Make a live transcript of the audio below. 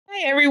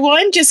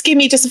everyone. Just give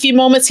me just a few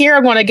moments here. I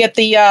want to get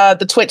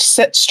the Twitch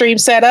stream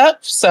set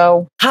up.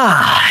 So,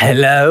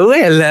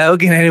 hello.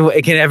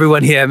 Can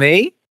everyone hear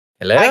me?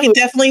 Hello. I can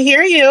definitely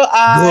hear you.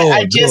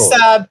 I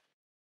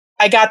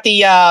got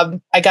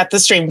the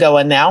stream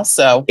going now.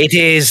 So it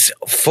is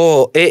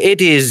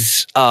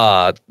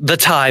the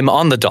time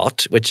on the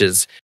dot, which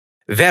is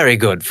very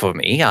good for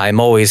me.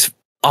 I'm always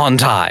on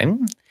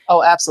time.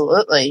 Oh,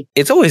 absolutely.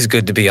 It's always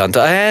good to be on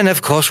time. And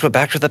of course, we're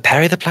back to the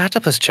Perry the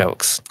Platypus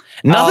jokes.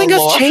 Nothing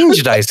has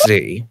changed, I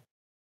see.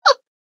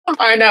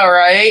 I know,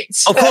 right?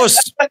 Of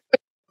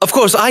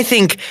course, I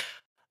think,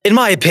 in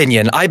my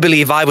opinion, I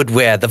believe I would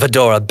wear the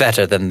fedora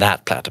better than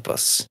that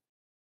platypus.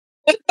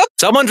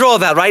 Someone draw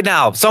that right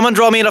now. Someone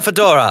draw me in a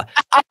fedora.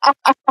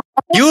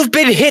 You've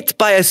been hit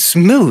by a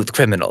smooth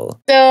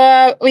criminal.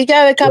 We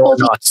got a couple.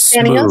 You're not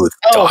smooth,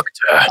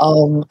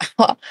 Doctor.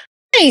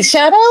 Hey,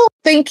 Shadow.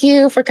 Thank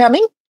you for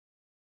coming.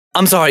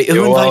 I'm sorry,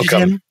 who invited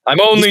him?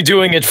 I'm only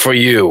doing it for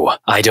you.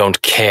 I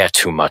don't care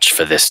too much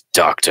for this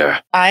doctor.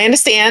 I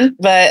understand,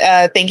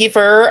 but thank you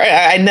for...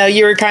 I know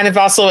you were kind of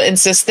also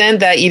insistent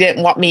that you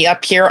didn't want me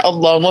up here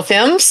alone with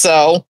him,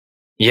 so...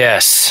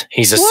 Yes,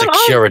 he's a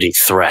security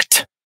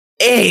threat.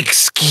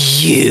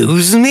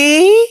 Excuse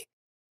me?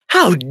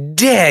 How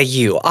dare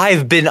you?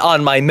 I've been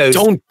on my most...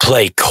 Don't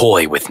play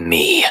coy with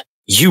me.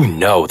 You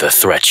know the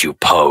threat you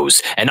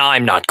pose, and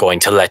I'm not going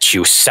to let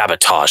you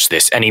sabotage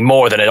this any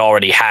more than it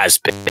already has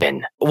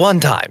been. One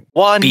time.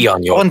 Be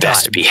on your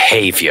best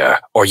behavior,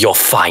 or you'll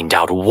find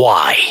out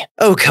why.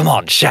 Oh, come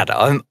on, Shadow.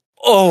 I'm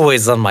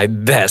always on my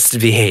best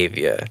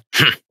behavior.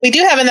 We do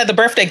have another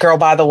birthday girl,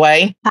 by the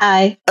way.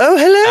 Hi. Oh,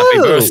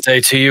 hello. Happy birthday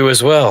to you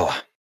as well.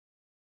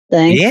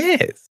 Thanks.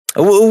 Yes.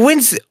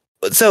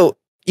 So,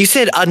 you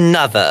said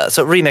another.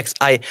 So, Remix,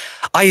 I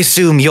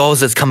assume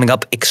yours is coming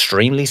up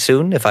extremely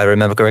soon, if I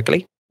remember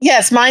correctly?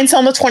 Yes, mine's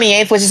on the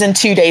 28th, which is in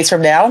 2 days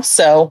from now,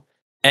 so...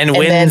 And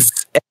when's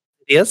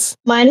yours?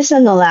 Mine is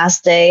on the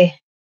last day.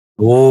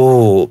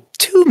 Ooh,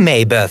 2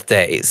 May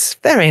birthdays.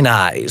 Very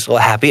nice. Well,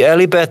 happy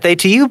early birthday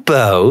to you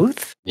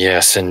both.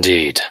 Yes,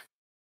 indeed.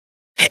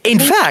 In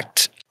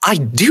fact, I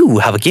do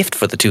have a gift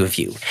for the two of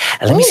you.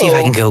 Let me see if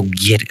I can go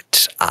get it.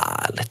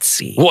 Let's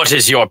see. What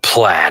is your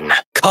plan?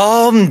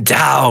 Calm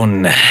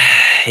down.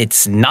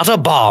 It's not a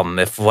bomb,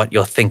 if what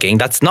you're thinking.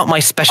 That's not my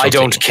specialty. I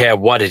don't care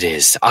what it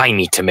is. I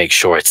need to make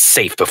sure it's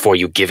safe before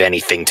you give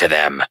anything to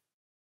them.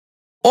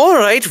 All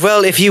right,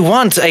 well, if you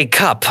want a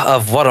cup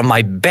of one of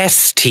my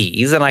best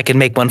teas, then I can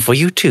make one for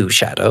you too,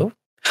 Shadow.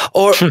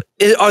 Or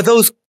are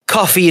those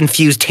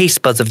coffee-infused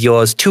taste buds of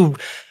yours too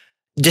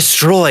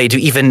destroyed to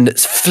even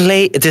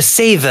to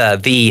savor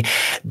the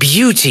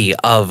beauty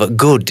of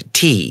good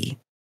tea?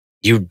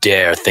 You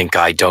dare think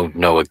I don't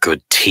know a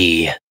good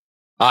tea?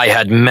 I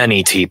had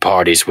many tea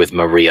parties with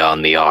Maria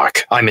on the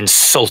Ark. I'm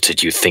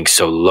insulted you think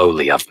so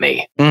lowly of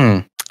me.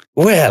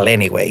 Well,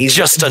 anyways.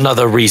 Just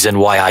another reason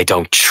why I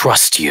don't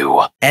trust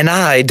you. And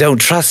I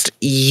don't trust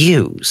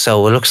you,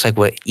 so it looks like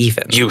we're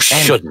even. You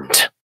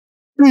shouldn't.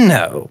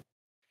 No.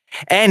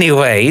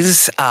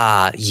 Anyways,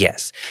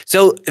 yes.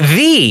 So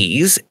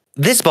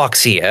this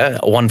box here,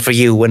 one for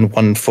you and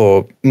one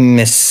for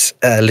Miss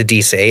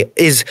Ladice,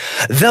 is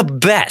the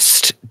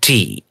best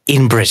tea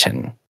in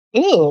Britain.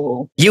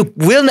 Ooh. You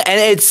will, and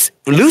it's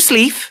loose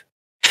leaf.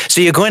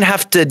 So you're going to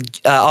have to,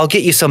 I'll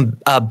get you some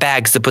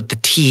bags to put the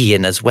tea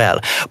in as well.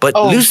 But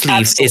loose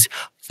leaf is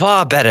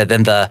far better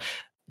than the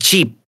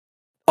cheap,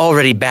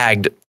 already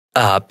bagged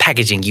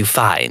packaging you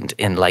find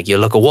in like your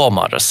local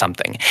Walmart or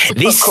something.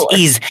 This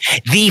is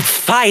the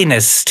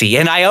finest tea,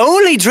 and I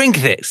only drink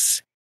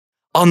this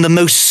on the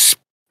most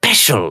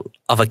special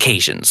of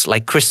occasions,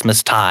 like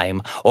Christmas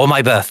time or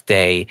my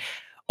birthday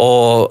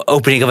or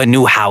opening of a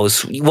new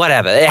house,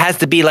 whatever. It has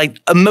to be like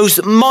a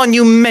most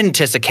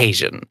monumentous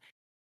occasion.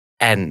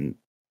 And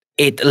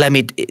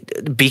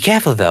be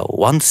careful though,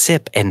 one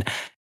sip and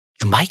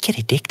you might get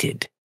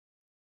addicted.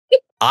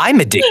 I'm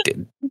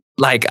addicted.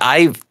 Like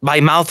my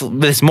mouth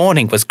this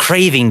morning was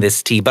craving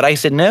this tea, but I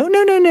said, no.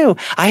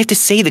 I have to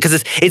save it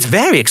because it's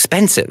very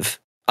expensive.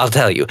 I'll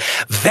tell you,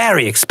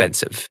 very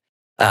expensive.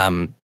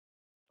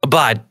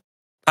 But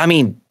I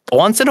mean,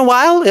 once in a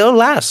while, it'll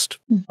last.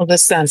 Well,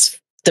 this sounds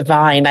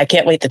divine. I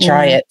can't wait to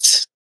try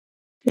it.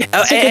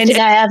 And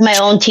I have my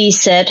own tea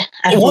set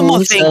at one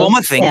home,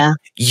 more thing. Yeah.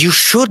 You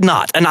should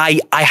not, and I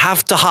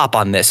have to hop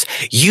on this.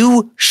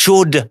 You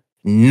should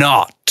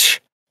not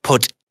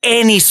put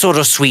any sort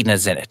of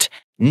sweeteners in it.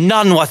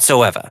 None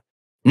whatsoever.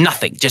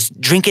 Nothing.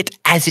 Just drink it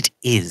as it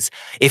is.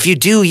 If you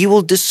do, you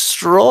will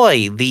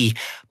destroy the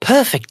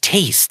perfect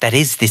taste that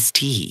is this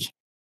tea.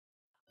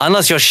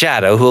 Unless you're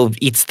Shadow, who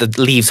eats the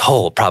leaves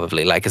whole,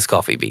 probably, like his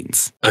coffee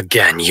beans.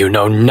 Again, you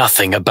know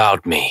nothing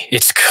about me.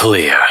 It's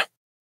clear.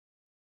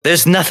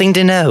 There's nothing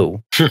to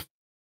know.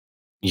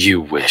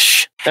 You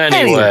wish.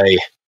 Anyway.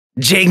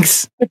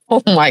 Jinx.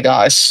 Oh my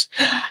gosh.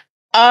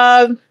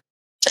 Well,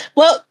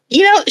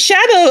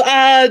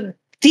 Shadow,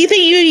 do you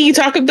think you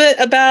talk a bit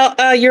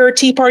about your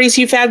tea parties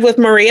you've had with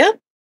Maria?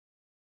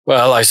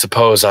 Well, I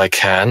suppose I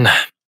can.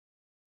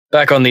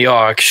 Back on the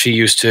Ark, she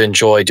used to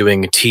enjoy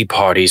doing tea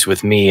parties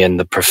with me and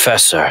the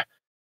professor.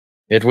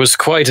 It was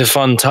quite a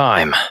fun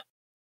time.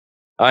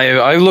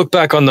 I look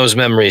back on those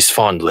memories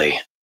fondly.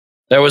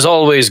 There was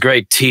always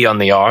great tea on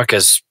the Ark,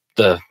 as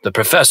the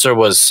professor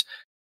was...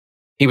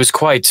 He was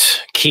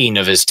quite keen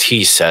of his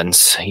tea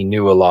sense. He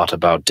knew a lot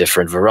about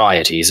different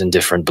varieties and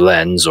different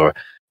blends or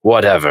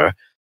whatever.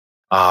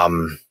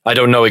 I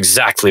don't know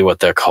exactly what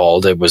they're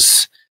called.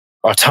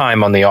 Our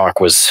time on the Ark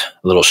was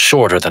a little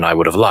shorter than I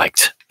would have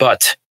liked.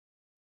 But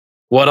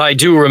what I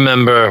do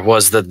remember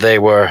was that they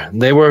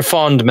were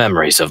fond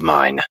memories of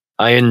mine.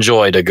 I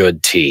enjoyed a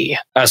good tea.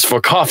 As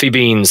for coffee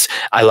beans,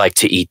 I like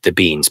to eat the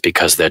beans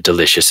because they're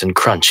delicious and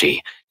crunchy.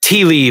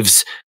 Tea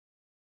leaves,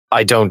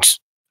 I don't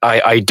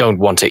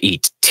want to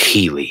eat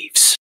tea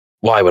leaves.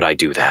 Why would I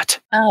do that?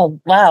 Oh,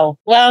 wow.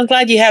 Well, I'm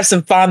glad you have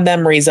some fond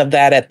memories of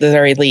that at the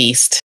very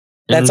least.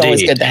 That's Indeed.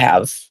 always good to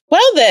have.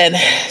 Well, then,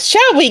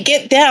 shall we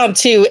get down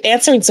to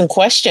answering some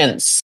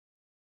questions?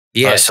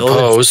 Yes, I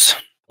suppose.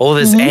 All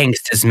this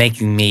angst is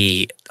making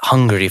me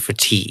hungry for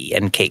tea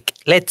and cake.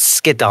 Let's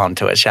get on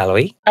to it, shall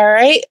we? All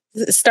right.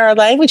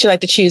 Starline, would you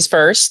like to choose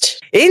first?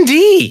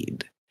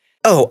 Indeed.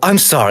 Oh, I'm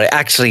sorry.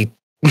 Actually,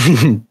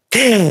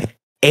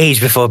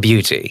 age before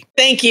beauty.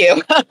 Thank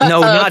you.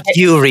 No, not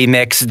you,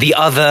 Remix. The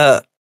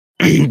other,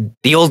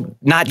 the old,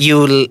 not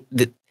you,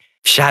 the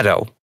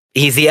Shadow.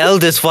 He's the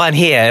eldest one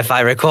here, if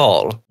I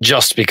recall.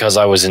 Just because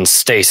I was in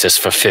stasis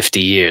for 50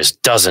 years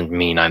doesn't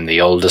mean I'm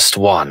the oldest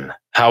one.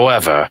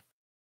 However,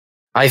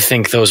 I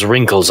think those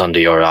wrinkles under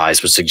your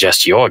eyes would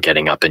suggest you're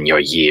getting up in your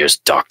years,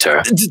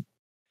 Doctor.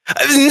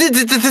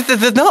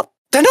 They're not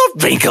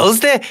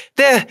wrinkles.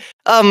 They're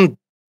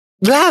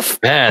laugh.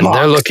 Man, marks.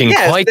 they're looking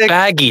Yes, quite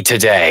baggy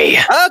today.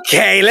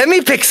 Okay, let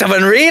me pick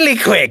someone really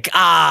quick.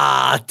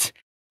 I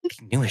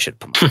knew I should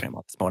put my cream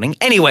on this morning.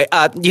 Anyway,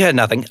 you had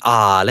nothing.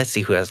 Let's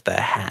see who has their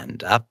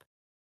hand up.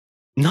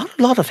 Not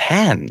a lot of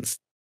hands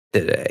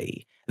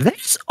today.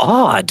 That's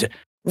odd.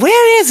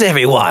 Where is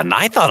everyone?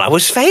 I thought I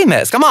was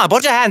famous. Come on,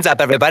 put your hands up,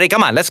 everybody.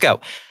 Come on, let's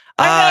go.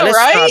 I know, let's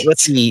right? start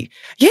with the...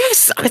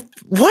 Yes,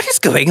 what is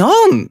going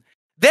on?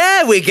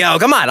 There we go.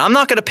 Come on. I'm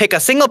not going to pick a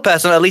single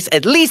person. At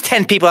least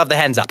 10 people have their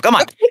hands up. Come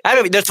on.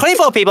 There's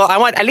 24 people. I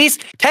want at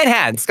least 10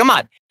 hands. Come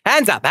on.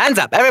 Hands up.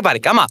 Everybody.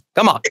 Come on.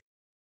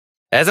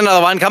 There's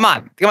another one. Come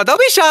on. Don't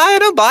be shy.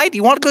 Don't bite.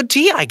 You want good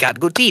tea? I got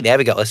good tea. There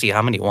we go. Let's see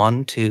how many.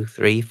 1, 2,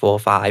 3, 4,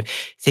 5,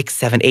 6,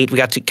 7, 8. We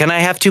got 2. Can I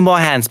have 2 more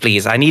hands,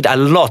 please? I need a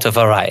lot of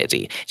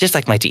variety. Just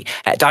like my tea.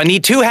 I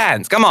need 2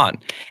 hands. Come on.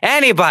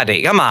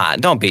 Anybody. Come on.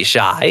 Don't be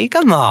shy.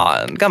 Come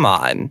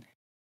on.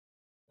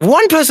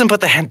 One person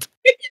put the hand.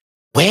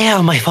 Where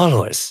are my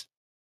followers?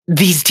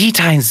 These tea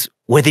times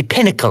were the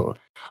pinnacle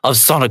of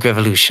Sonic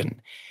Revolution.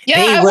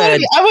 Yeah, I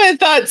would have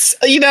thought,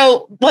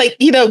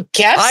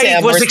 Gatsam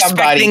I was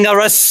expecting a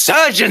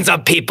resurgence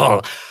of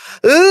people.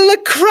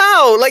 The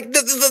crowd,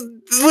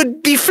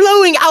 would be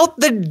flowing out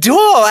the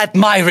door at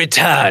my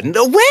return.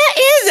 Where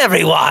is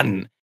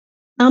everyone?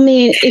 I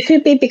mean, it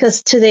could be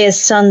because today is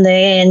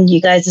Sunday and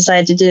you guys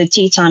decided to do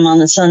tea time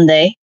on a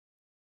Sunday.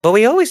 But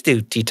we always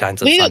do tea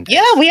times on Sunday.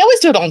 Yeah, we always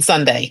do it on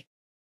Sunday.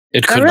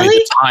 It could be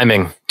the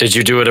timing. Did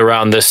you do it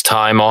around this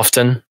time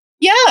often?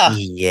 Yeah.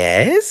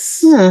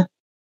 Yes.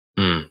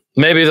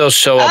 Maybe they'll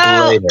show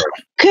up later.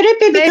 Could it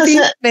be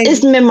because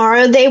it's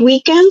Memorial Day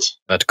weekend?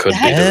 That could be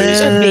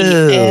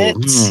the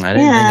reason. I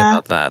didn't think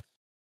about that.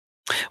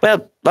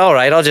 Well, all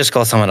right. I'll just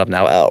call someone up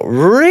now.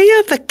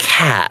 Rhea the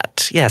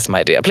cat. Yes,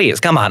 my dear. Please,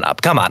 come on up.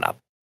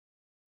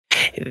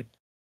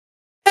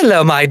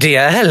 Hello, my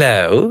dear.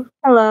 Hello.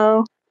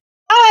 Hello.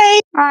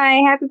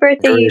 Hi. Happy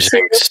birthday, you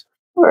too.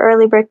 Or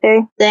early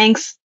birthday.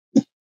 Thanks.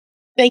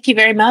 Thank you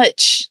very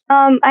much.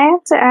 I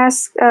have to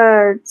ask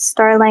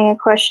Starline a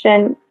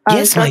question.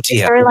 Yes, my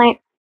dear. Starline,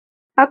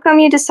 how come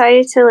you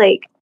decided to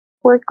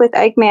work with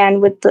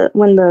Eggman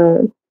when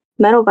the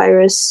metal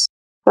virus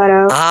got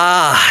out?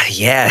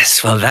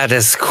 Yes. Well, that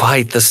is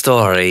quite the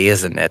story,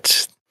 isn't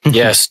it?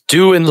 Yes,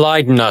 do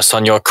enlighten us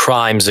on your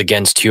crimes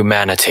against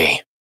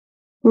humanity.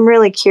 I'm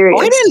really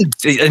curious. I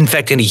didn't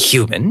infect any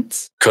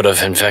humans. Could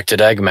have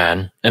infected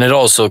Eggman, and it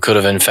also could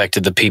have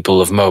infected the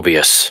people of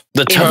Mobius.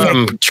 The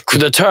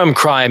term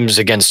crimes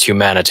against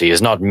humanity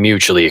is not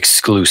mutually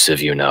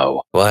exclusive, you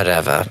know.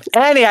 Whatever.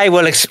 I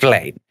will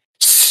explain.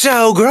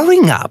 So,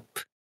 growing up,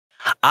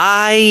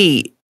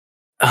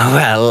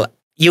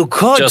 you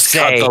could just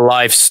say... cut the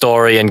life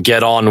story and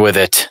get on with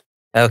it.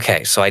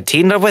 Okay, so I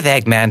teamed up with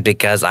Eggman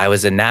because I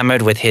was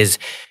enamored with his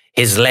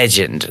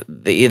legend.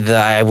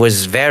 I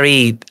was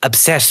very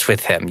obsessed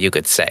with him, you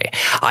could say.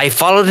 I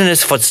followed in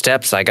his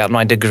footsteps. I got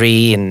my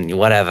degree and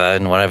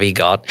whatever he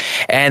got.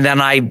 And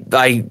then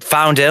I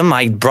found him.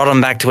 I brought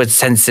him back to his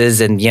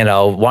senses, and,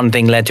 one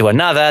thing led to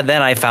another.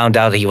 Then I found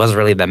out he wasn't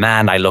really the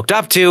man I looked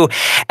up to.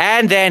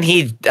 And then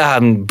he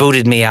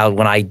booted me out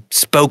when I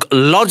spoke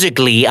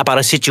logically about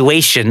a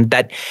situation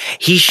that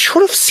he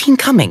should have seen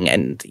coming.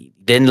 And he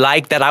didn't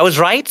like that I was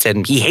right,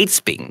 and he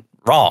hates being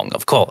wrong,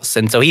 of course.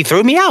 And so he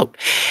threw me out.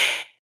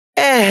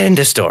 End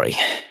of story.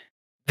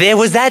 There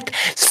was that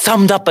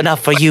summed up enough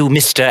for you,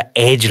 Mr.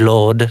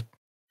 Edgelord.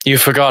 You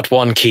forgot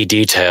one key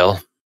detail.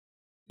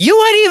 You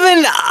weren't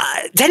even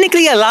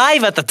technically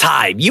alive at the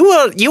time. You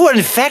were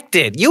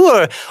infected. You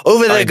were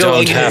over there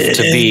going.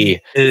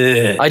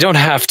 I don't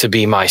have to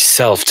be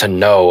myself to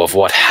know of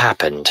what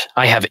happened.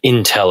 I have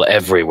intel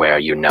everywhere,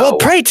 you know. Well,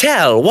 pray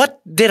tell, what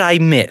did I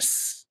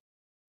miss?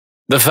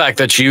 The fact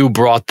that you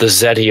brought the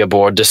Zeti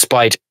aboard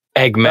despite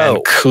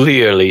Eggman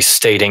clearly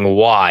stating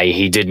why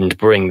he didn't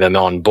bring them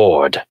on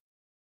board.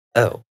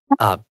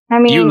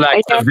 You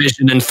lacked the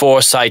vision and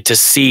foresight to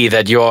see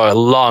that your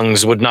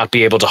lungs would not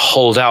be able to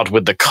hold out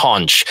with the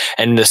conch,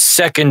 and the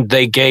second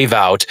they gave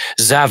out,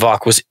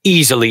 Zavok was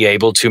easily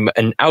able to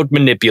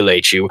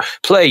outmanipulate you,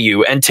 play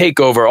you, and take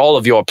over all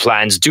of your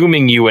plans,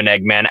 dooming you and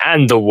Eggman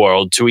and the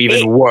world to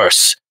even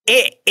worse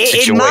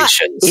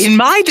situations. In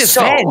my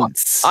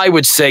defense, so, I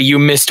would say you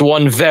missed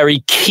one very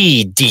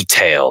key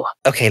detail.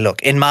 Okay,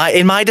 look, in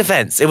my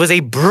defense, it was a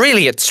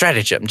brilliant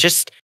stratagem,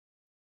 just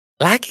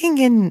lacking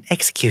in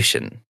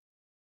execution.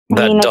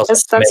 I mean, I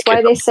guess that's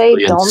why they say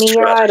don't meet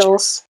your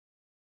idols.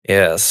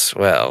 Yes,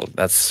 well,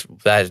 that's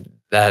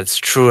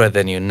truer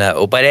than you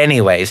know. But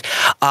anyways,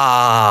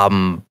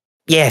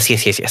 yes.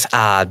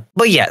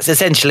 But yes,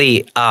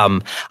 essentially,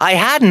 I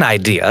had an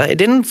idea. It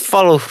didn't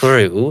follow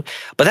through,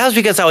 but that was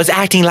because I was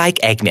acting like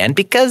Eggman,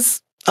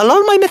 because a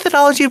lot of my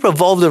methodology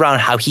revolved around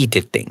how he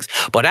did things.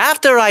 But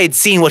after I had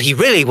seen what he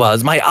really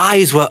was, my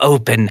eyes were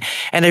open,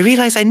 and I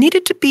realized I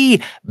needed to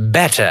be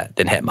better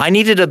than him. I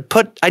needed to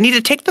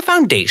take the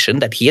foundation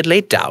that he had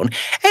laid down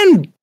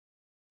and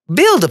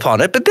build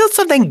upon it, but build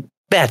something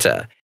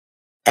better.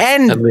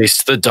 And at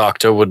least the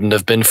doctor wouldn't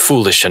have been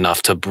foolish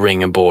enough to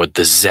bring aboard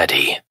the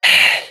Zeti.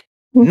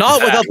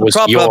 Not without the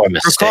proper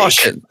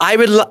precaution.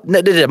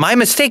 My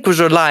mistake was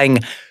relying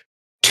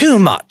too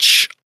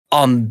much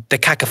on the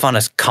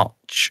cacophonous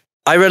conch.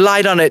 I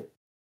relied on it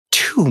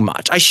too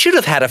much. I should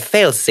have had a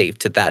failsafe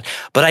to that,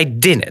 but I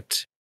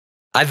didn't.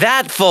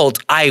 That fault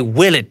I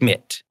will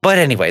admit. But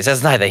anyways,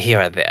 that's neither here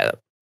nor there.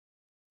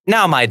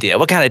 Now, my dear,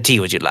 what kind of tea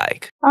would you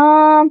like?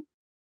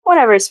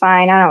 Whatever's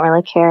fine. I don't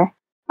really care.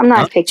 I'm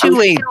not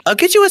picky. I'll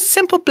get you a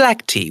simple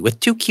black tea with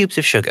 2 cubes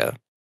of sugar.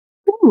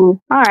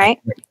 Ooh, all right.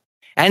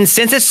 And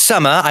since it's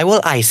summer, I will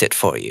ice it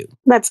for you.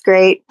 That's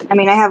great. I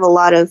mean, I have a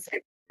lot of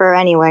fur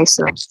anyway,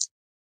 so.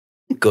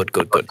 Good.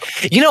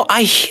 You know,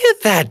 I hear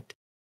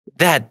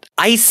that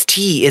iced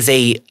tea is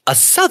a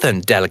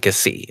southern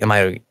delicacy. Am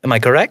I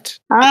correct?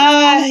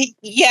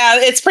 Yeah,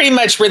 it's pretty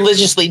much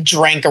religiously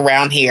drank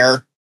around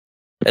here.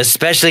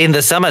 Especially in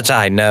the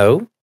summertime,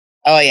 no?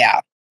 Oh, yeah.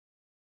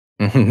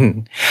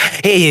 Here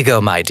you go,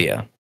 my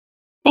dear.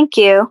 Thank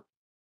you.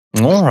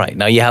 All right.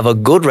 Now you have a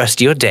good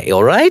rest of your day,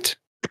 all right?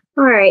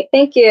 All right.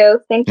 Thank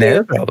you.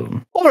 No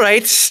problem. All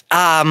right. So,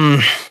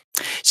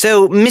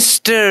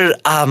 Mr.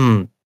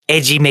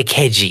 Edgy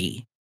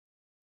McHedgy,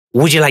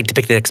 would you like to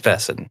pick the next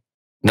person?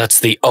 That's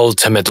the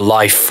ultimate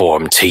life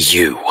form to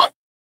you.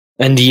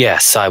 And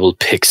yes, I will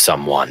pick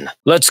someone.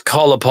 Let's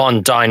call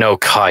upon Dino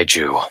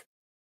Kaiju.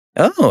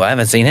 Oh, I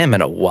haven't seen him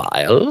in a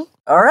while.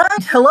 All right.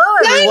 Hello,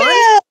 everyone.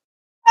 Dino!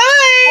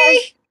 Hi!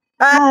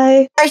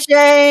 Hi,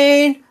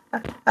 Shane.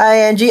 Hi,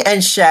 Angie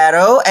and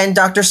Shadow and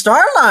Dr.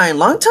 Starline.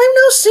 Long time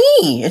no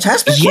see. It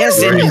has been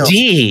Yes,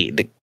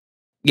 indeed.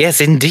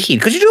 Yes,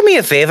 indeed. Could you do me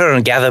a favor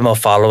and gather more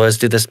followers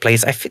to this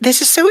place?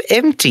 This is so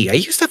empty. I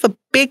used to have a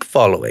big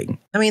following.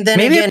 I mean, then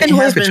again, it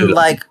has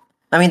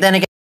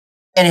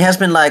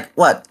been like,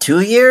 what,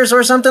 2 years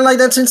or something like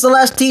that since the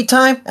last tea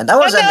time? And that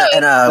was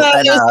in a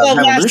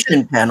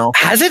Revolution panel.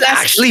 Has it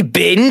actually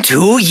been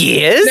 2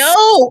 years?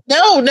 No. It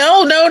has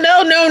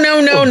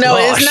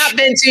not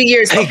been 2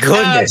 years. Thank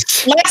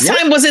goodness. Last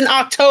time was in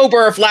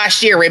October of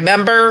last year,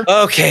 remember?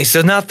 Okay,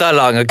 so not that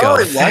long ago.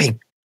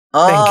 Okay.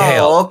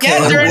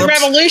 Yeah, during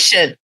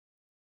Revolution.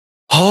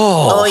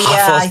 Oh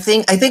yeah, I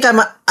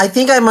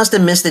think I must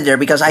have missed it there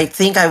because I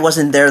think I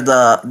wasn't there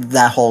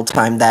that whole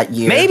time that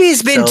year. Maybe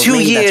it's been 2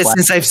 years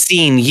since I've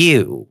seen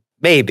you.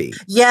 Maybe.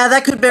 Yeah,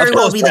 that could very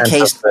well be the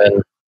case.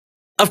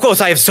 Of course,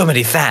 I have so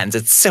many fans.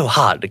 It's so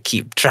hard to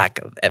keep track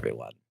of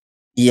everyone.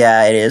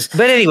 Yeah, it is.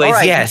 But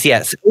anyways,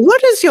 yes.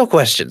 What is your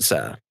question,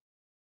 sir?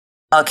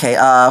 Okay,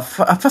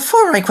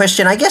 for my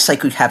question, I guess I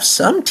could have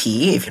some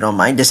tea, if you don't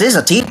mind. This is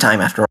a tea time,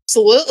 after all.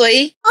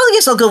 Absolutely. I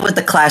guess I'll go with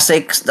the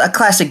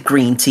classic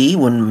green tea.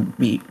 Wouldn't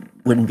be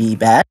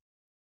bad.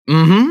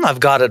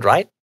 I've got it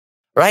right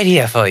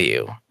here for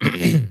you.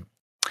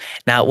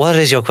 Now, what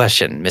is your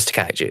question, Mr.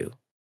 Kaiju?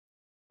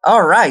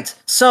 All right.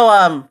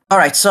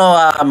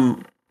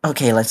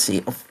 Okay, let's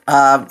see.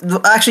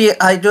 Actually,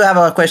 I do have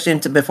a question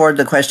before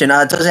the question.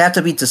 Does it have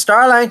to be to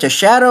Starline, to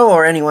Shadow,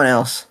 or anyone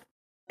else?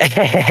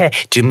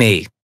 To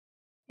me.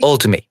 All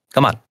to me.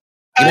 Come on.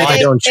 Why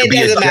don't you be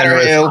a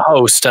generous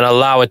host and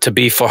allow it to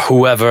be for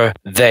whoever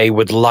they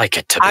would like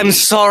it to be? I'm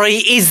sorry,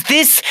 is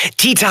this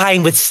tea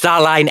time with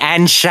Starline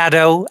and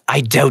Shadow?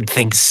 I don't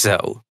think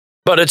so.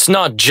 But it's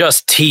not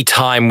just tea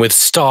time with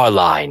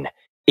Starline.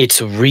 It's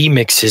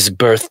Remix's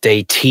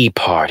birthday tea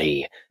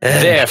party.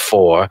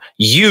 Therefore,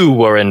 you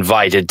were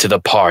invited to the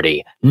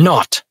party,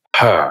 not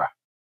her.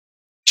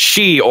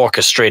 She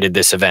orchestrated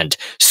this event,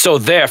 so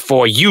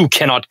therefore you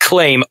cannot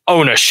claim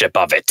ownership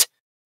of it.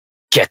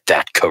 Get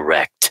that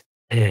correct.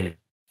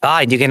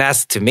 Fine, you can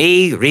ask to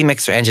me,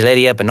 Remix or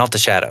Angelidia, but not to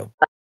Shadow.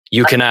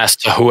 You can ask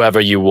to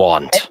whoever you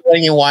want.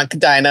 Anything you want,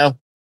 Dino.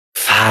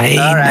 Fine.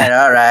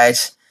 All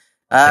right.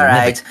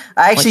 I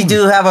actually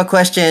do have a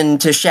question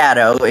to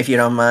Shadow, if you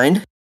don't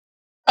mind.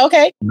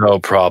 Okay. No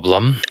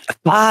problem.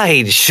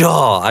 Fine,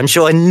 sure. I'm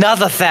sure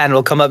another fan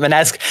will come up and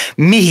ask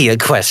me a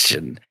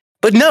question.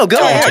 But no, go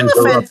ahead.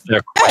 Interrupt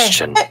their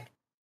question.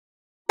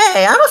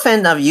 Hey, I'm a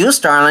fan of you,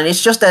 Starline.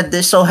 It's just that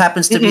this so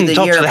happens to be the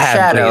year of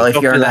Shadow. If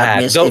you're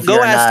not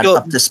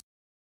up to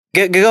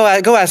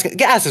Go ask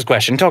this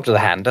question. Talk to the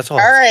hand. That's all.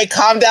 All right,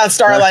 calm down,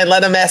 Starline.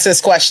 Let him ask this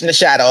question to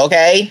Shadow,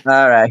 okay?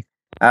 All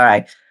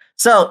right.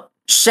 So,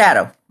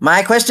 Shadow,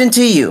 my question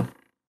to you.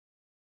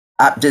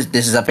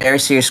 This is a very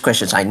serious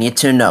question, so I need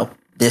to know.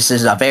 This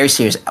is a very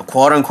serious,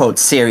 quote-unquote,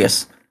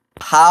 serious.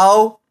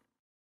 How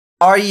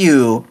are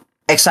you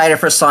excited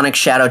for Sonic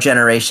Shadow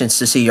Generations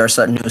to see your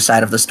new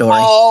side of the story?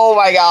 Oh,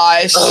 my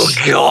gosh. Oh,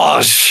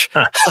 gosh.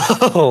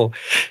 Oh.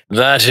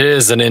 That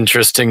is an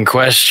interesting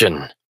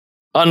question.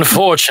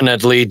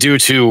 Unfortunately, due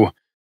to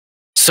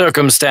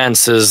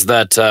circumstances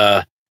that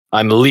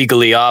I'm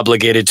legally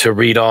obligated to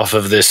read off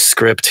of this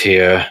script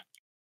here,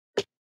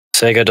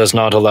 Sega does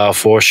not allow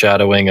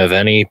foreshadowing of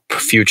any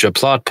future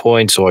plot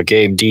points or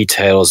game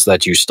details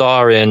that you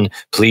star in.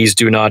 Please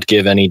do not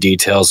give any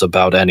details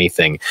about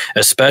anything,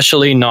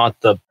 especially not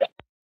the...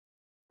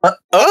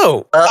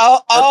 Hey!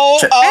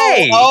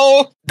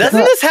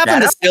 Doesn't this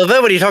happen to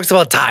Silva when he talks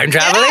about time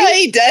traveling?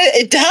 Yeah,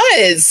 it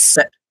does.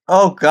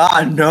 Oh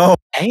God, no!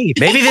 Hey,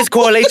 maybe this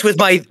correlates with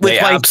my. They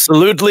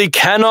absolutely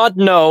cannot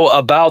know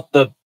about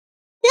the.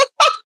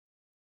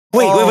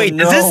 Wait!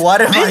 No,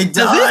 what have I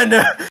done?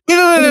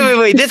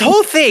 Wait! This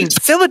whole thing,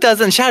 Silva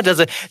doesn't, Shadow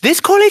doesn't.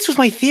 This correlates with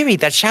my theory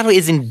that Shadow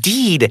is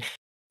indeed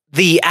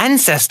the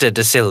ancestor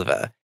to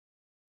Silva.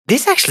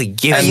 This actually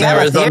gives. And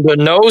there is under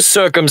no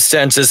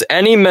circumstances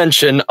any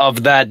mention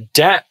of that.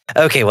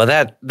 Okay, well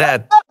that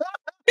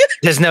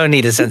there's no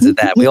need to censor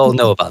that. We all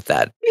know about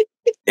that.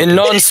 In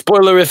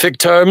non-spoilerific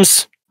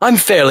terms, I'm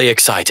fairly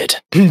excited.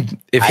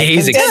 If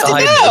he's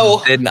excited,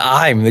 then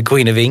I'm the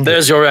Queen of England.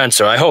 There's your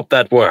answer. I hope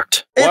that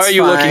worked. Why are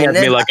you looking at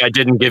me like I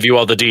didn't give you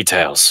all the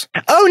details?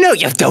 Oh, no,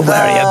 don't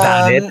worry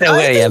about it. Don't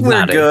worry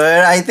about it. We're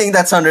good. I think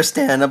that's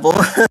understandable.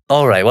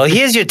 All right, well,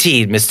 here's your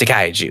tea, Mr.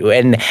 Kaiju,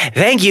 and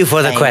thank you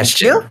for the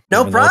question.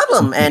 No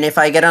problem. And if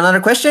I get another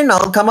question,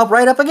 I'll come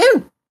right up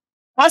again.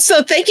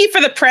 Also, thank you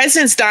for the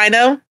presents,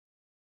 Dino.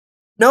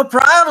 No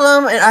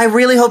problem. And I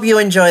really hope you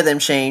enjoy them,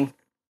 Shane.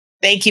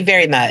 Thank you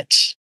very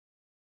much.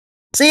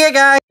 See you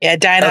guys. Yeah,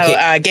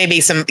 Dino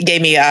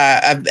gave me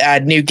a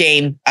new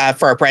game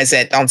for a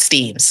present on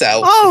Steam.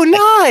 So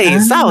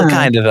nice. That was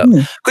kind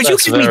of Could you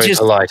give me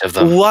just polite of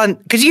them.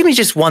 Could you give me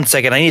just 1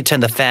 second? I need to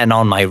turn the fan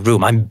on my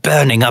room. I'm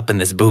burning up in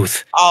this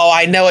booth. Oh,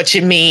 I know what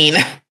you mean.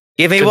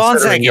 Give me 1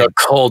 second. You're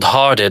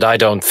cold-hearted. I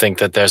don't think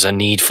that there's a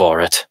need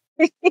for it.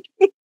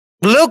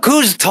 Look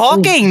who's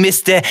talking,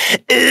 Mister.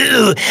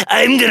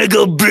 I'm gonna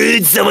go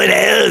brood someone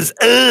else.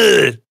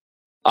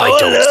 I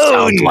don't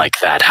sound like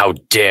that. How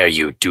dare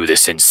you do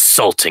this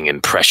insulting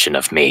impression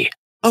of me?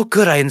 Oh,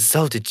 good, I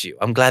insulted you.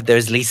 I'm glad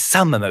there's at least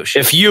some emotion.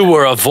 If you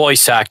were a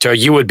voice actor,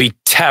 you would be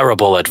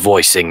terrible at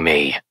voicing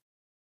me.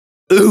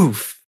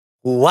 Oof.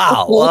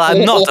 Wow. Well,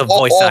 I'm not a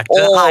voice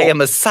actor. I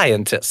am a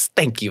scientist.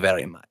 Thank you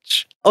very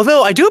much.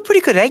 Although I do a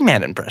pretty good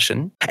Eggman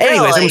impression.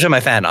 Anyways, I'm going to turn my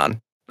fan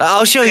on.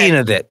 I'll show you in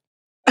a bit.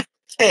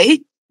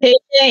 Hey,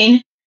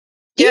 Jane.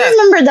 Do you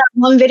remember that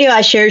one video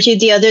I shared you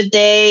the other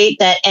day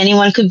that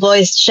anyone could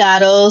voice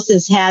Shadows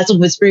and has a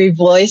whispery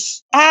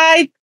voice?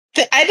 I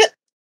can't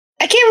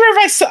remember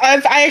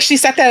if I actually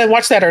sat down and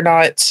watched that or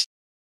not.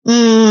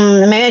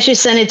 Maybe I should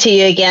send it to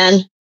you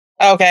again.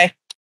 Okay.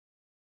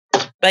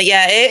 But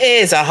yeah, it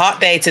is a hot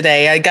day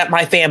today. I got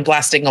my fan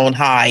blasting on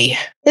high.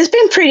 It's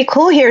been pretty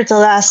cool here the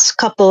last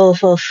couple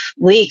of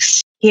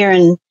weeks here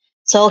in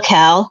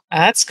SoCal.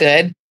 That's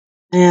good.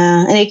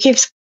 Yeah, and it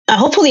keeps...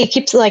 hopefully it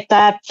keeps like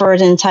that for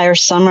the entire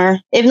summer.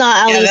 If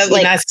not, at least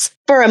like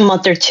for a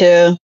month or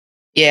two.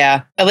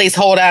 Yeah, at least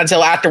hold on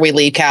until after we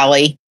leave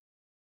Cali.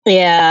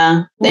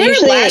 Yeah.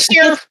 Remember last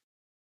year?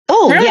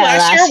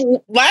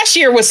 Last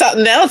year was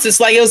something else. It's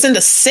like it was in the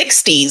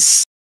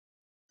 60s.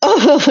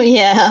 Oh,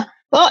 yeah.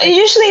 Well,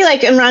 usually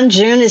like around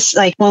June is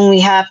like when we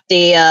have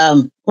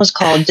the, what's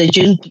called the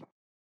June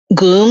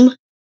gloom,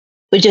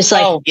 which is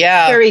like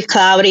very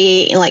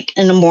cloudy, like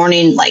in the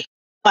morning, like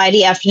by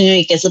the afternoon,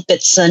 it gets a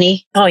bit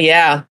sunny. Oh,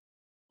 yeah.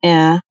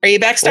 Yeah. Are you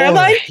back,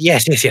 Starline?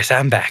 Yes.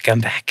 I'm back.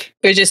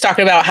 We were just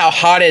talking about how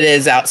hot it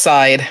is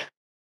outside.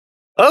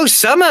 Oh,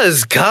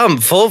 summer's come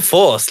full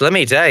force, let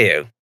me tell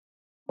you.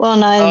 Well,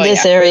 not in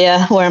this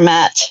area where I'm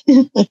at.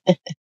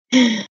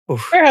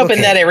 We're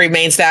hoping that it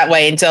remains that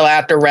way until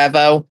after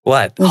Revo.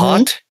 What?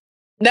 Hot?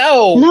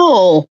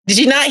 No. Did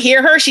you not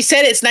hear her? She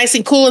said it's nice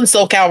and cool in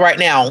SoCal right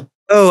now.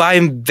 Oh,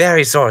 I'm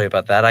very sorry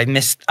about that. I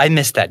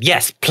missed that.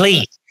 Yes,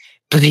 please.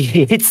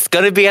 It's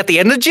going to be at the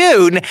end of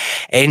June,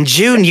 and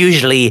June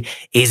usually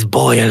is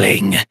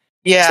boiling.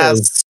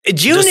 Yes. So,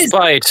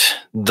 despite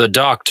the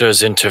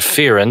doctor's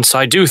interference,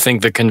 I do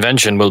think the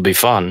convention will be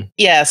fun.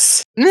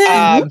 Yes.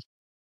 I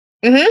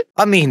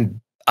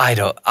mean,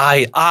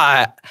 I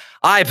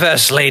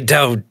personally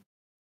don't.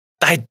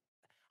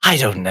 I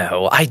don't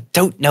know. I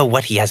don't know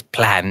what he has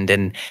planned,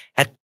 and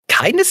that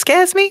kind of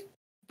scares me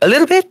a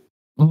little bit.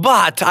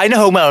 But I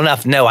know him well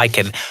enough to know I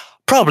can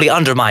probably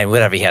undermine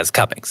whatever he has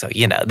coming. So,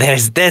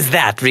 there's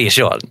that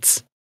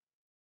reassurance.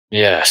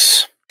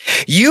 Yes.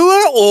 You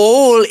are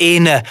all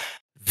in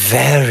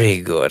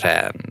very good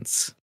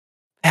hands.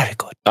 Very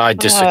good. I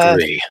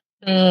disagree.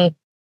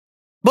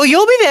 Well,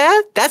 you'll be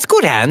there. That's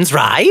good hands,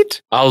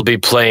 right? I'll be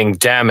playing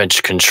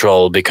damage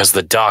control because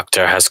the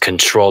doctor has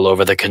control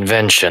over the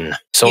convention.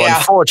 So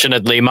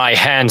unfortunately, my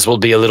hands will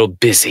be a little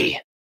busy.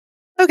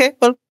 Okay,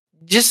 well,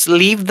 just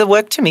leave the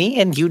work to me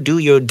and you do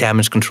your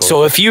damage control.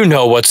 So if you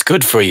know what's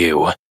good for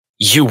you,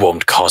 you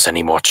won't cause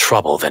any more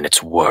trouble than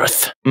it's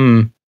worth.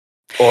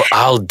 Or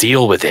I'll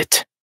deal with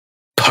it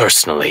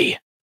personally.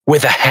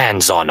 With a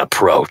hands-on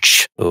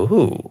approach.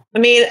 Ooh. I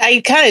mean,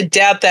 I kind of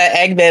doubt that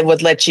Eggman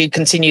would let you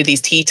continue these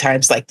tea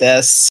times like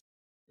this.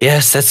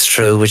 Yes, that's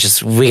true. We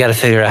got to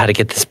figure out how to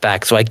get this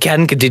back so I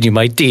can continue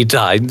my tea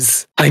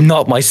times. I'm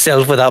not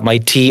myself without my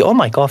tea or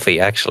my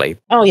coffee, actually.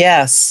 Oh,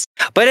 yes.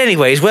 But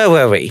anyways, where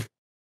were we?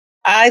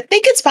 I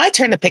think it's my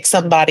turn to pick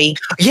somebody.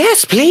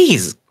 Yes,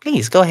 please.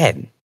 Please, go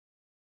ahead.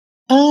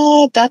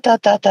 Who do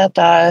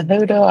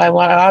I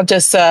want? I'll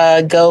just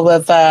go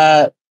with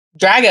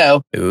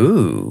Drago.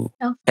 Ooh.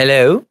 Oh.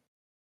 Hello?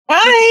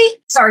 Hi.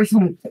 Sorry if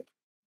I'm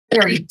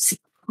very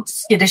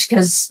skittish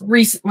because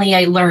recently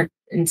I learned,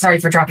 and sorry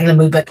for dropping the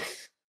mood, but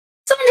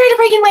someone tried to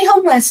break in my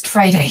home last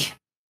Friday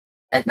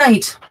at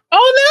night.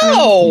 Oh,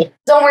 no.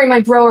 Don't worry,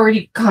 my bro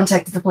already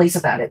contacted the police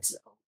about it. So.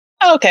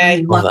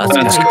 Okay.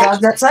 Luckily, my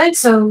dog's outside,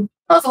 so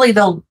hopefully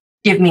they'll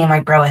give me and my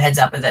bro a heads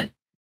up of it.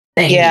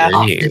 Yeah.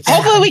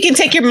 Hopefully we can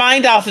take your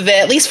mind off of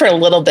it, at least for a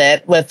little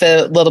bit, with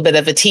a little bit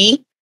of a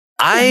tea.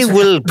 I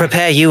will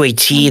prepare you a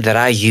tea that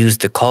I use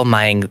to calm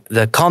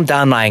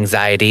down my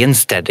anxiety and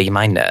steady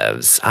my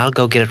nerves. I'll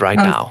go get it right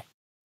now.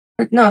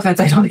 No offense,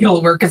 I don't think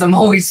it'll work because I'm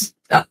always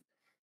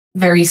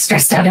very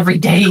stressed out every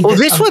day. Well,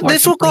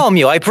 this will calm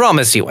you. I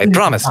promise you. I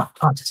promise.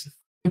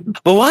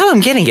 But while I'm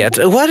getting it,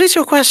 what is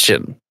your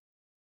question?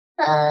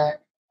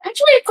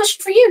 Actually, a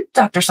question for you,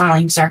 Dr.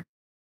 Starline, sir.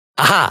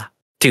 Aha,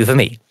 two for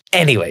me.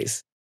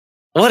 Anyways,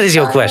 what is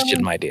your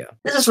question, my dear?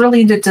 This is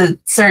related to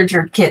Surge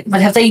or Kit, but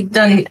have they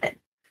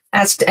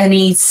asked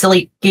any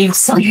gave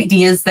silly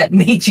ideas that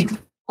made you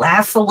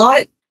laugh a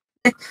lot?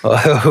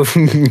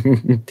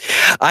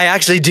 I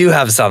actually do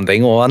have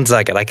something. 1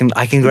 second. I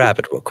can grab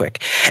it real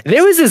quick.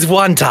 There was this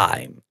one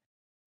time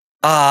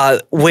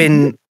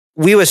when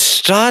we were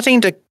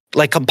starting to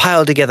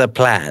compile together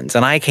plans,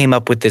 and I came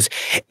up with this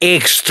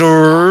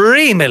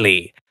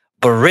extremely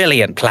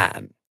brilliant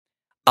plan.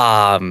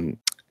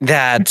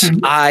 That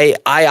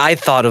I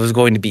thought it was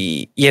going to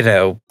be,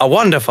 a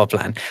wonderful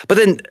plan. But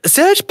then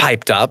Serge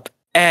piped up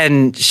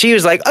and she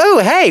was like,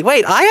 oh, hey,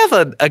 wait, I have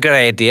a good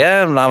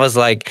idea. And I was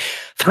like,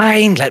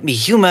 fine, let me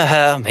humor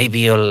her. Maybe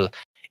you'll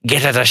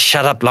get her to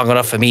shut up long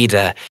enough for me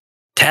to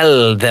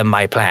tell them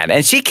my plan.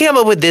 And she came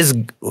up with this,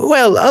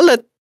 well, I'll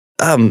let,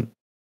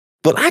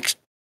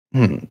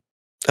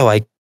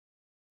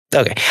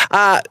 okay.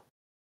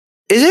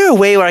 Is there a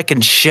way where I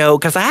can show,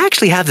 because I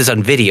actually have this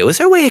on video, is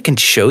there a way I can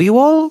show you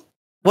all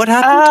what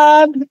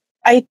happened?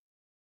 I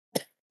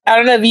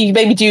don't know if you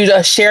maybe do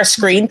a share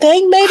screen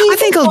thing, maybe? I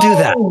think I'll do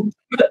that.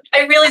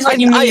 I realize what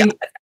you mean.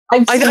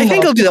 I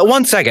think I'll do that.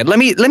 1 second. Let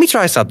me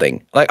try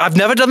something. I've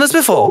never done this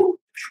before.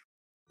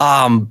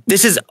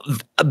 This is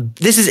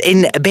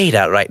in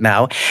beta right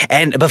now.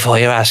 And before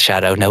you ask,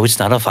 Shadow, no, it's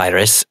not a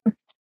virus.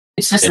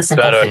 It's just it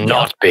better video.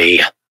 Not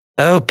be.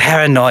 Oh,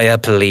 paranoia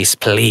police,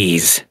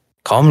 please.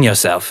 Calm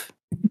yourself.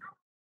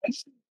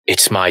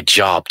 It's my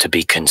job to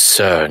be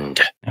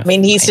concerned. I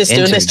mean, he's just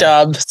doing his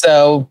job,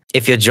 so...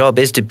 If your job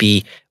is to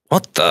be...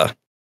 What the...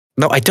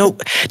 No, I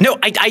don't... No,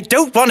 I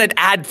don't want an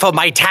ad for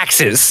my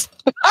taxes.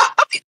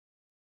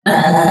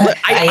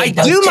 I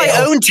do my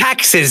own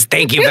taxes,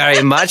 thank you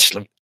very much.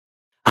 You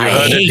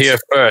heard it here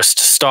first.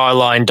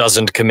 Starline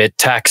doesn't commit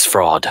tax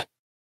fraud.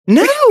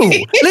 No!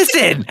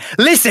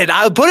 Listen,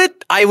 I'll put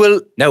it... I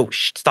will... No,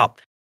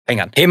 stop. Hang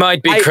on. He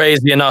might be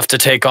crazy enough to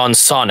take on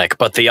Sonic,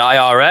 but the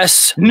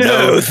IRS?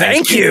 No,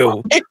 thank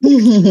you.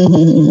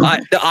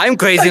 I'm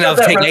crazy enough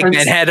to take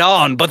Eggman head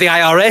on, but the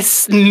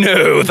IRS?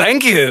 No,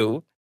 thank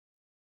you.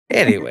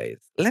 Anyways,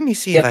 let me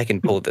see if I can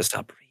pull this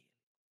up.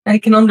 I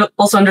can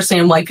also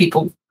understand why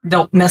people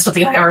don't mess with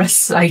the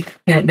IRS. I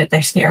can admit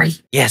they're scary.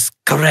 Yes,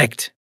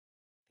 correct.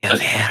 They're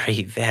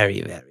very,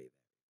 very, very.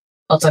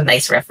 Also a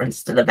nice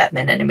reference to the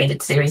Batman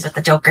animated series with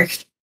the Joker.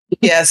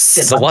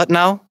 Yes. The what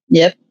now?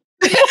 Yep.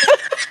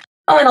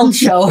 An old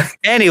show.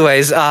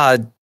 Anyways,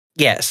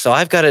 yes, so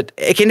I've got it.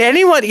 Can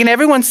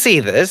everyone see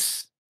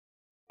this?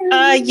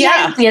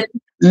 Yeah.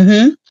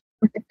 Mm-hmm.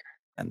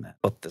 And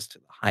put this to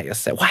the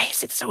highest. Why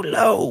is it so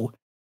low?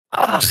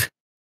 Ugh,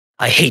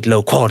 I hate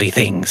low quality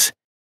things.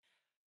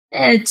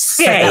 Okay,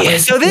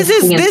 so this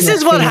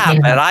is what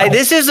happened.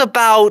 This is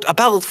about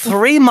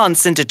 3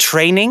 months into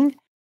training.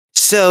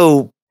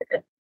 So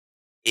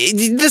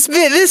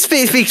this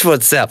speaks for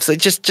itself. So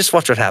just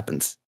watch what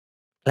happens.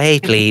 Play,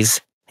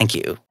 please. Thank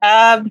you.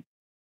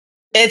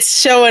 It's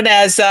showing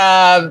as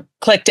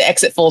click to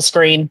exit full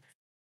screen.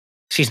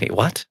 Excuse me,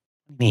 what?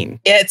 I mean,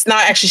 yeah, it's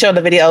not actually showing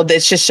the video.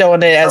 It's just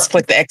showing it as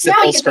click to exit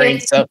full screen.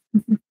 So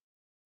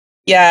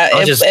yeah,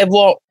 it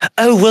won't.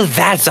 Oh, well,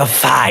 that's a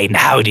fine.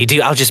 Howdy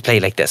do. I'll just play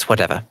like this.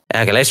 Whatever.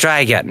 Okay, let's try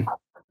again.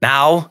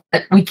 Now.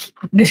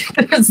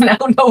 There's no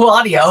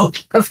audio,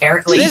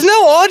 apparently. There's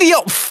no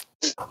audio.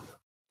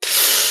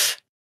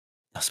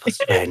 Not supposed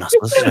to be. Not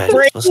supposed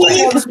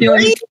to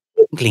be.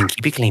 Clean.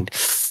 Keep it clean.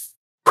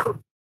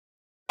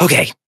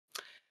 Okay.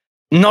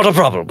 Not a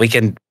problem. We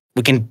can.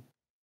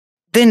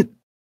 Then.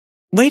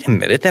 Wait a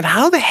minute. Then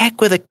how the heck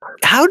were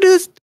how do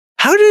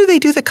they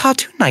do the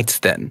cartoon nights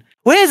then?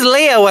 Where's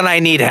Leia when I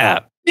need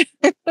her?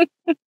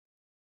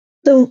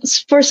 So,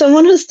 for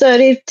someone who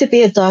studied to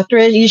be a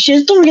doctorate, you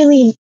just don't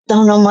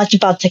know much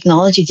about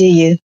technology, do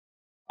you?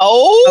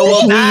 Oh,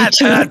 well, that's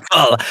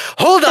hurtful.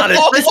 Hold on,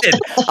 listen.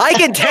 I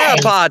can tear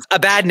apart a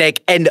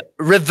badnik and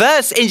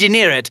reverse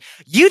engineer it.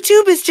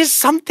 YouTube is just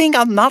something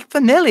I'm not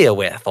familiar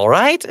with, all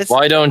right?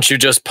 Why don't you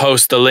just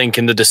post the link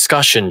in the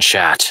discussion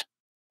chat,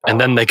 and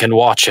then they can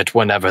watch it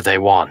whenever they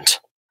want?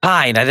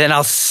 Fine, and then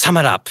I'll sum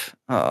it up.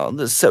 Oh,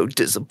 this is so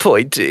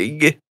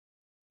disappointing.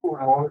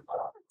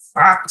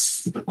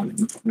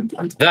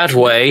 That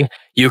way,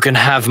 you can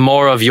have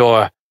more of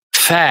your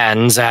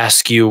fans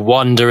ask you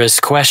wondrous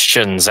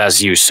questions,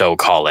 as you so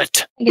call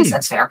it. I guess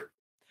that's fair.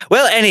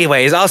 Well,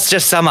 anyways, I'll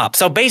just sum up.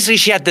 So basically,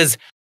 she had this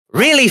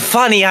really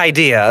funny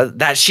idea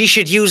that she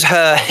should use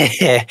her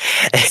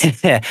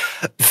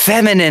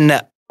feminine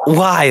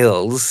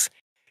wiles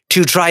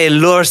to try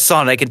and lure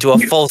Sonic into a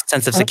false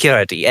sense of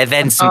security. And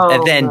then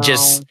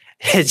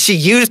she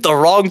used the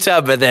wrong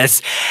term for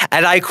this.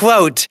 And I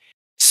quote,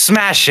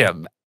 smash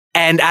him.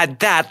 And at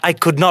that, I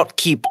could not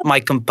keep my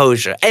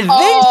composure. And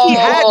then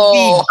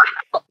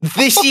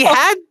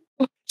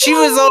she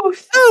was like,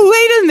 oh,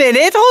 wait a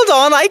minute. Hold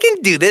on. I can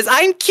do this.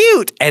 I'm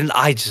cute. And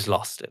I just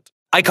lost it.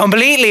 I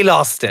completely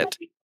lost it.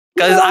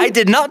 Because I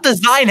did not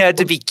design her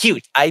to be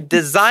cute. I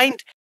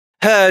designed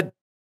her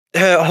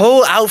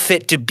whole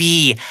outfit to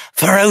be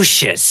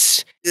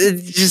ferocious.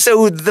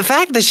 So the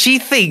fact that she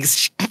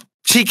thinks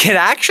she can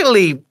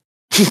actually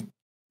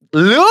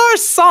lure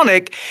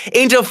Sonic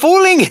into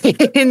falling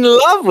in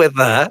love with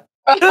her.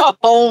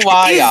 Oh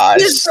my gosh.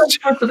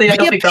 The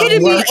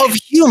epitome of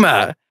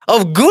humor,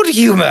 of good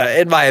humor,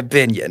 in my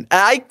opinion.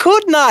 I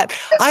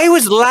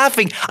was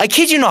laughing. I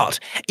kid you not.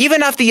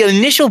 Even after the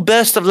initial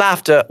burst of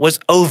laughter was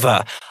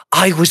over,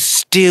 I was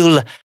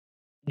still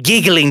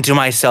giggling to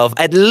myself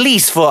at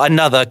least for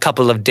another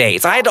couple of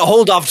days. I had to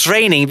hold off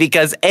training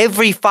because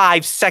every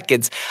 5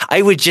 seconds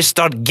I would just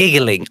start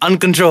giggling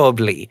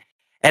uncontrollably.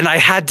 And I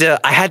had to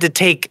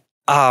take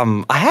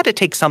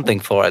something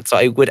for it so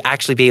I would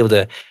actually be able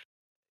to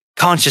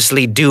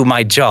consciously do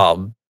my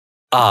job.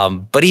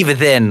 But even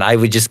then I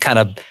would just kind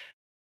of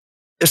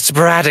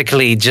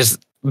sporadically just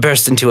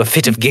burst into a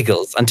fit of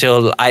giggles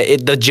until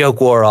the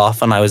joke wore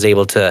off and I was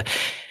able to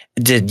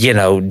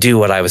do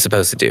what I was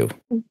supposed to do.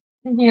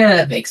 Yeah,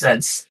 that makes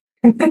sense.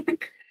 But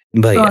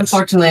yes.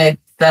 Unfortunately,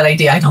 that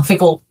idea I don't think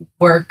will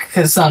work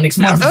because Sonic's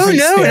more. Oh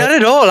no, not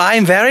at all.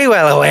 I'm very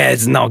well aware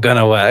it's not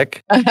gonna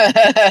work.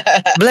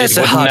 Bless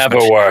her heart.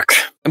 Never work.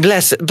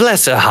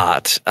 Bless her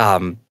heart.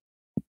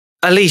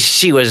 At least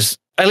she's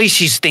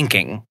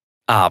thinking.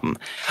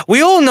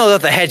 We all know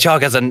that the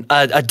hedgehog has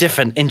a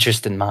different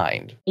interest in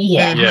mind.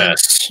 Yeah.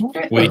 Yes,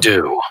 we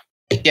do.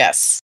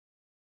 Yes.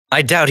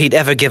 I doubt he'd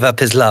ever give up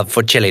his love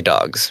for chili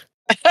dogs.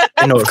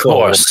 Of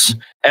course.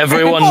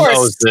 Everyone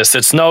knows this.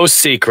 It's no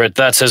secret.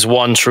 That's his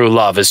one true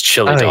love is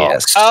chili dogs.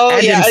 Yes. Oh,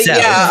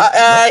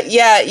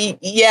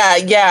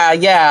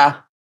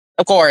 yeah.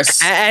 Of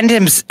course. And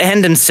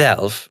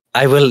himself.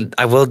 I will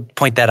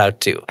point that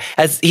out too.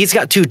 As he's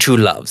got two true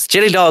loves,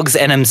 chili dogs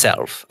and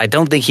himself. I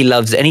don't think he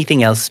loves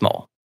anything else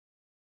more.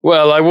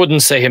 Well, I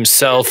wouldn't say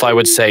himself. I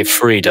would say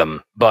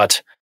freedom.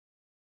 But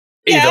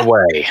either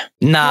way.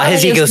 Nah,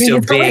 his ego's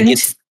so big.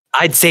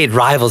 I'd say it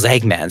rivals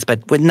Eggman's,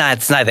 but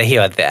it's neither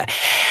here nor there.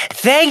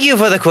 Thank you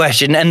for the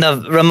question and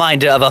the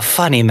reminder of a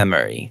funny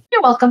memory.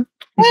 You're welcome.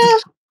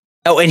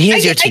 Oh, and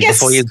here's your tea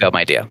before you go,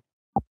 my dear.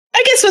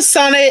 I guess with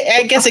Sonic,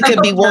 it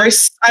could be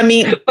worse. I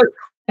mean,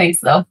 thanks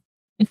though.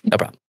 No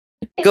problem.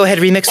 Go ahead,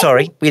 Remix.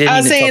 Sorry, we didn't. I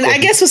was saying, I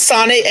guess with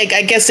Sonic,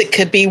 I guess it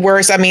could be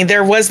worse. I mean,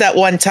 there was that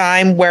one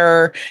time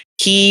where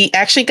he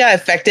actually got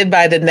affected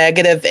by the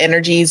negative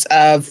energies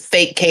of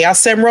fake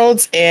Chaos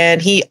Emeralds,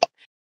 and he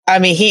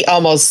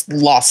almost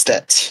lost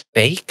it.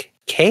 Fake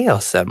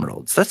Chaos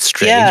Emeralds? That's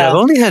strange. Yeah. I've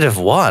only heard of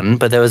one,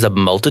 but there was a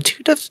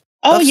multitude of.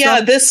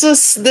 This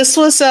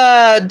was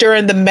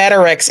during the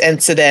Metarex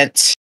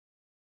incident,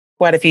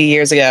 quite a few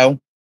years ago.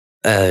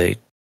 1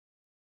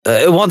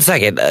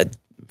 second.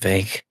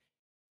 Fake.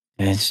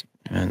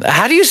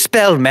 How do you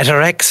spell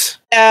Metarex?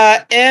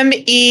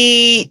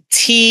 METREX.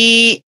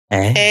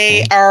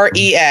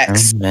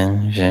 Arex.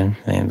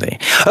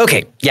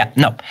 Okay, yeah,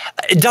 no.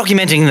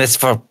 Documenting this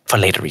for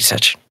later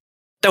research.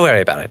 Don't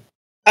worry about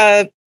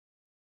it.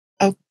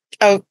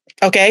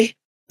 Okay.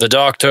 The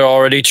doctor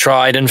already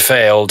tried and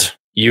failed.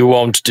 You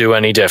won't do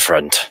any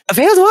different.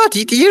 Failed what?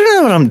 You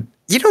know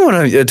what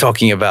I'm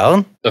talking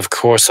about. Of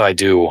course I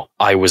do.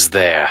 I was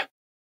there.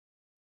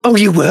 Oh,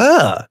 you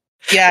were?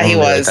 Yeah, he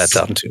was. That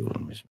down too.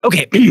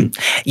 Okay,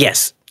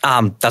 yes.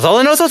 That's all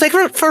the notes I'll take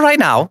for right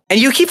now. And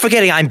you keep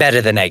forgetting I'm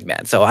better than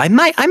Eggman, so I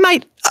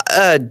might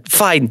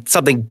find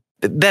something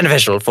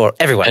beneficial for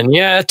everyone. And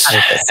yet,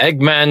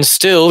 Eggman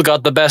still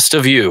got the best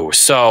of you,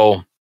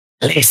 so...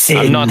 Listen,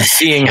 I'm not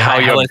seeing how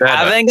you're better.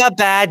 Having a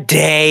bad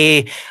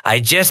day. I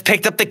just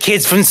picked up the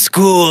kids from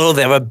school.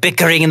 They were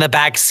bickering in the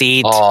back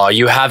seat. Oh,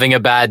 you having a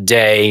bad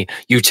day.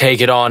 You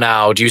take it on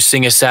out. You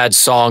sing a sad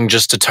song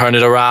just to turn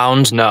it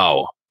around?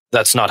 No,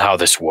 that's not how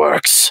this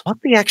works.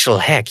 What the actual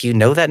heck? You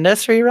know that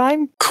nursery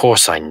rhyme? Of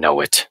course I know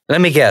it.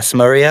 Let me guess,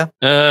 Maria.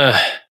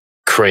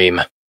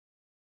 Cream.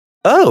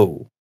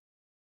 Oh.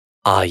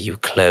 Are you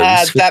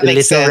close with the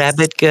little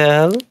rabbit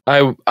girl?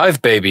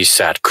 I've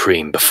babysat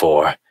Cream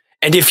before.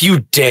 And if you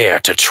dare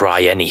to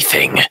try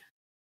anything,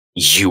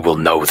 you will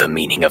know the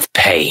meaning of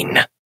pain.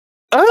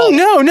 Oh,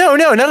 no,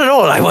 not at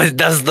all.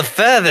 That's the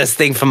furthest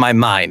thing from my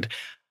mind.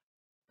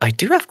 I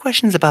do have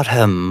questions about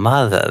her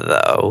mother,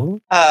 though.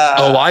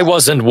 I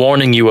wasn't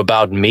warning you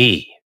about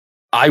me.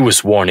 I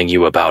was warning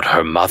you about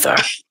her mother.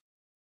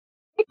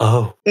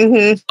 Oh.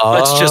 Mm-hmm.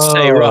 Let's just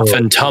say Rough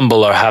and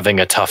Tumble are having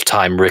a tough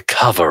time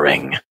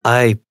recovering.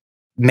 I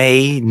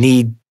may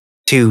need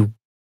to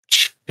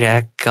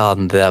check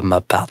on them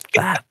about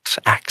that,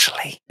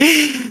 actually.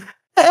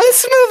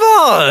 Let's move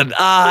on.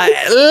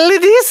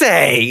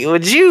 Lidise,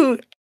 would you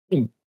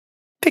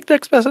pick the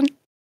next person?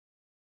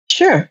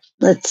 Sure.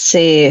 Let's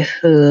see,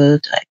 who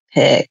do I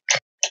pick?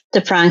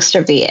 The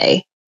prankster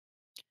VA.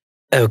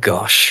 Oh,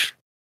 gosh.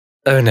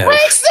 Oh, no.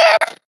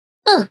 Prankster!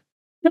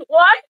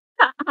 What?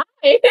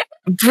 Hi.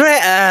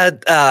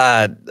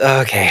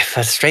 Okay,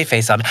 for straight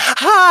face on.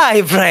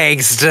 Hi,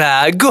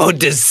 prankster. Good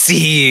to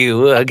see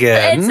you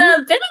again. It's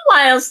been a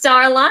while,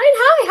 Starline.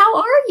 Hi, how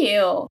are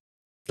you?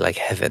 Like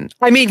heaven.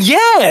 I mean,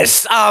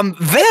 yes.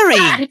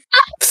 Very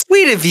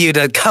sweet of you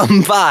to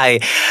come by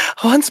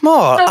once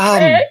more.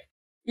 Okay.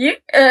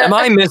 Am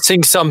I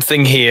missing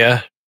something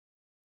here?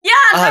 Yeah,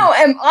 no,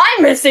 am I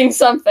missing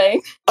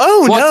something?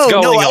 Oh, What's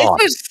going on?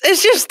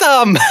 It's just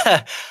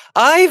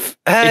I've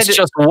heard It's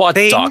just what,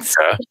 things.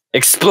 Doctor?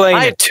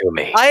 Explain it to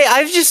me.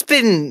 I've just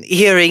been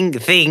hearing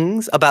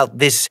things about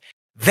this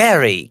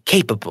very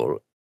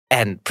capable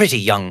and pretty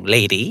young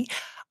lady,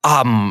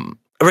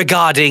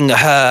 regarding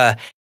her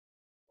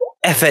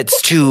efforts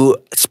to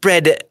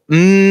spread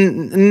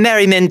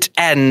merriment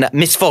and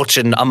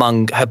misfortune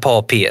among her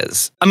poor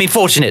peers. I mean,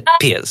 fortunate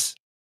peers.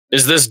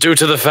 Is this due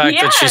to the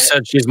fact that she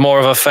said she's more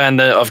of a fan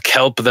of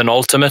Kelp than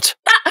Ultimate?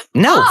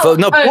 No,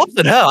 more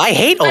than her. I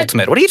hate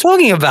Ultimate. What are you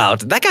talking about?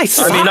 That guy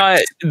sucks. I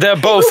mean, they're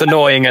both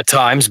annoying at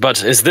times,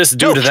 but is this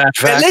due to that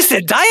fact?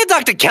 Listen,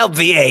 DietDrKelp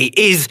VA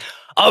is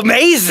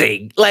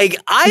amazing. Like,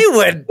 I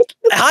would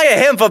hire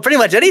him for pretty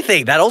much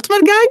anything. That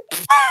Ultimate guy?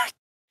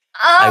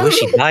 I wish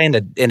he'd die in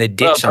a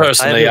ditch. Well,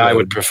 personally, I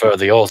would prefer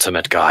the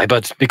Ultimate guy,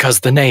 but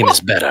because the name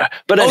is better.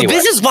 But anyway. Oh,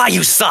 this is why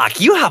you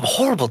suck. You have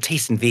horrible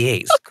taste in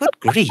VAs. Good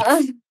grief.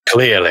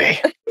 Clearly.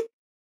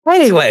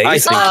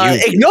 Anyways,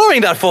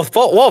 ignoring that fourth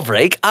wall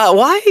break,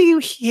 why are you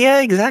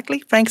here exactly,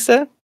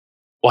 prankster?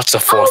 What's a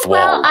fourth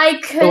wall? I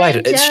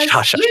could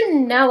just... You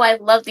know I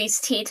love these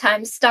tea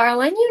times,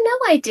 Starline. You know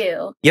I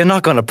do. You're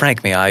not going to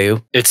prank me, are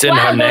you? It's in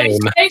her name.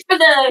 Straight for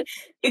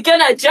you're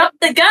gonna jump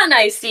the gun,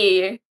 I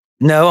see.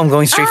 No, I'm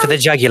going straight for the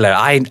jugular.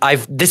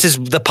 This is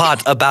the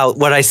part about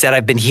what I said.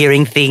 I've been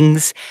hearing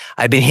things.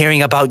 I've been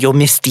hearing about your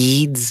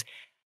misdeeds.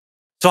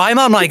 So I'm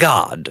on my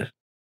guard.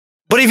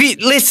 But if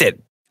you,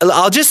 listen,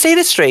 I'll just say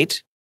this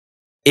straight.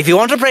 If you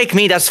want to break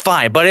me, that's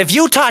fine. But if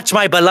you touch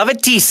my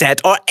beloved tea set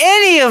or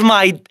any of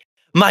my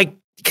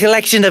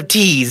collection of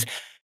teas,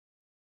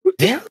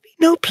 there'll be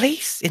no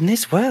place in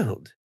this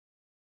world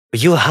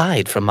where you'll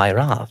hide from my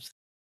wrath.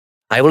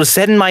 I will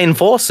send my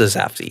enforcers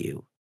after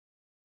you.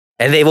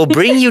 And they will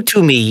bring you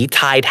to me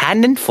tied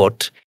hand and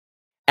foot,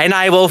 and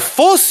I will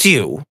force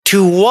you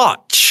to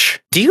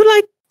watch. Do you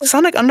like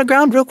Sonic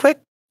Underground real quick?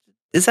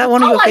 Is that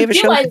one of your favorite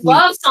shows? I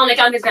love Sonic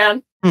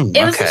Underground.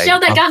 It was the show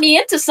that got me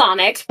into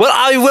Sonic. Well,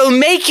 I will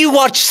make you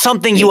watch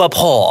something you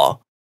abhor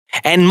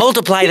and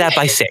multiply that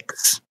by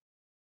 6.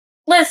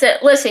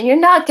 Listen, you're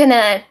not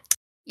gonna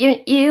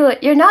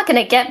you're not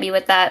gonna get me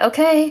with that,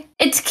 okay?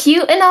 It's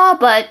cute and all,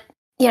 but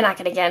you're not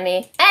gonna get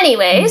me.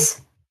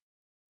 Anyways.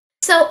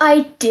 So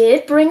I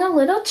did bring a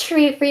little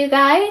treat for you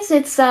guys.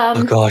 It's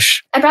oh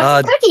gosh, I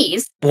brought some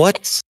cookies.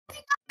 What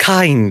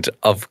kind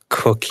of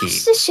cookie?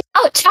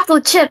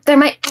 Chocolate chip. They're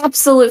my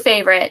absolute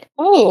favorite.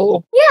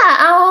 Oh,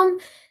 yeah.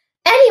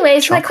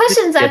 Anyways, my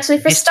question's actually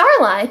for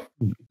Starline.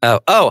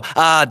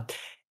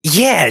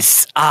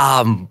 Yes.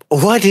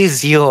 What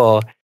is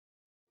your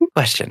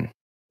question?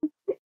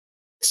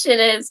 Question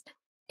is,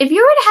 if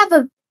you were to have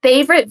a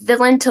favorite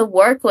villain to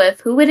work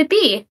with, who would it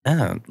be?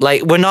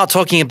 Like, we're not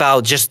talking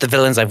about just the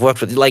villains I've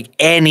worked with, like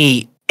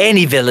any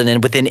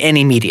villain within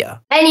any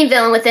media. Any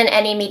villain within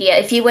any media.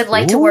 If you would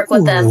like to work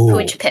with them, who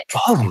would you pick?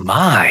 Oh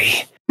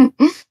my.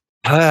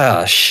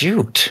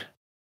 Shoot.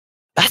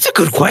 That's a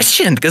good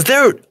question, because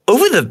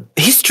over the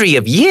history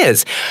of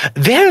years,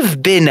 there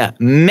have been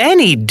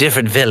many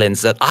different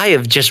villains that I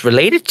have just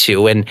related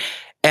to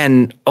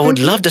and I would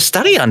love to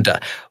study under.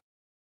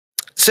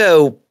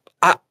 So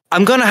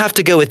I'm gonna have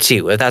to go with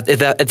 2, if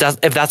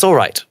that's all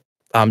right.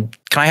 Can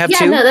I have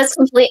 2? Yeah, no, that's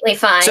completely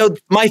fine. So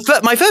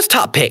my first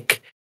top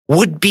pick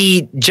would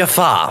be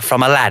Jafar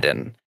from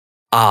Aladdin,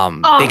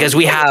 because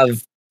we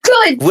have.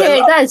 Good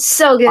pick. That's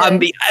so good.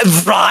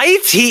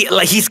 Right?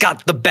 He's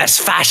got the best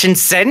fashion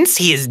sense.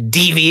 He is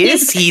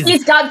devious.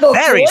 He's got the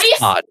very voice.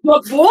 Smart.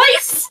 The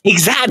voice.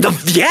 Exactly.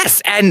 Yes.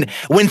 And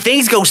when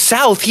things go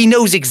south, he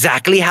knows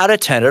exactly how to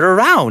turn it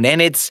around.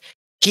 And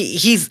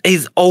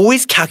he's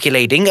always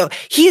calculating.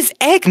 He is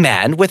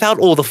Eggman without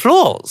all the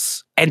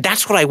flaws. And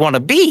that's what I want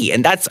to be.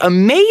 And that's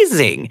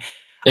amazing.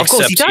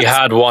 Except he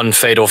had one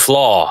fatal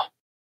flaw.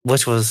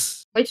 Which?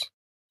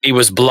 He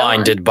was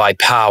blinded by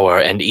power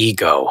and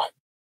ego.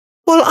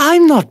 Well,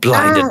 I'm not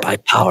blinded by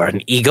power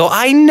and ego.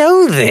 I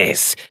know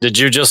this. Did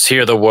you just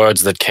hear the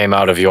words that came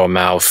out of your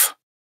mouth?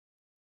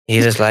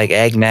 He's just like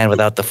Eggman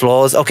without the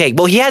flaws. Okay,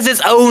 well, he has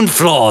his own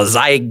flaws.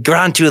 I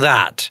grant you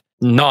that.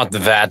 Not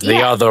that,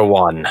 the other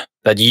one.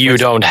 That you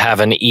don't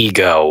have an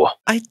ego.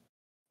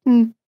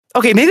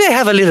 Okay, maybe I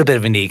have a little bit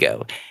of an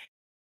ego.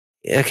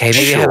 Okay,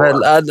 maybe I have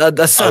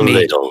a some a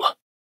little.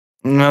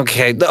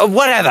 Okay,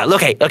 whatever.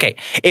 Okay.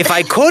 If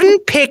I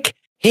couldn't pick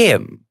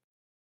him,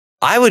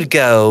 I would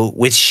go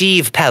with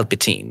Sheev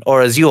Palpatine,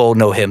 or as you all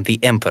know him, the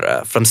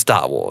Emperor from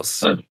Star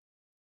Wars.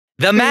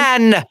 The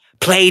man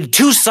played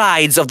 2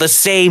 sides of the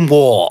same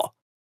war.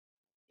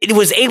 It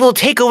was able to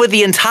take over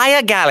the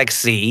entire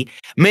galaxy,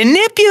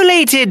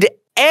 manipulated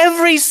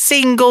every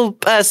single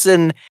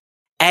person,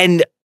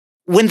 and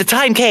when the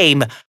time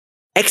came,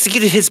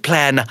 executed his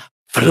plan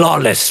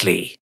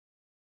flawlessly.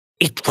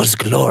 It was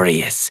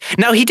glorious.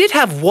 Now, he did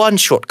have one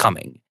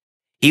shortcoming.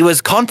 He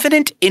was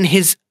confident in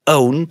his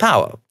own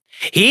power.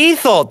 He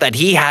thought that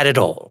he had it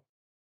all.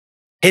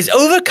 His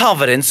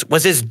overconfidence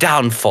was his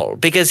downfall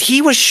because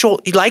he was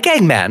like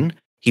Eggman,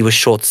 he was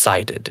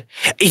short-sighted.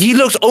 He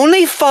looked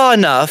only far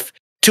enough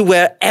to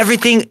where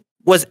everything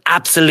was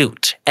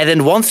absolute. And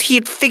then once he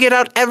had figured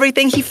out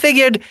everything, he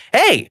figured,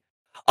 hey,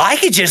 I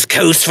could just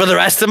coast for the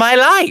rest of my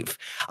life.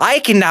 I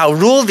can now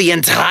rule the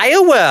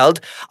entire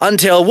world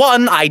until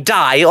 1, I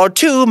die, or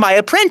 2, my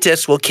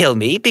apprentice will kill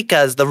me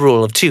because the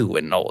rule of 2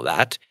 and all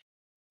that.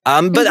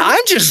 But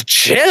I'm just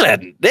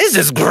chilling. This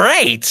is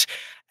great.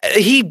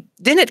 He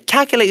didn't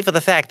calculate for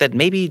the fact that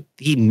maybe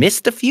he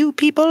missed a few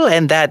people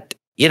and that,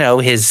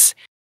 his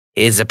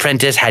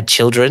apprentice had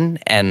children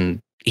and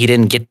he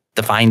didn't get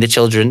to find the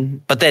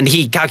children. But then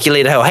he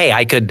calculated how, hey,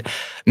 I could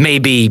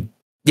maybe,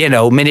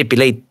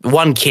 manipulate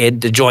one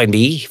kid to join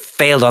me.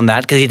 Failed on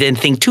that because he didn't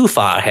think too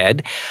far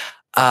ahead.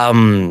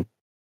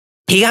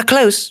 He got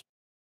close.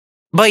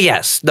 But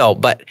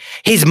but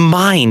his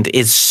mind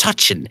is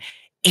such an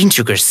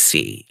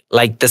intricacy,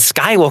 like the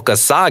Skywalker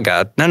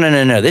saga.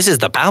 No. This is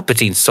the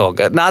Palpatine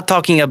saga. Not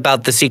talking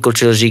about the sequel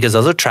trilogy because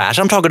those are trash.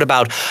 I'm talking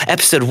about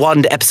episode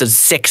 1 to episode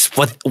 6.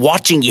 With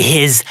watching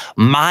his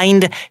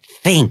mind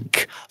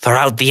think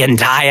throughout the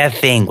entire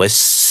thing was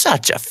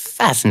such a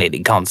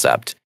fascinating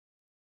concept.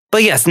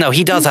 But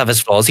he does have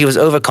his flaws. He was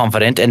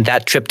overconfident, and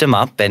that tripped him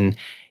up. And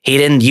he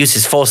didn't use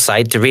his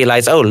foresight to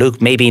realize, oh, Luke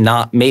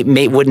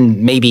wouldn't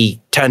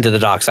maybe turn to the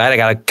dark side. I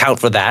got to account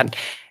for that.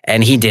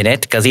 And he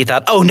didn't because he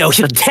thought, oh, no,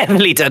 he'll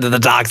definitely turn to the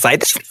dark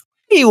side.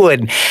 He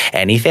wouldn't.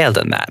 And he failed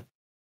on that.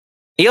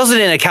 He also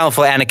didn't account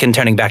for Anakin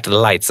turning back to the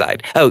light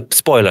side. Oh,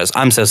 spoilers.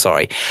 I'm so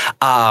sorry.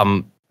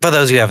 For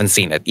those who haven't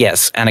seen it,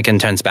 yes, Anakin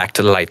turns back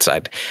to the light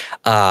side.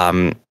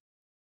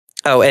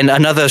 And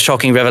another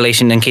shocking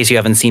revelation, in case you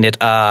haven't seen it,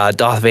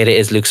 Darth Vader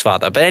is Luke's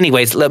father. But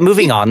anyways,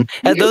 moving on.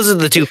 Those are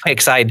the 2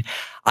 picks I'd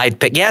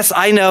pick. Yes,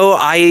 I know.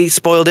 I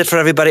spoiled it for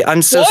everybody.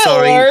 I'm so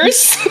sorry.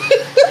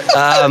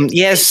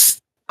 Yes.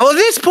 Well, at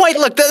this point,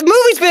 look, the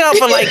movie's been out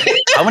for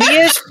how many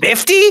years?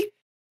 50?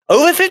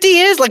 Over 50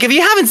 years? If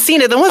you haven't seen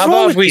it, then what's wrong with you?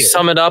 How about we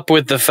sum it up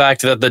with the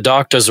fact that the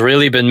Doctor's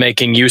really been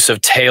making use of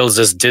Tails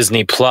as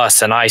Disney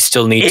Plus, and I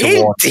still need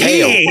to watch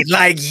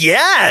Tails.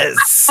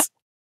 Yes!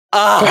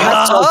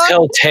 Perhaps I'll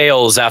tell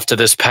Tails after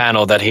this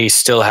panel that he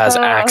still has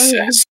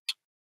access.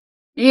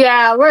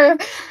 Yeah,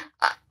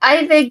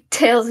 I think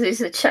Tails needs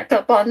to check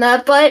up on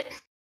that, but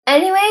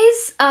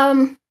anyways,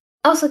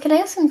 also, can I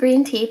have some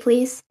green tea,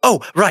 please?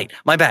 Oh, right.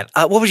 My bad.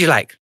 What would you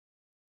like?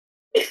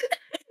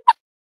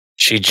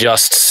 She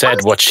just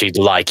said what she'd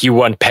like. You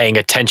weren't paying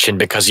attention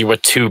because you were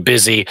too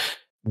busy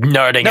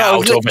nerding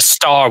out over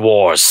Star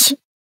Wars.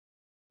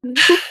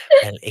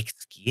 Well,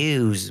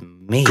 excuse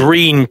me.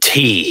 Green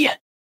tea.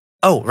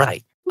 Oh,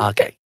 right.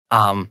 Okay.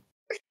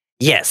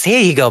 Yes, here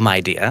you go,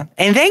 my dear.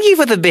 And thank you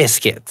for the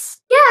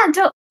biscuits. Yeah,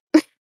 don't...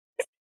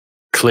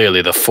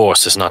 Clearly the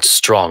Force is not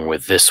strong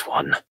with this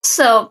one.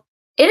 So...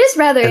 It is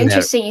rather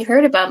interesting you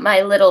heard about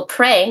my little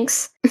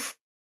pranks.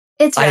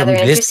 It's rather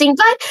interesting,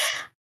 but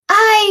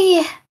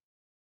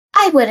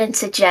I wouldn't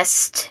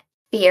suggest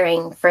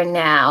fearing for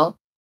now.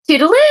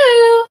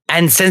 Toodaloo!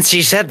 And since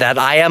you said that,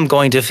 I am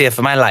going to fear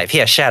for my life.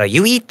 Here, Shadow,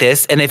 you eat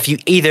this, and if you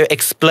either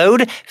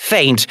explode,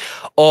 faint,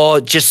 or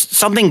just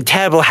something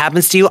terrible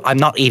happens to you, I'm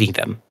not eating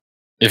them.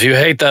 If you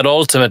hate that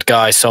ultimate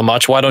guy so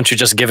much, why don't you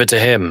just give it to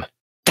him?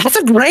 That's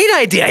a great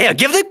idea. Yeah, I'm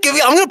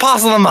going to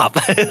parcel them up.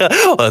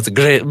 Oh, that's a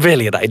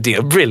brilliant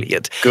idea.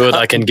 Brilliant. Good,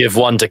 I can give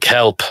one to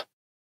Kelp.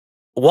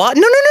 What?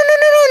 No.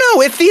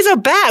 If these are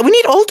bad, we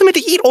need Ultimate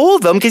to eat all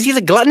of them because he's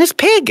a gluttonous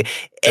pig.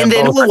 And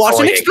then we'll watch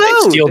him explode.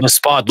 They steal the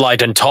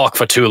spotlight and talk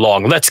for too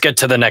long. Let's get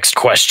to the next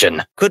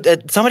question.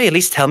 Could somebody at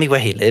least tell me where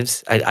he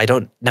lives? I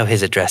don't know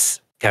his address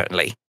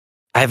currently.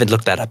 I haven't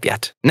looked that up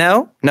yet.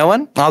 No? No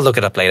one? I'll look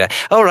it up later.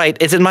 All right.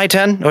 Is it my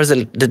turn? Or is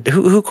it...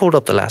 Who called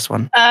up the last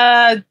one?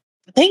 I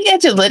think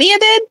Angelidia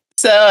did.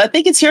 So I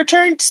think it's your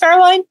turn,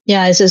 Starline.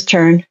 Yeah, it's his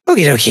turn.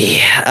 Okie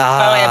dokie.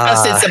 I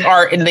posted some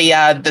art in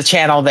the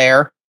channel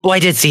there. Oh, I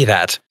did see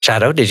that.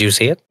 Shadow, did you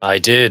see it? I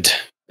did.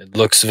 It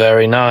looks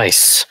very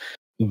nice.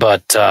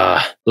 But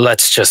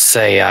let's just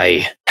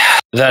say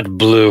that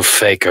blue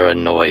faker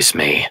annoys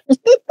me.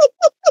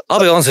 I'll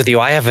be honest with you,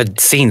 I haven't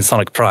seen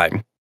Sonic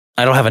Prime.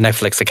 I don't have a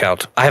Netflix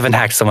account. I haven't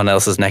hacked someone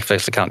else's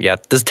Netflix account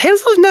yet. Does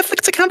Tails have a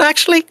Netflix account,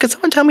 actually? Could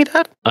someone tell me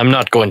that? I'm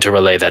not going to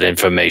relay that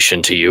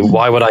information to you.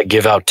 Why would I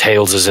give out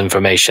Tails'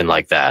 information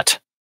like that?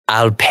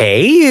 I'll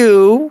pay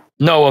you.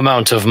 No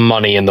amount of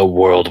money in the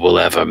world will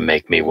ever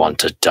make me want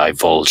to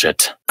divulge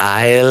it.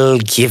 I'll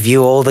give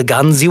you all the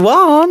guns you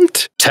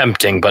want.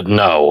 Tempting, but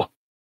no.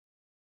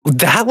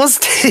 That was...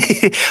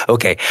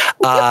 Okay.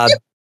 All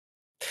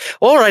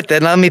right,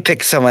 then. Let me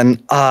pick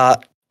someone.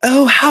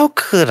 How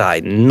could I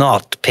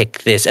not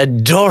pick this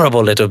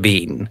adorable little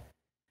bean?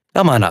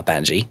 Come on up,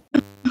 Angie.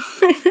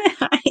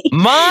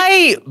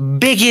 My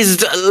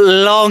biggest,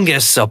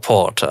 longest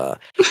supporter.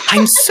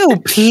 I'm so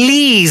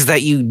pleased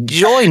that you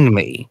joined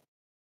me.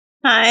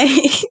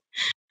 Hi.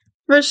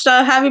 First,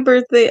 happy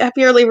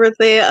early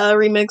birthday,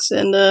 Remix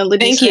and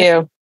Lydia. Thank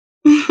you.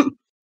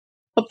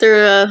 Hope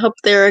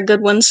they're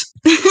good ones.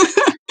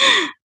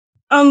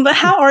 But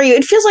how are you?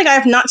 It feels like I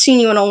have not seen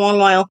you in a long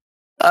while.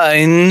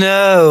 I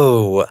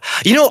know.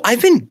 You know,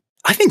 I've been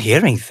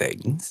hearing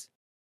things.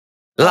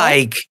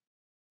 Like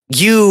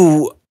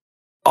you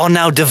are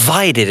now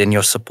divided in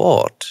your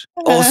support.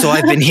 Also,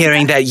 I've been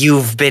hearing that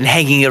you've been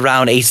hanging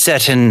around a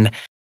certain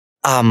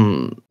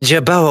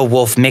Jerboa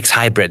wolf mix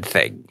hybrid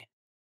thing.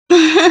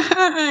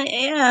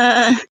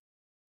 Yeah.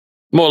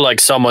 More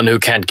like someone who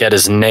can't get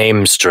his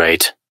name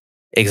straight.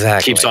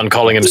 Exactly. Keeps on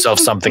calling himself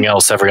something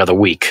else every other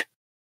week.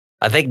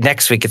 I think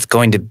next week it's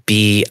going to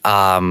be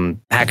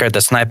Hacker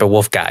the Sniper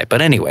Wolf guy.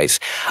 But anyways.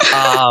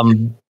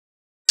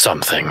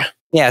 Something.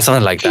 Yeah,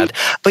 something like that.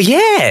 But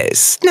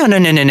yes. No,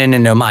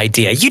 my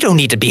dear. You don't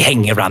need to be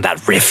hanging around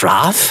that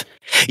riffraff.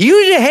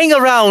 You need to hang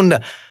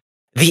around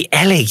the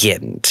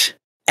elegant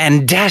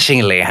and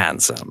dashingly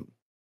handsome.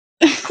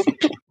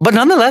 But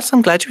nonetheless,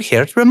 I'm glad you're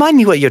here. Remind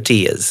me what your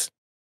tea is.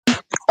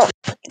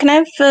 Can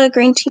I have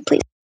green tea,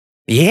 please?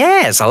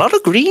 Yes, a lot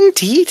of green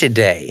tea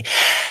today.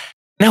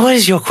 Now, what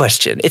is your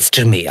question? It's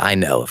to me, I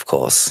know, of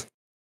course.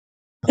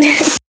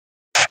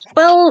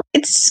 Well,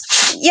 it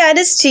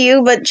is to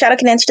you, but Shadow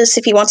can answer this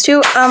if he wants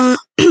to.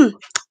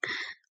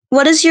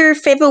 What is your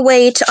favorite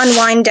way to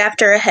unwind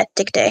after a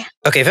hectic day?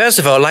 Okay, first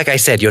of all, like I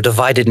said, you're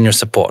divided in your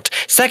support.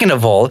 Second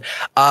of all,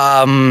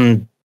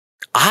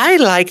 I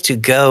like to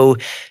go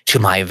to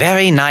my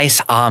very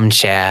nice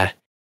armchair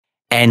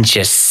and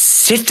just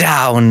sit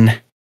down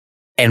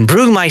and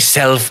brew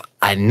myself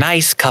a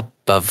nice cup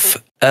of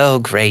Earl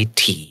Grey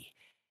tea.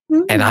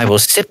 And I will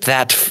sip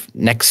that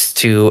next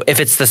to, if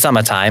it's the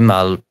summertime,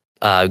 I'll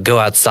go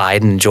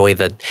outside and enjoy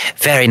the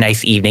very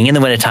nice evening. In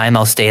the wintertime,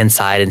 I'll stay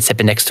inside and sip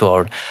it next to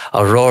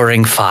a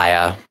roaring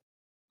fire.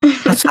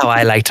 That's how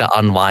I like to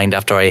unwind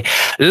after a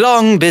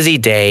long, busy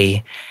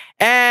day.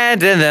 And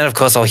then, of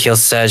course, I'll hear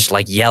Serge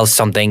yell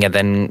something, and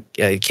then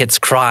kids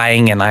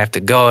crying, and I have to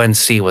go and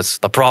see what's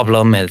the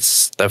problem.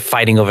 They're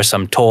fighting over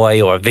some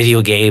toy or a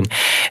video game.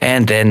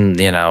 And then,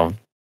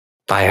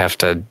 I have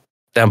to...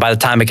 Then by the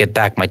time I get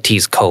back, my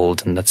tea's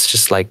cold, and that's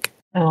just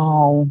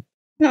oh,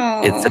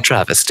 it's a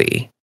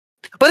travesty.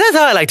 But that's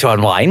how I like to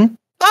unwind.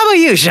 How about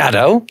you,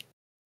 Shadow?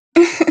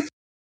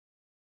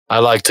 I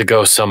like to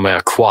go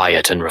somewhere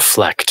quiet and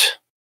reflect.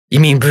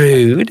 You mean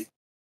brood?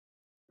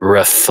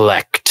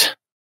 Reflect.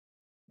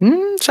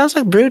 Sounds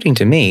like brooding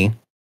to me.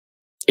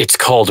 It's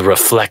called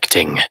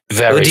reflecting,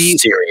 very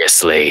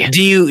seriously.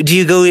 Do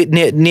you go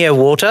near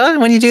water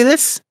when you do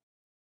this?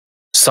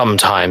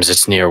 Sometimes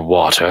it's near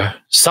water.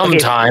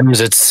 Sometimes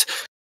it's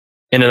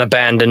in an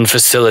abandoned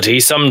facility.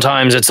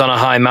 Sometimes it's on a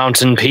high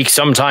mountain peak.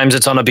 Sometimes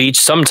it's on a beach.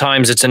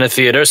 Sometimes it's in a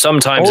theater.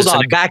 Sometimes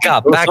back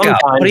up. Sometimes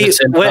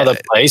it's in another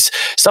place.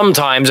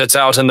 Sometimes it's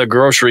out in the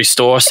grocery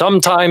store.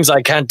 Sometimes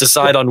I can't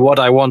decide on what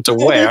I want to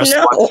wear.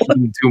 So I'm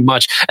eating too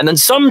much. And then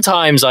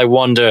sometimes I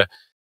wonder,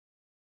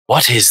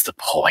 what is the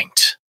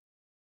point?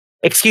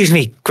 Excuse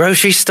me,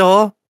 grocery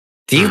store?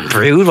 Do you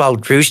brood while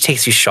Rouge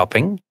takes you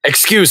shopping?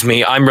 Excuse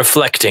me, I'm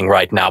reflecting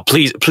right now.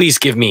 Please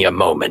give me a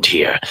moment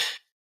here.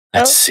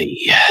 Let's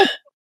see.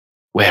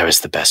 Where is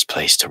the best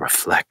place to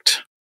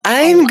reflect?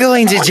 I'm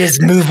going to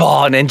just move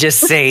on and just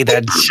say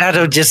that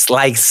Shadow just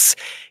likes...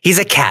 He's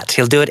a cat.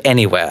 He'll do it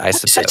anywhere, I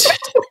suppose.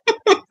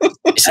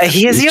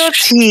 Here's your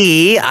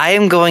tea. I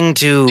am going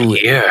to...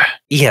 Here?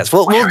 Yes,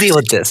 we'll deal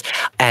with this.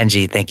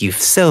 Angie, thank you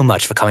so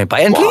much for coming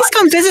by. And please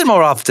come visit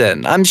more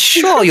often. I'm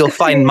sure you'll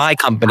find my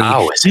company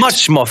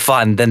much more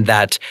fun than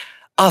that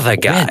other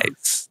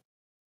guy's.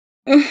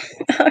 All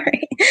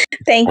right.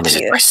 Thank you. Is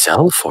it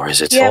myself or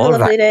is it have a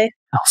lovely day.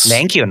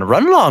 Thank you, and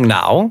run along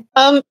now.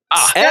 I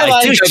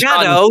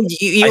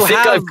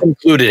think I've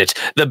concluded it.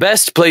 The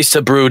best place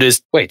to brood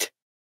is... Wait,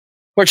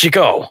 where'd she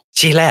go?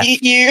 She left.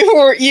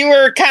 You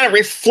were kind of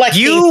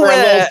reflecting for a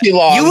little too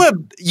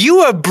long. You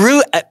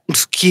were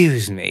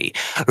excuse me,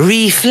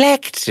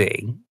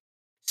 reflecting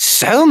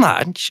so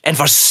much and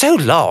for so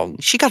long,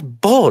 she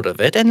got bored of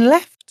it and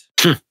left.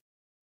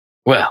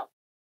 Well,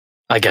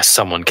 I guess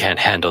someone can't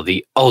handle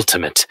the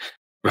ultimate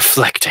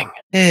reflecting.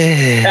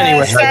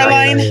 Anyway,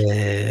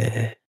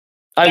 Starline.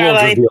 I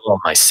won't reveal all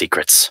my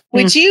secrets.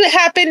 Would you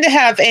happen to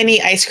have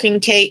any ice cream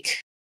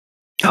cake?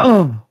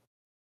 Well,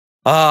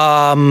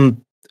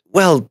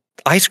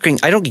 ice cream.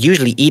 I don't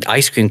usually eat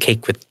ice cream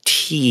cake with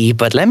tea,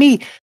 but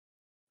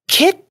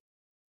Kit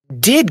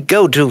did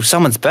go to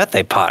someone's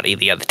birthday party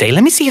the other day.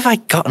 Let me see if I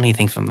got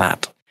anything from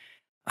that.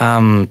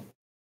 I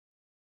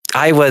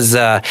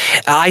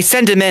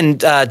sent him in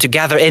to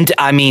gather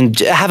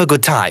have a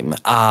good time.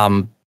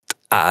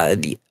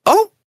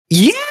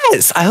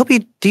 Yes. I hope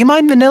do you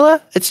mind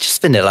vanilla? It's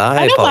just vanilla.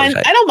 I don't mind.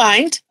 I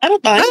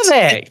don't mind.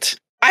 Perfect.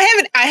 I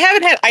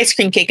haven't had ice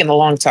cream cake in a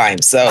long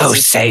time, so. Oh,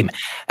 same.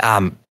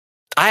 I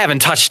haven't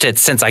touched it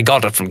since I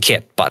got it from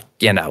Kit, but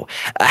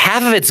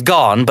half of it's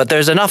gone, but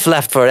there's enough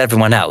left for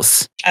everyone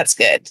else. That's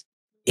good.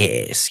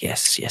 Yes.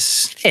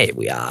 Here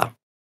we are.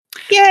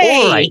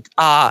 Yay! All right.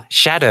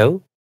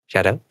 Shadow.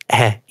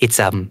 It's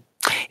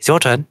your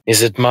turn.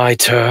 Is it my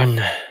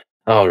turn?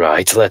 All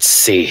right, let's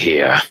see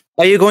here.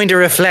 Are you going to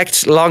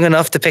reflect long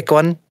enough to pick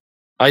one?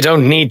 I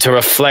don't need to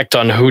reflect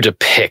on who to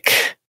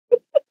pick.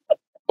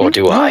 Or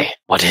do I?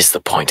 What is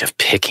the point of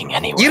picking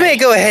anyway? You may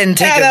go ahead and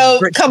take a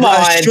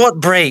short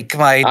break,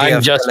 my dear.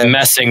 I'm just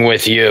messing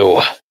with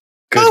you.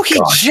 Good he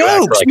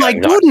jokes. My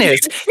goodness.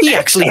 He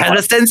actually had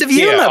a sense of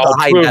humor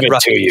behind that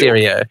rough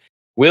exterior.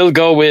 We'll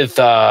go with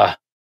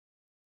Ryan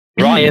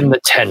the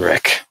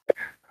Tenric.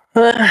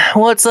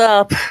 What's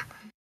up?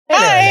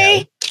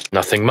 Hi.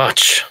 Nothing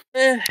much.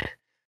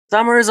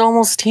 Summer is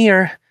almost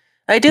here.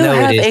 I do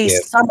have a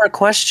summer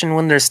question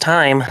when there's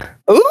time.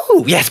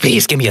 Ooh, yes,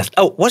 please give me a...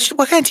 Oh, what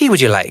kind of tea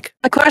would you like?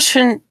 A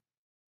question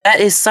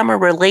that is summer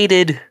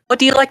related. What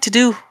do you like to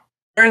do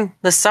during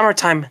the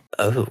summertime?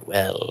 Oh,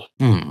 well.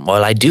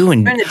 Well, I do...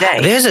 During the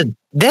day.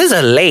 There's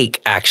a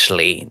lake,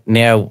 actually,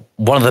 near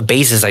one of the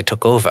bases I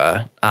took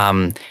over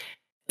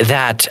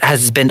that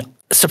has been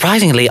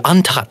surprisingly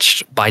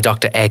untouched by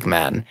Dr.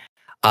 Eggman.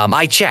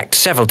 I checked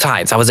several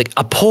times. I was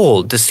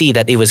appalled to see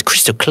that it was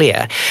crystal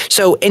clear.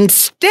 So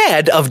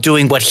instead of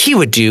doing what he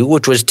would do,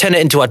 which was turn it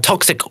into a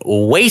toxic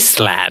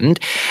wasteland,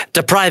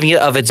 depriving it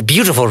of its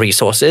beautiful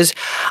resources,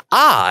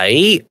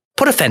 I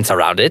put a fence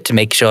around it to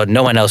make sure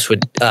no one else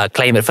would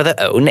claim it for their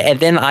own. And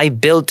then I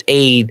built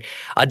a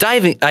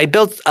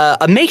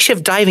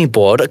makeshift diving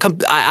board.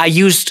 I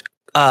used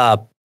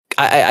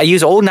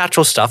all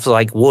natural stuff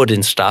like wood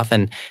and stuff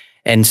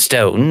and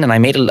stone, and I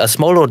made a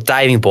small little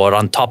diving board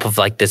on top of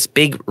this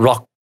big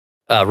rock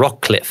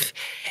cliff.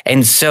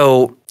 And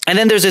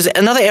then there's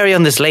another area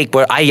on this lake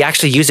where I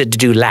actually use it to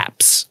do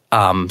laps.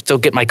 So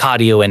get my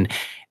cardio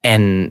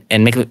and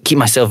keep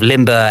myself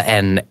limber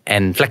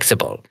and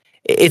flexible.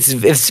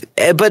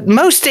 But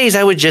most days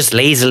I would just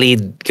lazily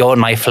go on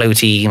my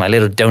floaty, my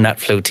little donut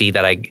floaty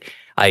that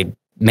I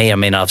may or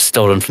may not have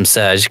stolen from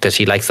Serge because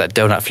he likes that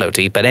donut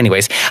floaty. But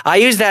anyways, I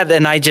use that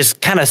and I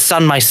just kind of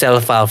sun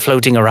myself while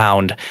floating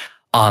around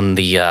on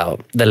the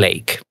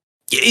lake.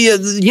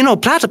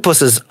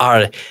 Platypuses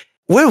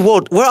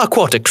we're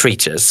aquatic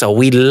creatures, so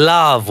we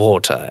love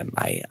water. And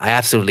I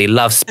absolutely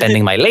love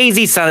spending my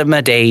lazy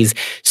summer days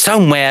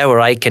somewhere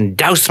where I can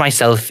douse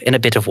myself in a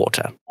bit of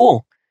water.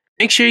 Oh,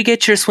 make sure you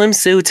get your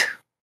swimsuit.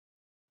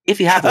 If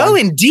you have one. Oh,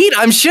 indeed.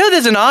 I'm sure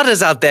there's an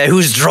artist out there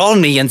who's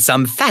drawn me in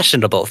some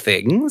fashionable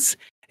things.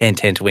 Hint,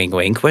 hint, wink,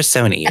 wink. Where's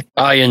Sony?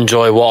 I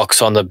enjoy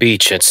walks on the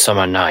beach at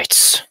summer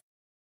nights.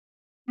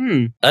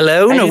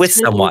 Alone or with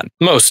someone?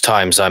 Most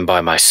times I'm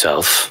by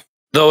myself.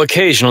 Though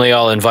occasionally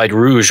I'll invite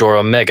Rouge or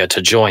Omega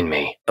to join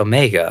me.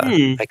 Omega?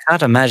 I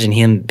can't imagine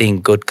him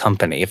being good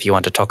company if you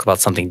want to talk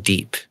about something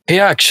deep. He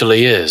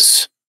actually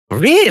is.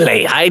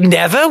 Really? I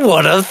never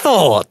would have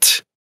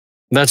thought.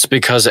 That's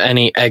because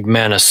any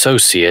Eggman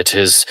associate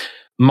is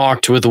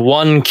marked with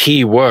one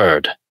key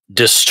word: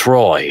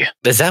 destroy.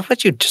 Is that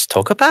what you just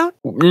talk about?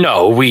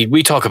 No,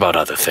 we talk about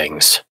other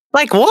things.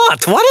 Like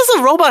what? What does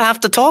a robot have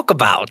to talk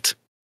about?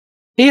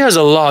 He has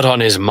a lot on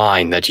his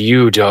mind that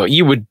you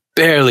would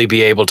barely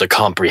be able to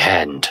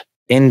comprehend.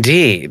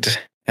 Indeed,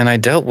 and I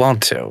don't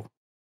want to.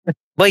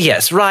 But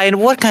yes, Ryan,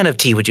 what kind of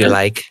tea would you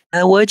like?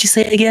 What'd you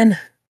say again?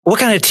 What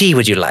kind of tea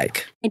would you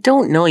like? I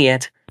don't know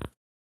yet.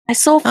 I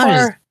so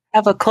far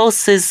have a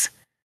closest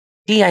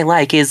tea I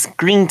like is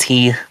green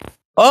tea.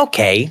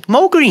 Okay,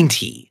 more green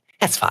tea.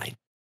 That's fine.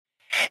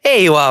 Here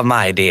you are,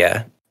 my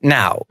dear.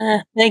 Now,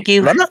 thank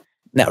you. Run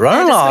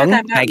along.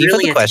 Thank you for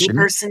really the question.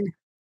 Person.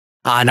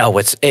 No,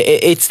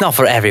 it's not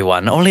for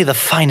everyone. Only the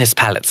finest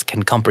palates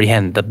can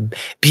comprehend the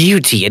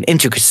beauty and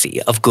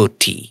intricacy of good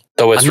tea.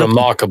 Though it's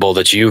remarkable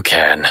that you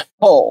can.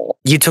 Oh,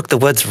 you took the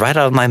words right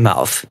out of my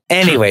mouth.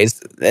 Anyways,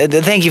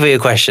 thank you for your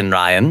question,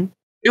 Ryan.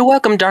 You're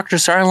welcome, Dr.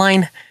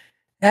 Starline.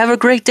 Have a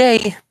great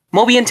day.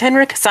 Moby and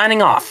Tenric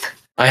signing off.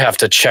 I have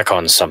to check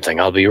on something.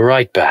 I'll be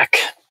right back.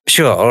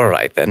 Sure, all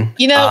right then.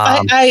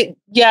 I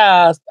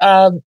had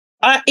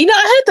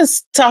to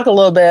talk a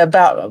little bit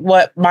about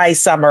what my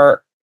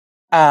summer,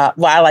 what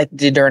I like to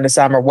do during the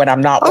summer when I'm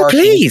not working.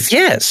 Please,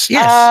 yes.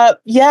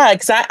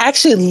 Because I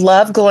actually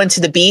love going to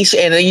the beach,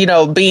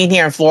 and being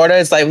here in Florida,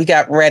 it's like we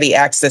got ready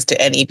access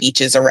to any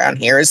beaches around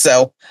here.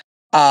 So,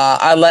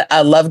 I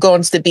love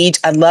going to the beach.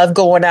 I love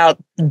going out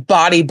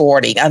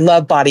bodyboarding. I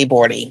love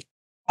bodyboarding.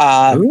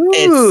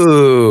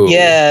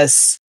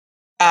 Yes.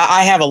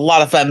 I have a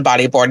lot of fun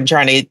bodyboarding,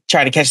 trying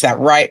to catch that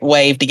right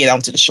wave to get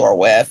onto the shore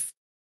with.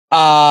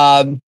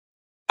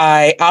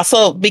 I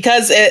also,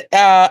 because of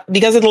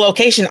the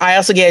location, I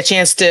also get a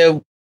chance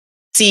to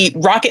see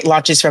rocket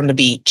launches from the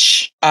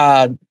beach.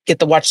 Get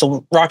to watch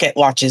the rocket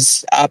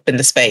launches up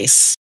into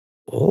space.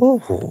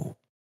 Oh,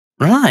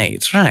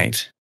 right.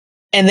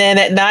 And then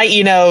at night,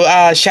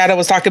 Shadow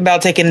was talking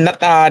about taking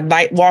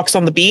night walks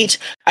on the beach.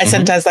 I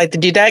sometimes like to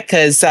do that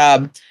because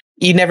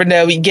you never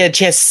know. You get a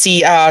chance to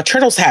see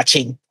turtles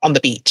hatching on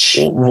the beach.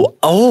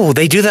 Oh,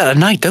 they do that at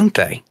night, don't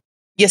they?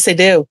 Yes, they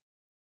do.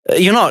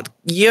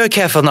 You're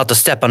careful not to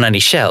step on any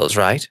shells,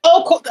 right?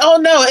 Oh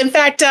no! In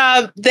fact,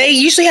 they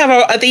usually have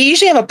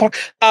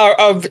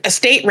a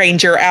state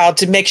ranger out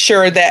to make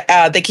sure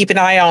that they keep an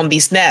eye on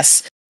these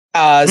nests.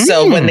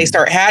 So when they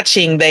start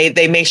hatching,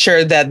 they make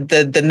sure that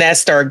the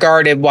nests are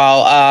guarded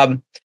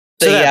while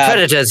so that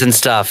predators and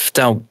stuff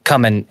don't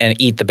come and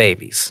eat the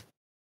babies.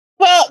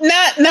 Well,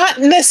 not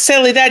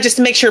necessarily that. Just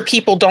to make sure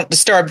people don't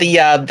disturb the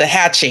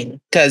hatching,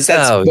 because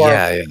that's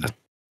yeah.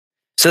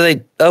 So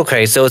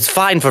so it's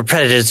fine for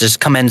predators to just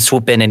come in,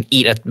 swoop in, and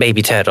eat a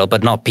baby turtle,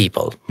 but not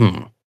people.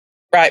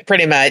 Right,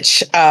 pretty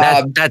much.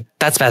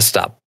 That's messed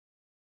up.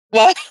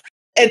 Well,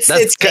 it's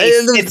nature,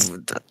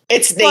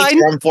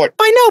 unfortunately.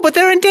 I know, but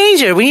they're in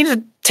danger. We need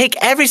to take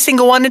every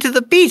single one into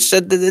the beach.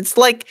 It's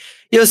like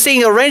you're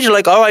seeing a ranger,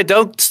 like, all right,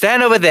 don't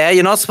stand over there.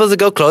 You're not supposed to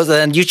go close. And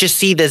then you just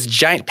see this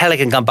giant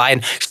pelican come by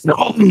and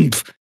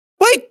wait,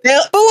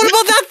 but what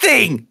about that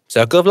thing?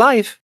 Circle of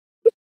life.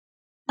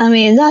 I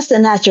mean, that's the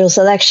natural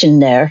selection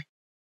there.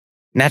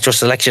 Natural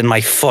selection, my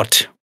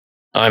foot.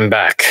 I'm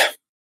back.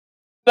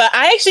 But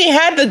I actually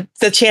had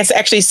the chance to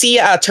actually see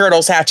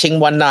turtles hatching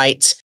one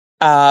night.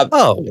 I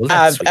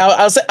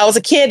was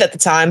a kid at the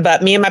time,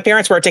 but me and my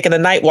parents were taking a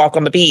night walk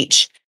on the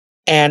beach,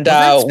 and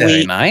that's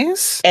very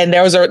nice. And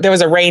there was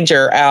a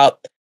ranger out,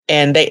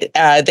 and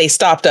they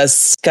stopped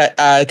us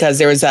because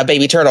there was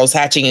baby turtles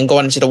hatching and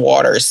going into the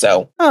water.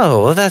 So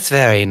that's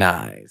very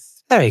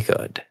nice. Very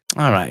good.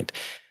 All right.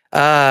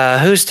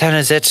 Whose turn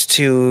is it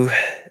to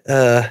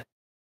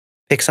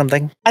pick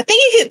something? I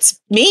think it's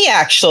me,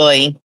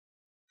 actually.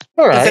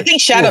 All right. I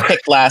think Shadow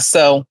picked last,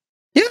 so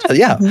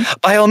yeah.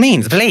 By all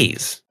means,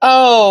 please.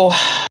 Oh,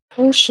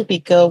 who should we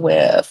go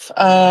with?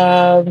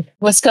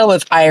 Let's go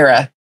with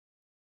Ira.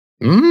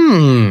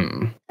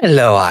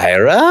 Hello,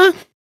 Ira.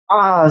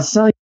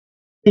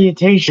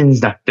 Salutations,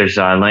 Dr.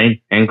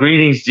 Starline, and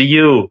greetings to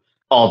you,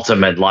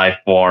 ultimate life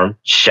form,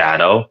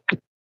 Shadow.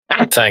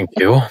 Thank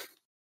you.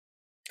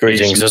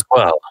 Greetings as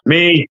well.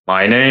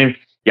 My name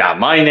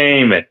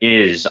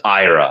is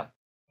Ira.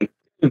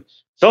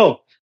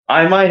 So,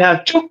 I might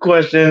have two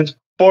questions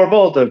for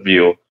both of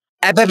you.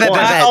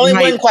 Only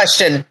one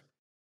question.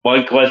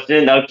 One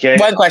question? Okay.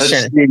 One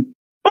question.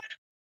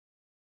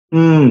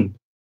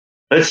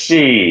 Let's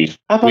see.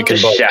 How about the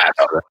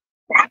Shadow?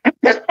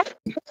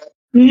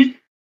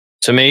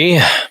 To me?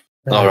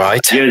 All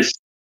right. Yes.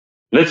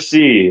 Let's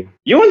see.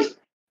 You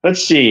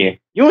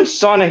and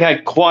Sonic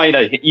had quite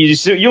a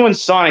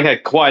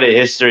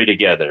history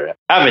together,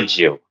 haven't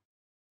you?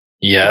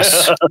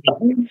 Yes.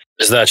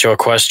 Is that your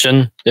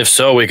question? If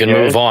so, we can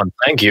move on.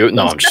 Thank you.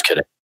 No, I'm just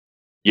kidding.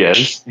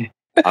 Yes.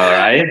 All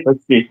right.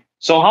 Let's see.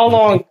 So how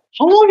long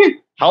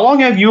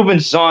have you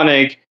and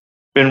Sonic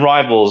been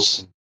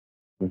rivals?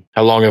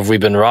 How long have we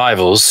been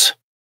rivals?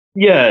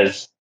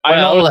 Yes.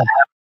 Well,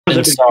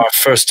 since our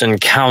first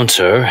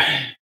encounter,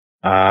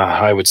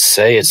 I would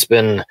say it's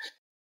been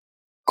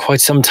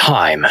quite some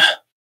time.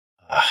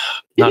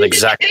 Not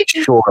exactly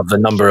sure of the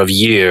number of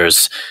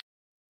years,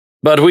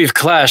 but we've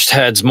clashed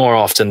heads more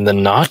often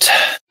than not.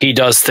 He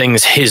does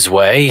things his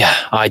way,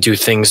 I do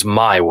things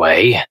my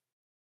way.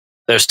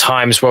 There's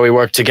times where we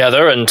work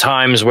together and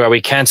times where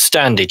we can't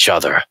stand each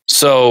other.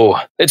 So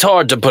it's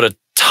hard to put a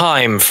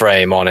time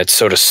frame on it,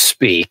 so to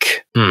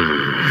speak.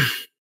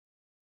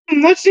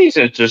 That seems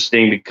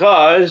interesting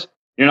because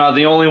you're not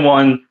the only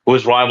one who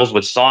is rivals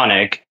with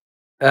Sonic.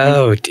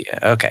 Oh dear.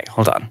 Okay,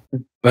 hold on.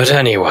 But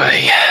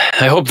anyway,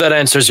 I hope that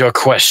answers your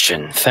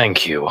question.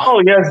 Thank you.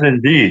 Oh, yes,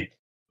 indeed.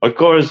 Of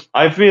course,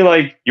 I feel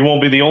like you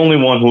won't be the only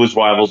one who is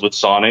rivals with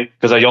Sonic,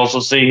 because I also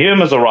see him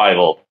as a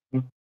rival.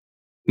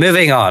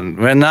 Moving on.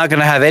 We're not going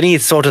to have any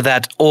sort of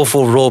that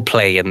awful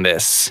roleplay in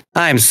this.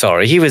 I'm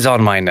sorry. He was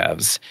on my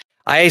nerves.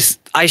 I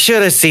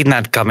should have seen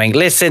that coming.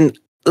 Listen,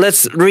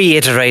 let's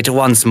reiterate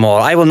once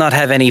more. I will not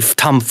have any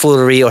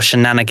tomfoolery or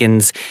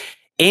shenanigans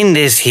in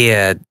this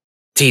here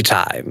tea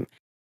time.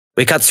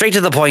 We cut straight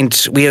to the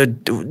point. We are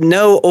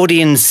no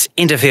audience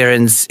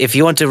interference. If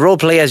you want to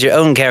roleplay as your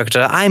own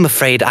character, I'm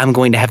afraid I'm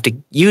going to have to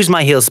use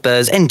my heel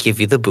spurs and give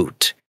you the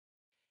boot.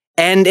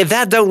 And if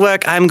that don't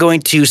work, I'm going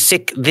to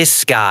sick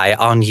this guy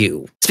on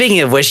you. Speaking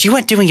of which, you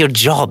weren't doing your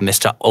job,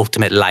 Mr.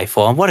 Ultimate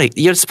Lifeform.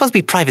 You're supposed to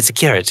be private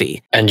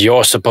security. And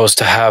you're supposed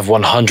to have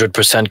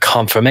 100%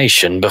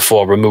 confirmation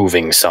before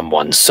removing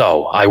someone.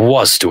 So I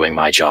was doing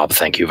my job,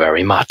 thank you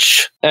very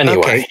much. Anyway,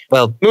 okay,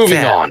 well,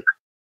 moving on.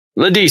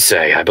 Ladise,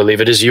 I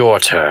believe it is your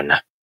turn.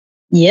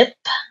 Yep.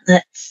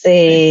 Let's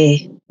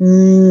see.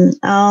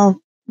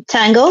 I'll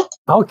Tango.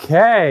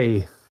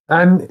 Okay.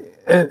 I'm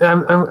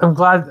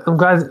glad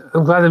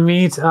to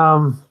meet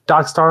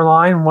Doc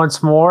Starline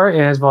once more,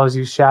 as well as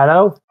you,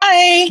 Shadow.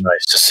 Hi.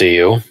 Nice to see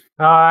you. All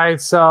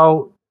right.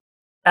 So,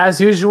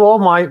 as usual,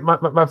 my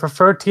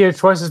preferred tier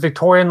choice is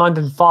Victorian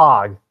London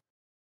Fog.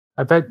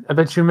 I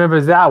bet you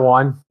remember that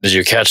one. Did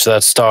you catch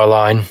that,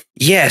 Starline?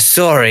 Yeah,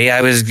 sorry. I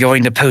was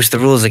going to post the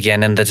rules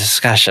again in the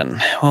discussion.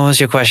 What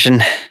was your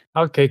question?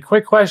 Okay,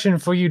 quick question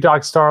for you,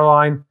 Doc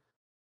Starline.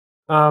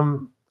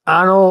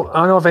 I don't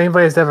know if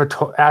anybody has ever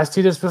asked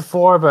you this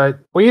before, but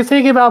were you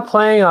thinking about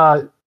playing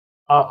a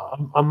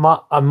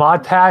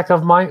mod pack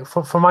of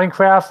for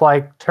Minecraft,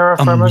 like Terra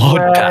Firma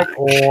Greg,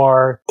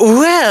 or?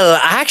 Well,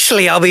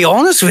 actually, I'll be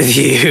honest with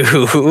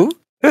you.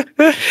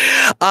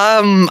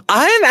 I'm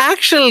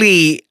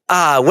actually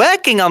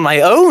working on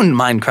my own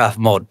Minecraft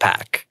mod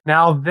pack.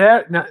 Now,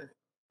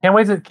 can't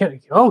wait to.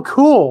 Oh,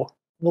 cool!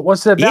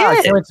 What's it about? Yeah.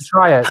 I can't wait to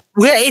try it.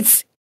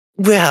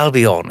 Well, I'll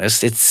be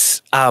honest.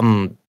 It's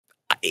a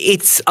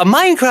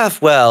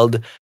Minecraft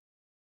world,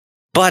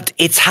 but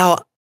it's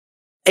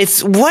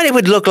what it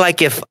would look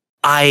like if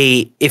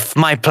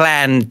my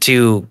plan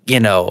to,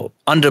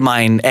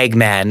 undermine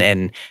Eggman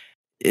and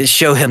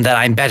show him that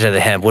I'm better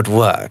than him would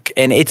work.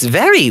 And it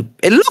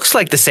looks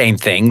like the same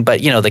thing,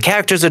 but the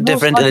characters are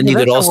different, and then you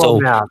could also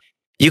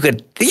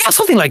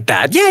something like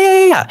that.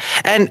 Yeah.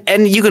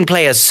 And you can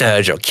play as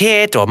Surge or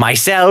Kit or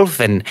myself,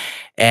 and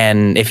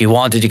if you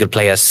wanted, you could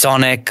play as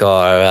Sonic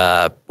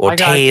or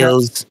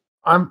Tails.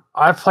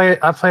 I play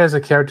as a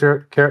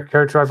character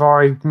I've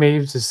already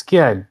made his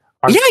skin.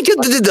 Yeah,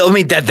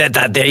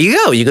 there you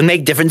go. You can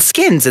make different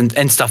skins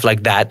and stuff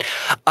like that.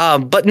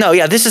 But no,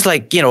 yeah, this is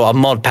like, a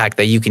mod pack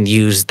that you can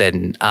use.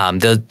 Then I'm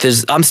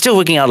still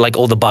working out like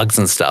all the bugs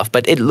and stuff,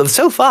 but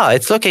so far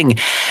it's looking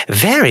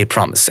very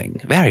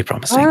promising. Very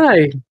promising. All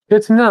right,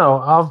 good to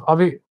know. I'll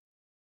be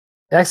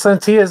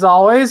excellent tea as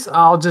always.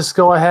 I'll just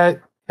go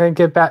ahead and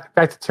get back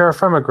to Terra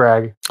Firma,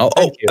 Greg.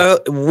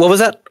 What was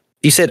that?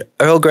 You said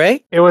Earl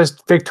Grey? It was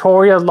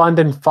Victoria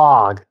London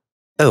Fog.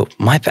 Oh,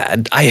 my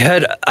bad.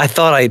 I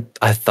thought I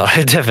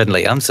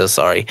definitely, I'm so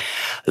sorry.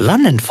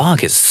 London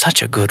Fog is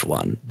such a good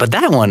one, but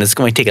that one is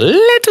going to take a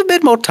little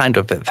bit more time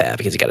to prepare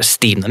because you got to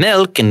steam the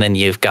milk and then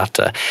you've got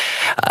to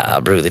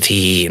brew the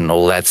tea and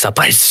all that stuff,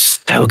 but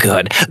it's so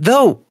good.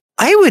 Though,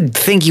 I would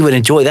think you would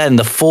enjoy that in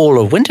the fall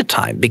or winter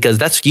time because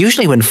that's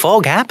usually when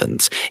fog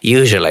happens.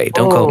 Usually.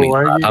 Don't quote me.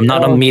 I'm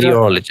not a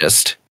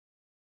meteorologist.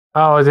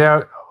 I'm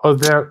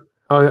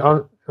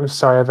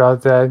sorry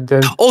about that.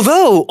 Then.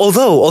 Although,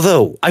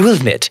 I will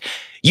admit,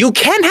 you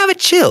can have it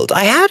chilled.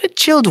 I had it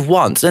chilled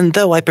once, and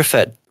though I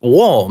preferred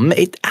warm,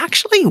 it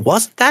actually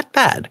wasn't that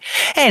bad.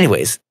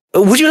 Anyways,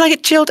 would you like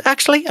it chilled,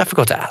 actually? I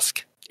forgot to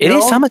ask. It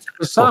is summer.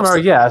 Summer,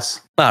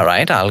 yes. All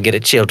right, I'll get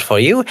it chilled for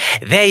you.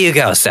 There you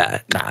go,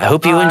 sir. I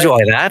hope you enjoy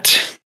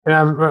that. And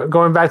I'm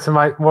going back to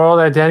my world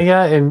identity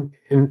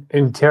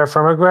in Terra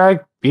Firma,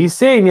 Greg. Be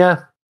seeing ya.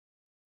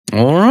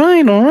 All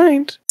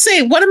right.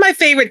 See, one of my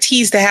favorite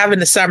teas to have in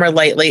the summer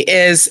lately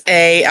is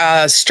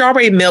a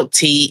strawberry milk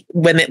tea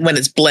when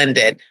it's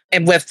blended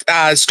and with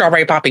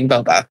strawberry popping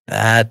boba.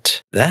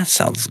 That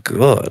sounds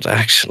good,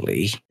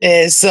 actually.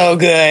 It's so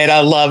good.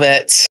 I love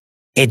it.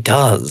 It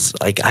does.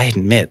 Like, I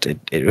admit,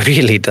 it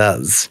really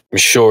does. I'm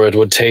sure it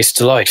would taste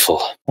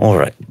delightful. All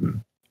right.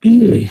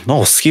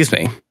 Oh, excuse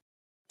me.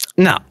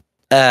 Now,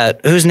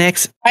 who's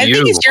next? I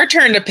think it's your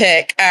turn to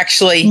pick,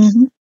 actually.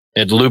 Mm-hmm.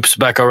 It loops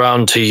back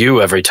around to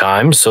you every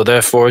time, so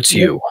therefore it's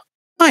you.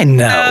 I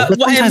know.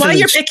 And while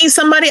you're picking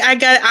somebody,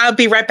 I'll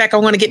be right back. I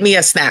want to get me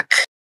a snack.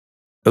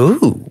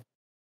 Ooh.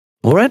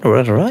 All right.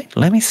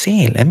 Let me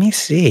see.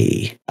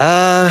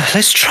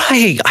 Let's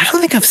try. I don't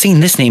think I've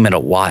seen this name in a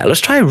while. Let's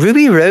try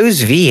Ruby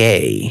Rose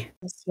VA.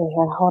 Let's see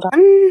here. Hold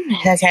on.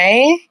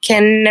 Okay.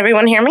 Can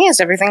everyone hear me?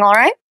 Is everything all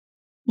right?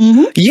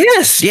 Mm-hmm.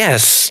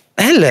 Yes.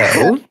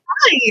 Hello.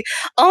 Hi.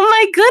 Oh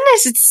my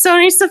goodness, it's so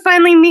nice to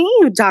finally meet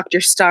you, Dr.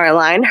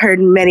 Starline. Heard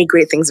many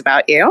great things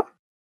about you.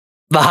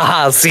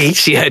 Ah, see,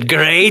 she had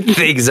great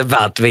things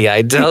about me,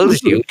 I told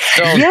you.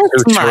 Don't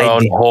toot your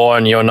own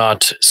horn, you're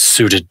not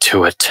suited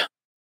to it.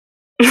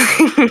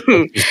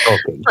 Pleasure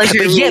But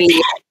meeting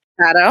you,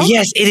 Shadow.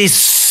 yes, it is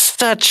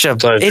such a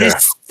pleasure.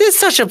 It's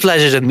such a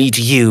pleasure to meet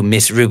you,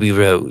 Miss Ruby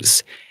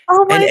Rose.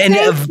 Oh my and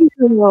you.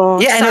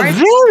 Yeah, and a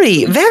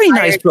very, very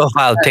nice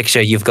profile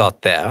picture you've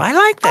got there. I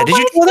like that. Did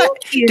you draw that?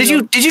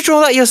 Did you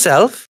draw that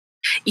yourself?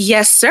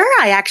 Yes, sir.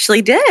 I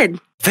actually did.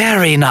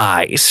 Very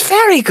nice.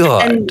 Very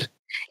good. And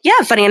yeah,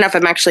 funny enough,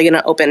 I'm actually going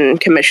to open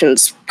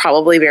commissions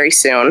probably very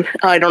soon.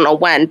 I don't know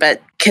when,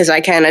 but because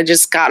I kind of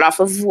just got off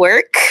of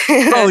work.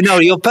 Oh, no,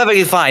 you're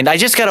perfectly fine. I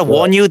just got to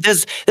warn you,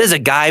 there's a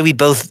guy we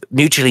both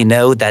mutually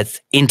know that's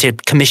into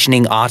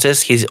commissioning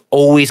artists. He's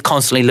always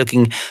constantly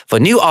looking for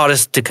new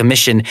artists to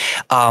commission.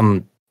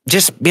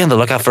 Just be on the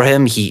lookout for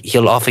him.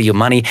 He'll offer you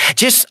money.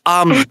 Just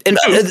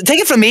take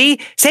it from me.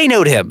 Say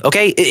no to him,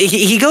 okay?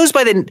 He goes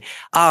by the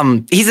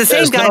he's the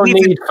same guy. There's no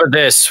need for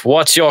this.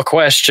 What's your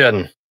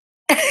question?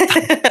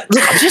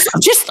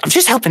 I'm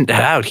just helping her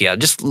out here.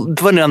 Just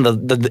putting it on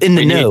in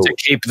the know. Need to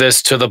keep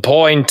this to the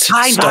point.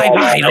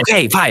 Fine.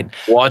 Okay, fine.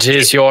 What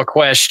is your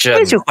question?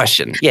 What is your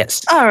question?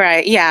 Yes. All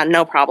right. Yeah,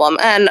 no problem.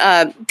 And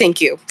thank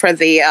you for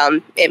the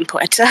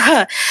input.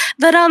 But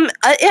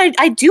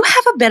I do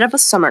have a bit of a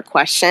summer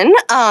question.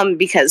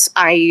 Because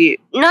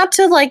not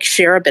to like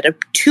share a bit of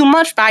too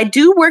much, but I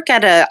do work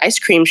at an ice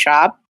cream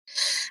shop.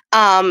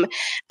 And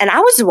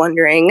I was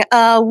wondering,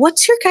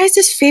 what's your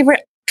guys'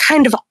 favorite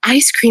kind of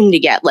ice cream to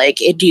get? Like,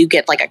 do you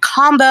get like a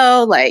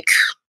combo? Like,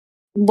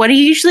 what do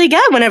you usually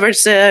get whenever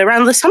it's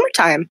around the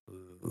summertime?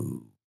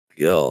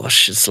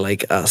 Gosh, it's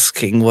like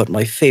asking what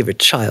my favorite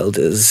child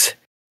is.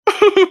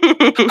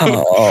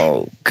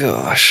 Oh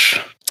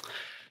gosh.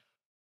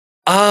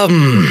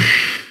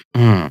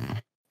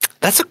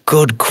 That's a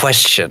good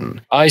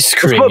question. Ice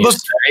cream. But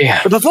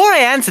before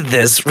I answer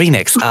this,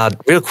 Remix,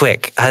 real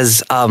quick,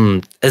 has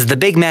the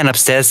big man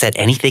upstairs said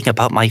anything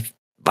about my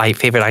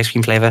favorite ice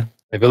cream flavor?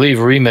 I believe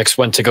Remix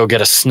went to go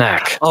get a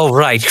snack. Oh,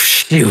 right.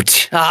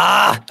 Shoot.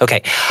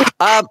 Okay.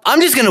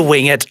 I'm just going to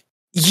wing it.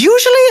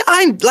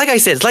 Usually, like I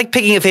said, it's like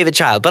picking a favorite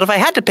child. But if I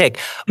had to pick,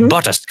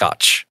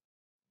 butterscotch.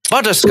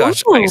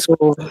 Butterscotch ice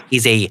cream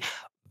is a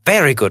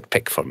very good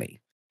pick for me.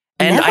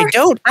 And Never I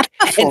don't... had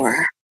that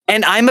before.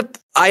 And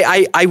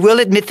I will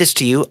admit this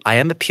to you. I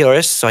am a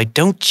purist, so I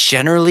don't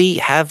generally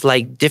have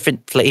like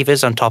different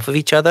flavors on top of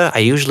each other. I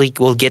usually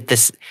will get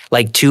this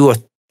like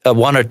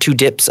one or two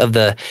dips of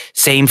the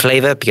same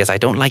flavor because I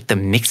don't like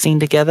them mixing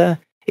together.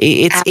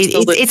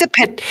 It's a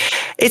pet.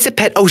 It's a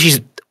pet.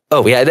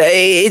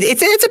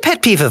 It's a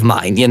pet peeve of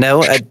mine. You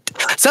know,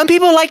 some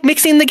people like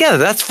mixing together.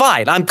 That's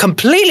fine. I'm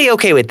completely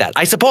okay with that.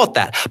 I support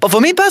that. But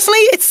for me personally,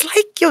 it's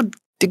like you're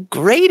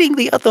degrading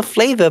the other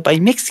flavor by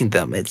mixing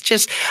them. It's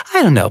just,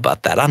 I don't know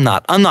about that. I'm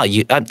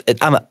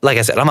like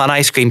I said, I'm an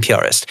ice cream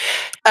purist.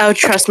 Oh,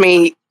 trust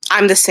me,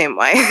 I'm the same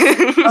way.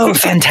 Oh,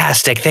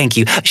 fantastic. Thank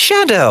you.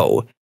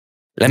 Shadow.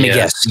 Let me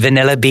guess.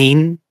 Vanilla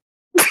bean?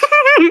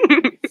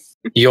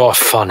 You're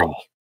funny.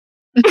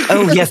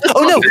 Oh, yes.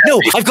 Oh,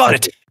 no, I've got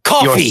it.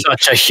 Coffee. You're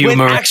such a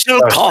humorous with actual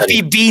person.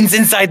 Coffee beans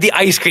inside the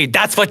ice cream.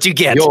 That's what you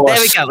get. You're there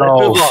we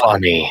go. so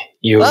funny.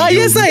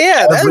 Yes, I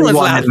am. Everyone's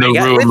laughing. In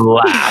the room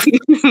laugh.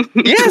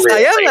 Yes,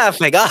 I am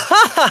laughing.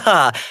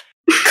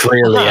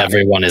 Clearly,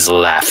 everyone is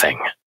laughing.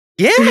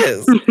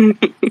 Yes.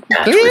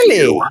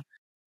 Clearly.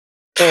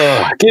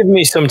 Give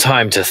me some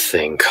time to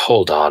think.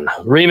 Hold on.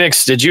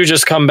 Remix, did you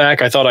just come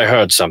back? I thought I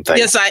heard something.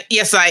 Yes,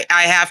 I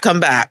have come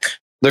back.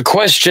 The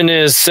question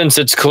is, since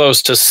it's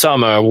close to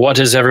summer, what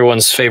is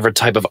everyone's favorite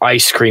type of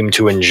ice cream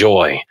to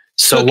enjoy?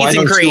 So Cookies why and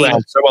don't you cream.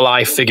 answer while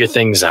I figure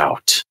things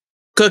out?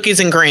 Cookies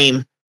and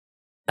cream.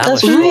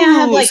 That's why I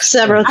have like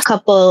several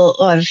couple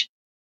of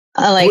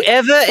like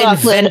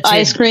chocolate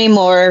ice cream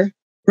or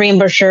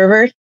rainbow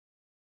sherbet.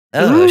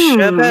 Oh,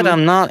 sherbet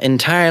I'm not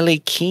entirely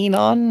keen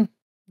on.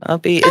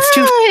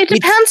 It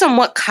depends on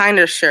what kind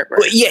of sherbet.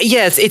 Well,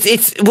 yes,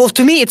 well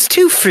to me it's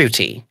too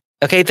fruity.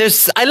 Okay,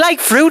 I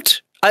like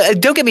fruit.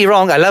 Don't get me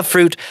wrong, I love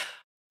fruit,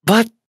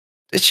 but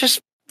it's just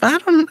I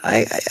don't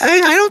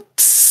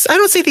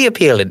see the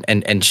appeal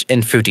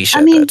in fruity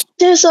sherbet. I mean,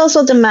 there's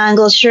also the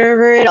mango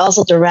sherbet,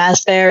 also the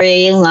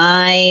raspberry,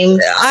 lime.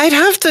 I'd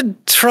have to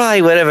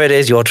try whatever it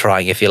is you're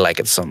trying if you like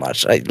it so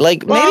much.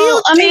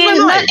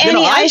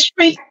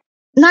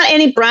 Not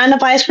any brand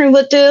of ice cream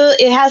would do.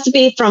 It has to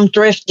be from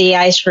Thrifty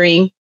ice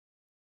cream.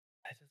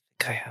 I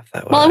think I have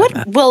that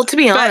one. Well, to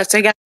be honest,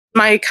 I guess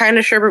my kind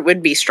of sherbet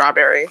would be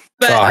strawberry.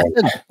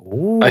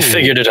 I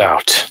figured it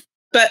out.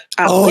 But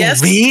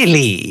yes.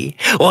 Really?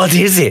 What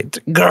is it?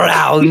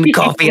 Ground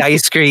coffee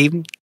ice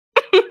cream?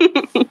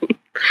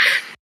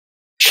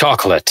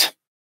 Chocolate.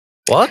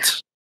 What?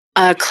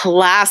 A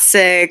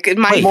classic.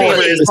 My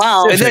favorite as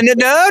well.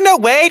 No,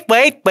 wait.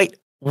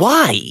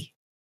 Why?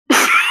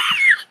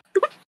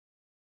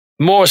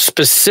 More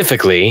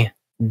specifically,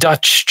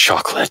 Dutch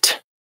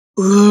chocolate.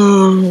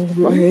 I'm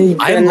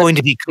going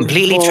to be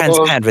completely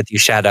transparent with you,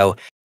 Shadow.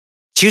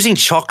 choosing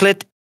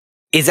chocolate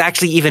is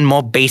actually even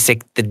more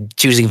basic than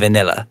choosing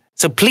vanilla.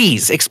 So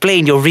please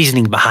explain your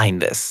reasoning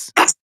behind this.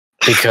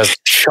 Because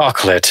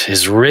chocolate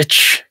is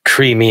rich,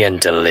 creamy, and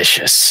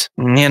delicious.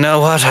 You know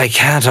what? I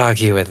can't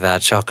argue with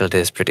that. Chocolate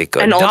is pretty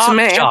good. An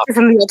ultimate answer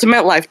from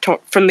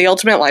the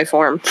ultimate life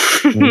form.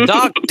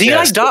 Dark. Do you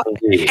like dark?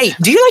 Hey,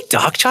 do you like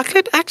dark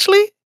chocolate?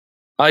 Actually,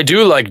 I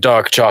do like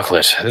dark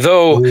chocolate.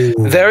 Though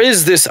there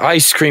is this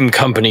ice cream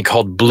company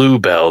called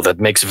Bluebell that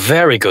makes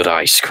very good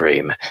ice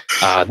cream.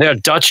 Their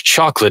Dutch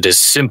chocolate is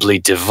simply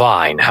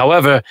divine.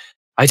 However,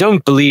 I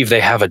don't believe they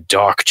have a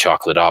dark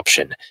chocolate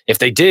option. If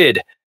they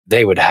did,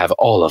 they would have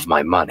all of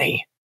my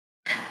money.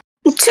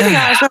 To be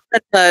honest,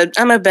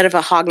 I'm a bit of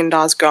a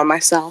Haagen-Dazs girl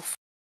myself.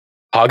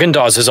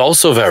 Haagen-Dazs is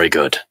also very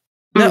good.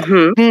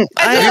 Mm-hmm.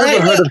 Have you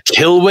ever heard of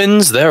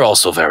Kilwins? They're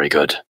also very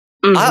good.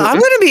 I'm going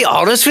to be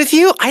honest with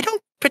you. I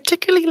don't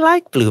particularly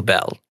like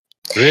Bluebell.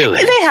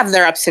 Really? They have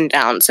their ups and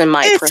downs, in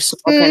my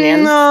personal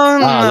opinion.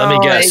 Let me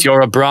guess.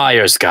 You're a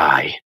Breyers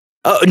guy.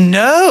 Oh,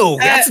 no.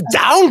 That's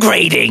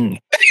downgrading.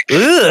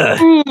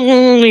 Ugh.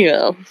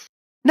 Yeah.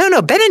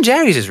 No. Ben &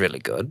 Jerry's is really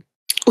good.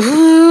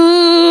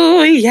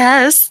 Ooh,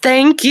 yes,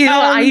 thank you.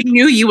 I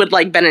knew you would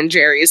like Ben &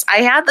 Jerry's. I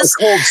had this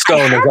Cold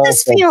Stone is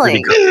also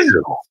feeling.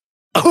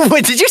 Oh,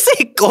 wait, did you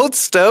say Cold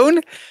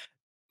Stone?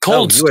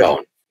 Cold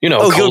Stone. You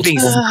know, Cold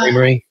Stone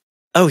Creamery.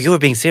 Oh, you were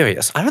being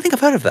serious. I don't think I've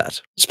heard of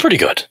that. It's pretty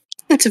good.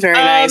 It's a very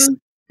nice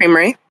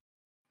creamery.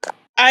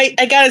 I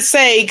gotta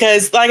say,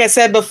 because like I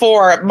said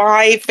before,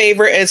 my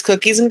favorite is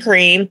cookies and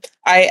cream.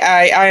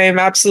 I am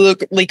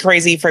absolutely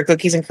crazy for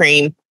cookies and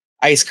cream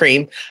ice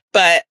cream.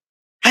 But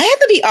I have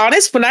to be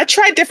honest, when I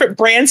try different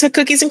brands of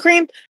cookies and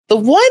cream, the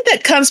one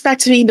that comes back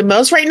to me the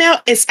most right now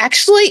is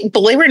actually,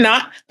 believe it or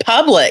not,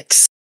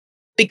 Publix.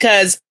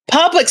 Because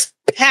Publix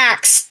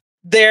packs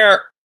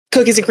their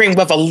cookies and cream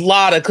with a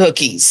lot of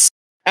cookies.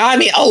 I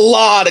mean, a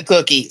lot of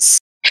cookies.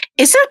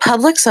 Isn't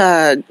Publix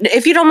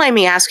if you don't mind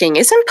me asking,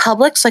 isn't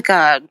Publix like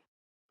a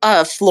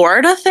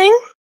Florida thing?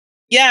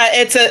 Yeah,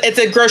 it's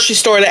a grocery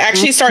store that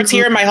actually starts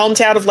here in my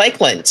hometown of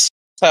Lakeland.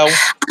 So,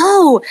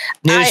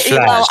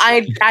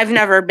 I've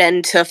never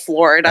been to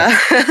Florida.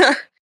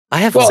 I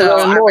have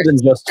more than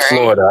just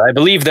Florida. I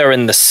believe they're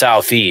in the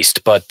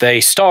southeast, but they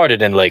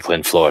started in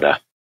Lakeland,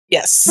 Florida.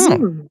 Yes.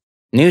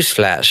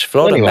 Newsflash: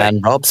 Florida man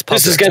robs Publix.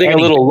 This is getting a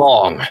little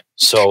long,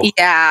 so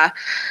yeah.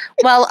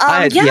 Well,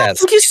 yes.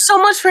 Thank you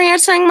so much for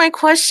answering my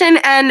question,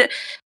 and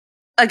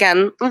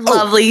again,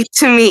 lovely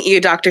to meet you,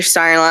 Dr.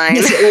 Starline.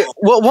 Yes,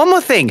 well, one more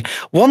thing.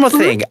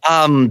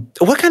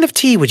 What kind of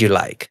tea would you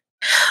like?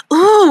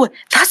 Ooh,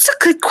 that's a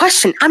good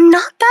question. I'm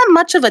not that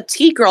much of a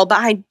tea girl, but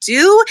I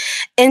do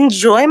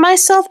enjoy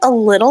myself a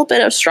little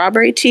bit of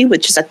strawberry tea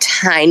with just a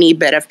tiny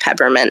bit of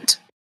peppermint.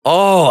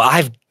 Oh,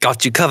 I've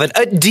got you covered.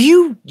 Do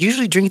you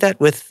usually drink that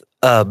with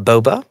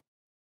boba?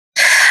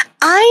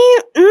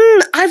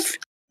 I've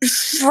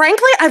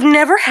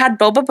never had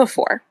boba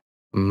before.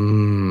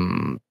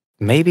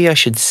 Maybe I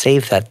should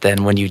save that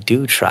then when you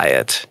do try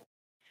it.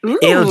 Ooh.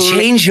 It'll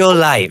change your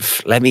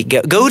life. Let me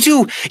go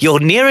to your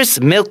nearest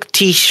milk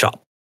tea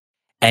shop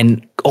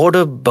and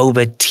order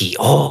boba tea.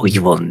 Oh,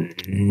 you will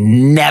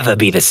never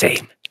be the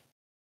same.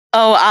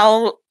 Oh,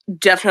 I'll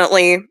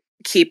definitely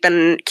keep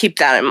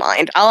that in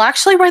mind. I'll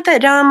actually write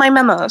that down in my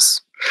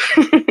memos.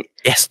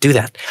 Yes, do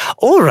that.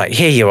 All right,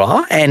 here you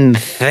are, and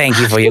thank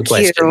you for your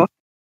question. You.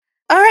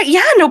 All right,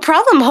 yeah, no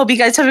problem. Hope you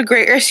guys have a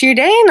great rest of your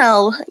day, and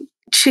I'll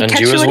catch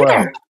you as later.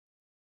 well.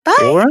 Bye.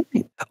 All right.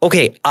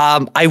 Okay,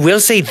 I will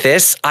say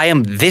this. I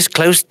am this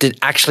close to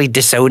actually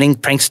disowning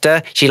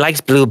Prankster. She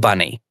likes Blue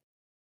Bunny.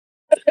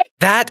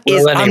 That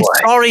is, anyway. I'm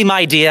sorry,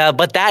 my dear,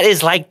 but that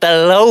is like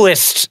the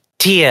lowest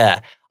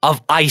tier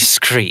of ice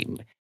cream.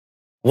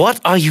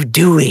 What are you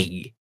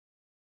doing?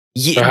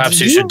 Perhaps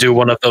you should do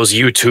one of those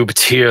YouTube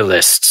tier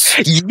lists.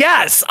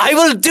 Yes, I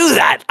will do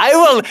that. I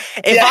will.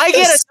 If I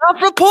get a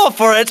top report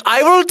for it,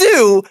 I will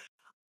do.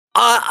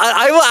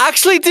 I will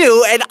actually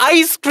do an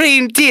ice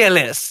cream tier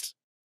list.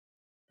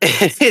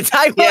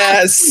 I will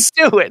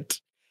actually do it.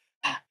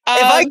 If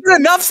I get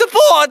enough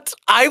support,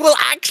 I will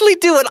actually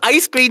do an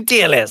ice cream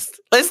tier list.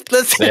 Let's.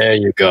 There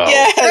you go.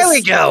 Yes. There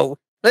we go.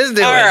 Let's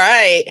do it. All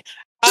right.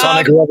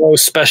 Sonic Revo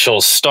Special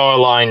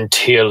Starline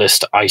tier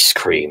list ice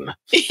cream.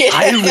 Yes.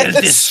 I will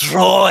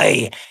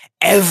destroy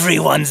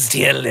everyone's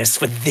tier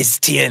list with this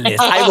tier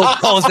list. I will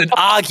cause an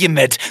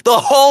argument. The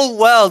whole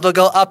world will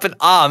go up in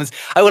arms.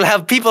 I will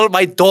have people at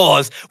my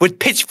doors with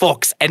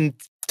pitchforks and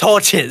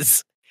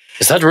torches.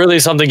 Is that really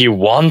something you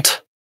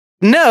want?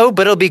 No,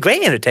 but it'll be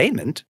great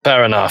entertainment.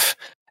 Fair enough.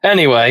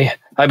 Anyway,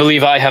 I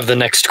believe I have the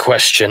next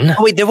question.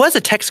 Oh, wait, there was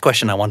a text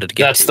question I wanted to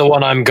get That's to. the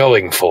one I'm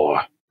going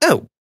for.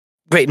 Oh,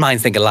 great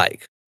minds think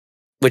alike,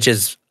 which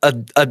is a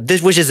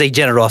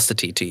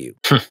generosity to you.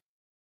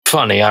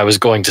 Funny, I was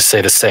going to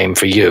say the same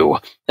for you.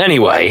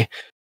 Anyway,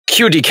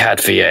 Cutie Cat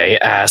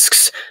VA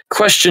asks,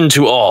 question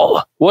to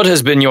all. What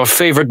has been your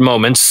favorite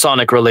moment,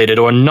 Sonic-related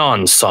or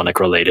non-Sonic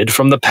related,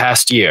 from the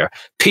past year?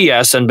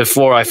 P.S. And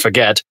before I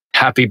forget,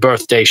 happy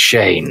birthday,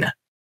 Shane.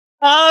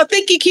 Oh,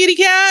 thank you, Cutie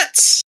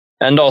Cat.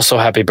 And also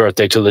happy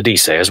birthday to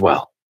Ladise as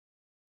well.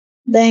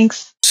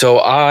 Thanks. So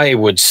I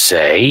would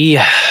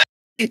say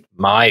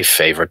my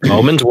favorite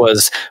moment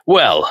was,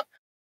 well,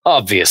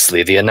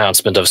 obviously the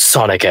announcement of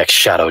Sonic X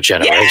Shadow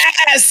Generation.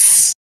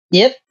 Yes!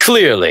 Yep.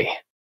 Clearly,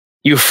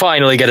 you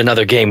finally get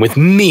another game with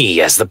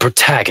me as the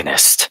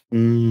protagonist.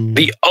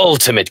 The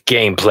ultimate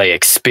gameplay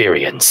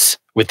experience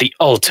with the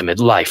ultimate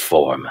life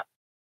form.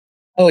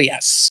 Oh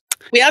yes.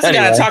 We also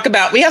got to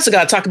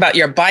talk about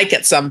your bike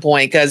at some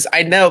point, because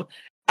I know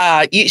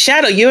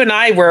Shadow, you and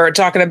I were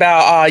talking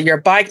about your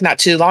bike not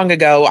too long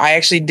ago. I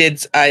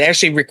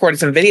actually recorded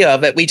some video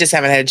of it. We just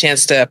haven't had a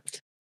chance to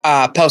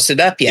post it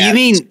up yet.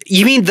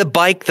 You mean the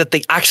bike that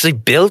they actually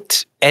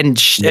built and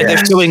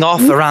they're showing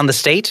off around the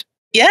state?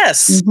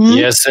 Yes. Mm-hmm.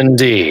 Yes,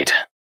 indeed.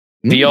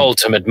 The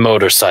ultimate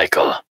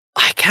motorcycle.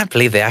 I can't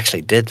believe they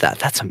actually did that.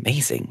 That's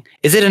amazing.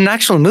 Is it an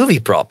actual movie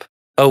prop?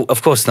 Oh,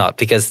 of course not,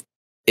 because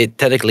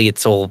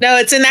it's all... No,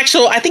 I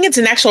think it's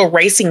an actual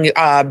racing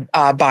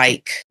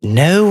bike.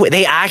 No,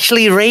 they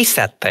actually race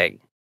that thing.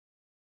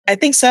 I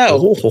think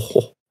so.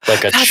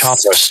 Like a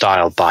chopper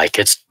style bike.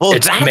 It's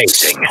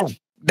amazing.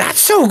 That's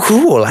so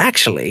cool,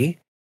 actually.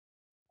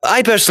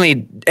 I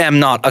personally am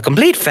not a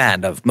complete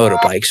fan of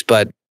motorbikes,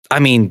 but I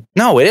mean,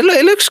 no, it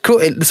looks cool.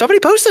 Somebody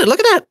posted it. Look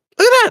at that.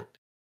 Look at that.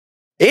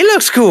 It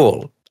looks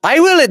cool. I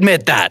will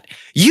admit that.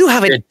 You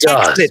have an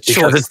excellent choice.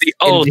 Because it's the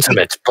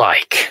ultimate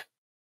bike.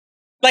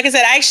 Like I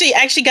said, I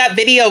actually got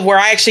video where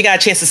I actually got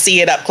a chance to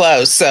see it up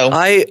close. So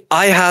I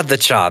had the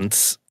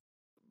chance,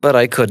 but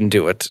I couldn't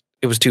do it.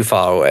 It was too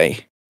far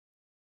away.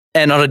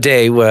 And on a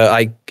day where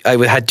I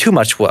had too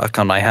much work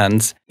on my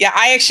hands. Yeah,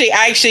 I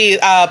actually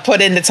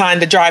put in the time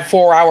to drive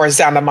 4 hours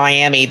down to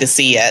Miami to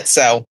see it.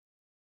 So,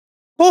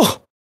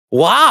 oh,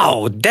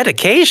 wow,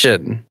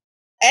 dedication.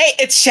 Hey,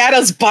 it's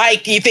Shadow's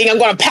bike. You think I'm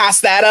going to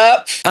pass that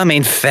up? I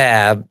mean,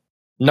 fab.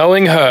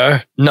 Knowing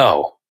her,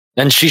 no.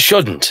 And she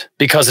shouldn't,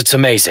 because it's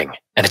amazing.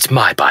 And it's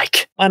my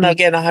bike. I'm not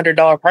getting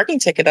 $100 parking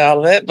ticket out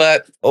of it,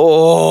 but...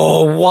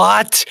 Oh,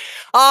 what?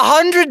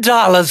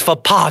 $100 for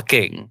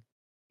parking?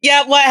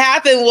 Yeah, what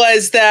happened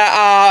was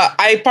that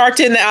I parked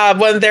in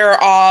one of their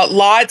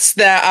lots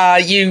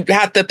that you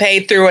have to pay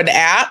through an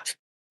app.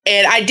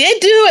 And I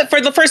did do it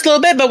for the first little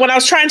bit, but when I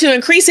was trying to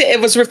increase it,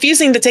 it was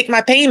refusing to take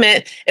my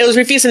payment. It was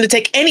refusing to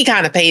take any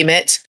kind of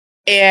payment.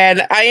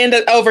 And I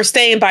ended up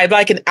overstaying by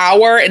like an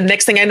hour. And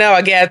next thing I know,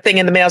 I get a thing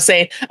in the mail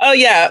saying, oh,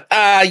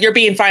 yeah, you're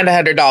being fined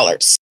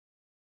 $100.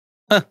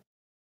 Huh.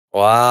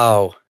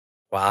 Wow.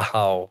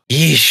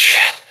 Yeesh.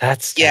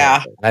 That's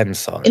terrible. I'm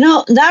sorry.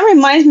 That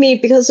reminds me,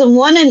 because the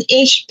one in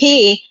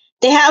HP,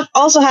 they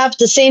also have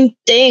the same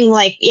thing.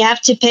 Like, you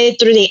have to pay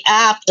through the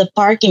app, the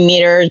parking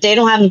meter. They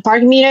don't have the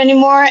parking meter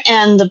anymore,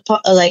 and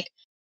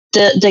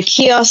the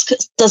kiosk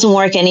doesn't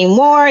work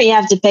anymore. You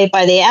have to pay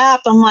by the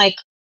app. I'm like,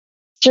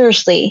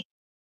 seriously,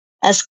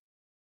 that's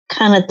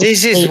kind of...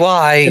 This is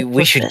why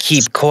we should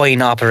keep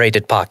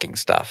coin-operated parking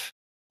stuff.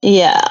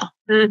 Yeah.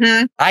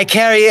 Mm-hmm. I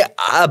carry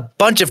a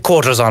bunch of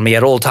quarters on me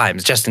at all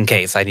times, just in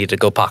case I need to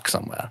go park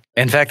somewhere.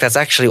 In fact, that's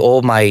actually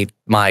all my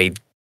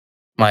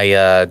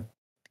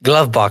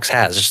glove box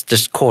has,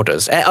 just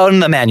quarters. On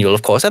the manual,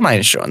 of course, and my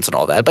insurance and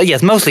all that. But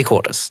yes, mostly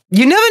quarters.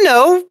 You never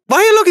know. Why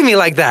are you looking at me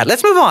like that?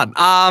 Let's move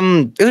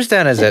on. Whose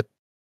turn is it?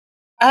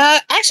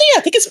 Actually,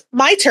 I think it's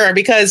my turn,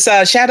 because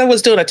Shadow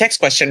was doing a text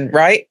question,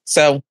 right?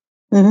 So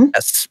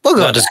yes, we'll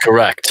go. That is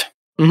correct.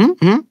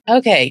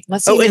 Okay,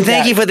 let's see. Oh, and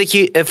thank you for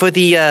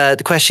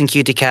the question,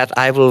 Cutie Cat.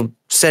 I will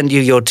send you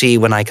your tea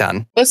when I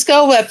can. Let's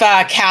go with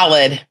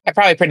Khaled. I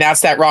probably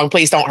pronounced that wrong.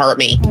 Please don't hurt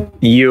me.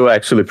 You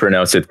actually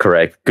pronounced it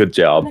correct. Good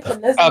job.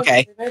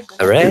 Okay.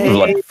 Hooray.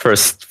 Like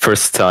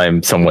first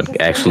time someone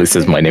actually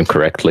says my name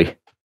correctly.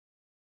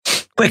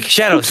 Quick,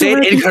 Shadow, say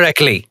it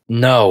incorrectly.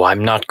 No,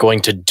 I'm not going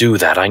to do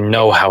that. I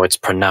know how it's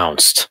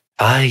pronounced.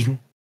 Fine.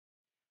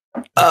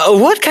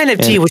 What kind of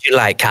tea would you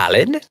like,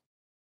 Khaled?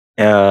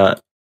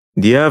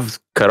 Do you have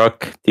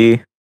karak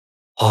tea?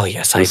 Oh,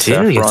 yes, I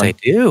do. Yes, I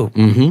do.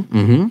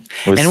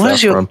 With and what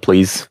is your...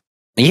 please?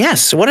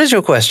 Yes, what is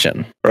your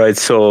question? Right,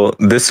 so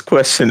this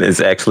question is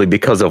actually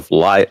because of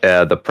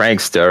the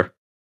prankster,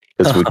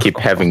 because we keep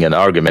having an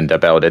argument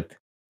about it.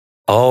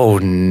 Oh,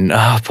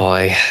 no,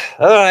 boy.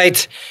 All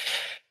right.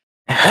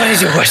 What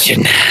is your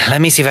question?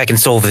 Let me see if I can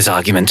solve this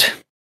argument.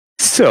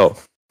 So,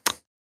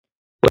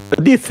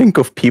 what do you think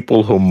of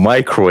people who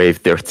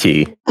microwave their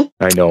tea?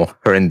 I know,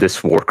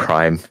 horrendous war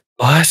crime.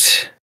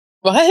 What?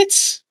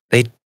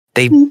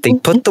 They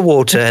put the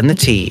water and the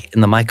tea in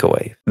the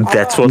microwave.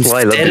 That's what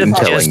Lila been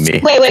telling me.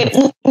 Wait.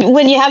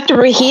 When you have to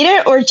reheat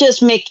it or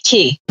just make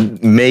tea?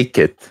 Make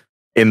it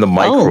in the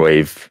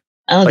microwave.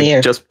 Oh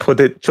dear. Just put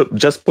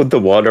the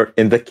water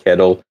in the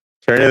kettle.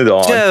 Turn it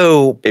on.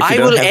 So I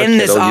will end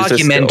this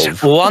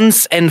argument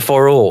once and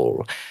for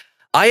all.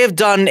 I have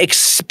done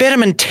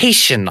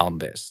experimentation on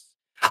this.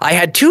 I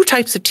had two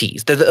types of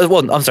teas. I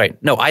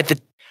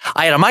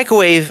had a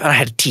microwave and I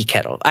had a tea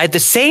kettle. I had the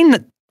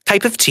same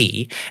type of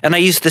tea, and I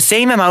used the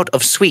same amount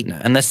of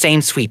sweetener and the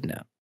same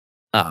sweetener.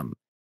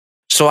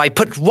 So I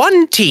put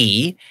one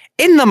tea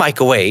in the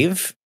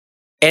microwave,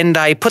 and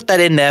I put that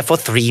in there for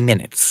 3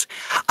 minutes.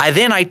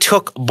 I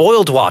took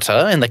boiled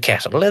water in the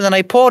kettle, and then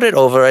I poured it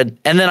over, and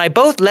then I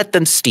both let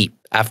them steep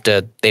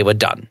after they were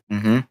done.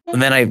 Mm-hmm.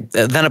 And then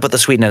I put the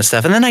sweetener and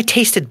stuff, and then I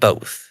tasted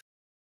both,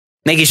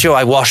 making sure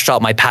I washed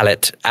out my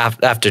palate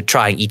after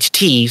trying each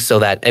tea so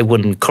that it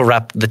wouldn't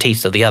corrupt the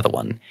taste of the other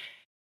one.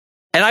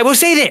 And I will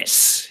say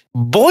this,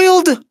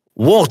 boiled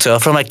water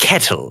from a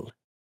kettle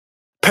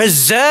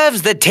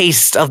preserves the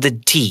taste of the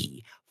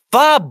tea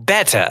far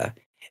better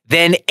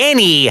than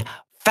any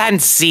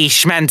fancy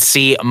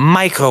schmancy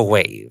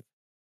microwave.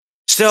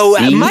 So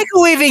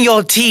microwaving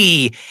your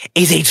tea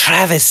is a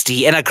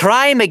travesty and a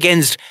crime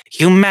against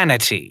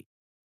humanity.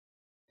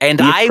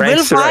 And I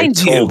will find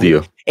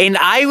you, and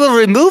I will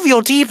remove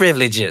your tea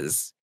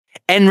privileges,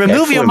 and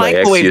remove your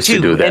microwave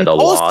too, and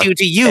force you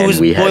to use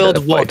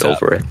boiled water.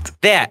 Over it.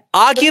 There,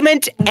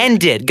 argument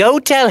ended. Go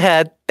tell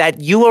her that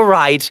you were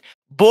right.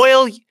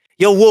 Boil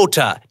your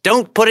water.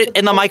 Don't put it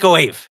in the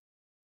microwave.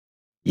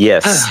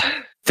 Yes.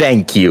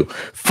 Thank you.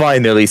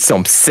 Finally,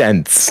 some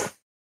sense.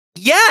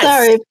 Yes.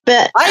 Sorry,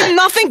 but I'm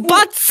nothing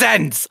but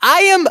sense.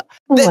 I am.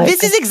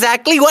 This is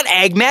exactly what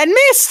Eggman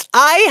missed.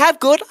 I have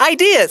good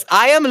ideas.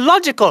 I am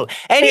logical,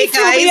 and he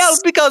threw me out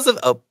because of.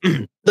 Oh,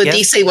 the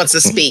DC wants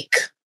to speak.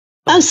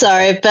 I'm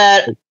sorry,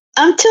 but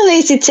I'm too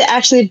lazy to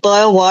actually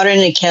boil water in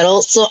a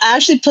kettle, so I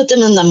actually put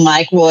them in the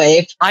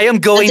microwave. I am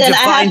going to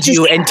find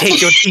you and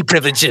take your tea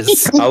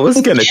privileges. I was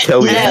going to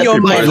tell you happy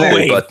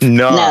birthday, but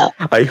no.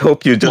 I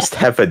hope you just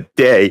have a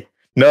day.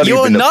 Not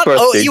even a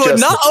birthday,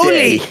 just a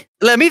day.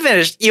 Let me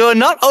finish. You're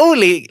not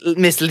only,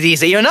 Miss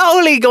Ladisa, you're not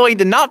only going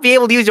to not be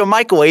able to use your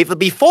microwave, but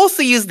be forced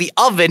to use the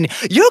oven,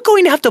 you're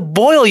going to have to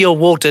boil your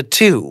water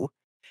too.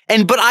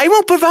 But I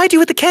won't provide you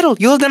with the kettle.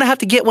 You're going to have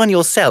to get one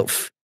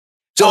yourself.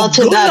 So I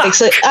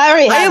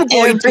already have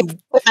everything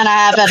I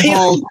have at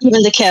home,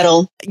 even the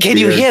kettle. Can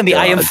you hear me?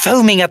 I am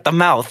foaming at the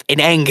mouth in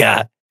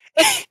anger.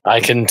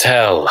 I can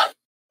tell.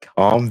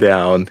 Calm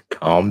down.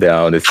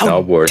 It's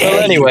not worth it.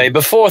 Well, anyway,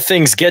 before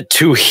things get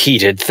too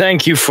heated,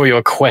 thank you for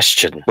your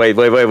question. Wait.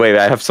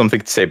 I have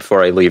something to say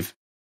before I leave.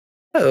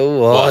 Oh,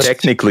 what?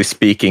 Technically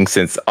speaking,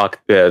 since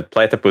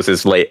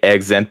platypuses lay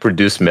eggs and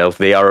produce milk,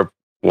 they are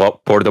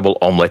portable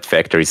omelet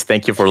factories.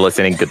 Thank you for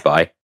listening.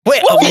 Goodbye.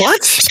 Wait, what?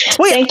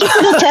 Wait. Thank you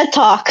for the TED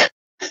Talk.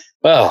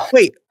 Well,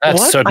 that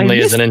certainly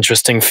is an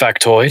interesting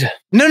factoid.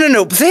 No.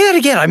 Say that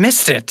again. I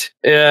missed it.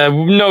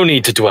 No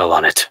need to dwell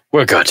on it.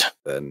 We're good.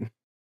 Then.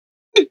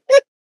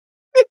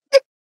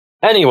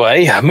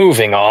 Anyway,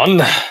 moving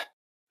on.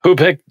 Who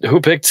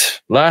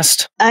picked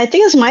last? I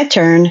think it's my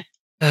turn.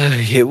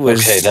 It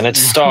was. Okay, then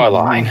it's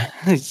Starline.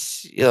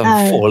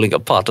 I'm falling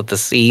apart at the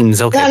seams.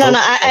 Okay. No.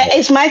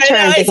 It's my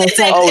turn.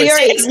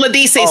 It's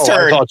Ladise's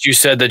turn. I thought you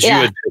said that you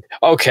would.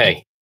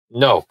 Okay.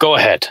 No, go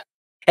ahead.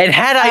 And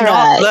had I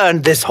not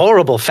learned this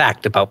horrible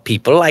fact about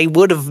people, I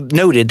would have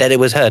noted that it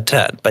was her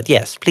turn. But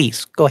yes,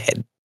 please, go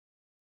ahead.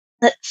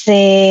 Let's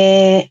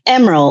see.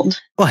 Emerald.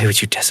 Why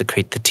would you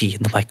desecrate the tea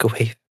in the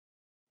microwave?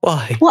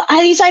 Why? Well, at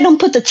least I don't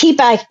put the tea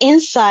bag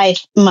inside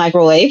the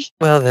microwave.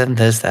 Well, then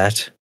there's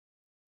that.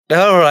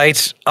 All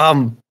right.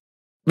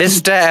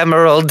 Mr.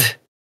 Emerald,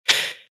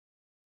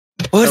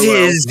 what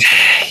is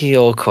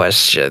your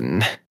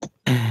question?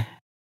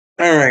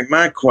 All right,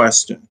 my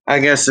question. I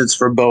guess it's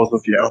for both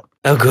of you.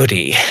 Oh,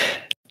 goody.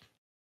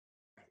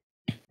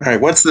 All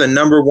right, what's the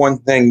number one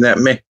thing that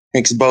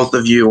makes both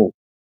of you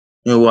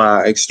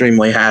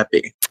extremely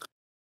happy?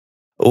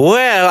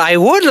 Well, I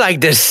would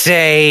like to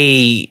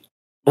say...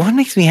 What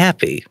makes me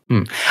happy?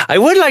 I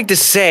would like to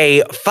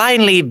say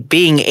finally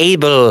being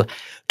able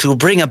to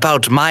bring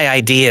about my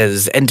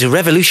ideas and to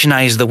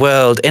revolutionize the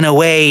world in a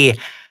way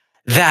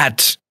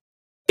that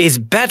is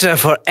better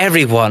for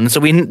everyone, so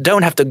we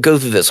don't have to go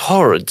through this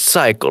horrid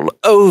cycle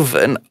over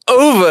and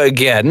over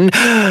again.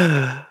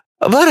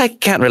 But I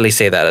can't really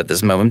say that at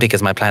this moment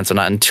because my plans are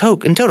not in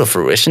total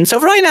fruition. So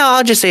right now,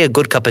 I'll just say a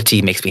good cup of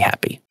tea makes me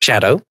happy.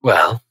 Shadow?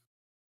 Well,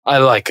 I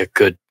like a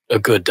good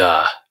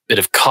bit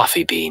of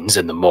coffee beans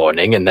in the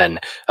morning, and then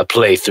a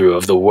playthrough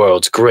of the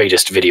world's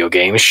greatest video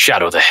game,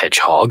 Shadow the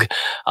Hedgehog.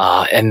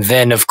 And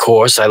then, of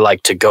course, I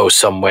like to go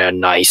somewhere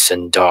nice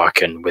and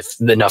dark and with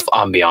enough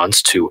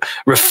ambiance to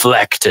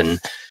reflect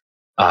and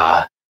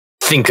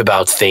think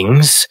about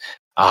things.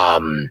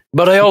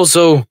 But I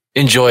also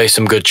enjoy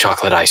some good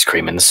chocolate ice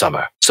cream in the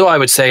summer. So I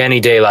would say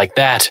any day like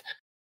that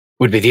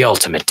would be the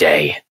ultimate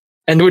day,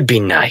 and would be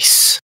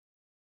nice.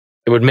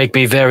 It would make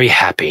me very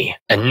happy.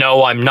 And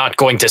no, I'm not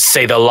going to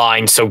say the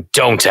line, so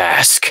don't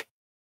ask.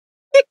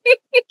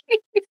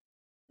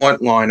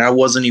 What line? I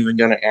wasn't even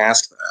going to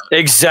ask that.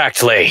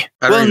 Exactly.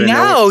 Well,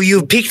 now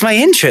you've piqued my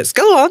interest.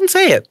 Go on,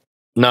 say it.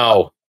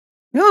 No.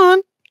 Go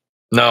on.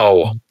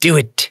 No. Do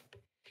it.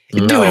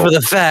 No. Do it for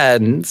the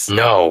fans.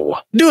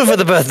 No. Do it for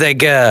the birthday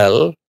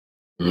girl.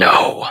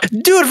 No.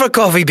 Do it for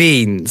coffee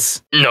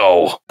beans.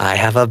 No. I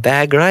have a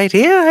bag right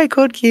here I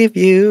could give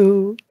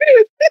you.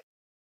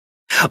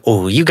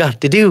 All you got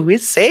to do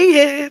is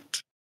say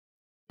it.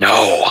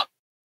 No.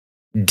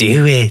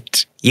 Do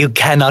it. You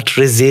cannot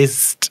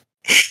resist.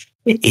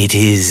 It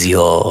is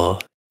your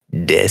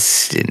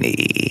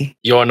destiny.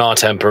 You're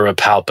not Emperor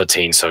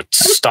Palpatine, so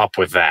stop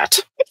with that.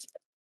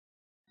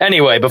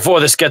 Anyway, before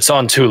this gets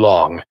on too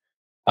long,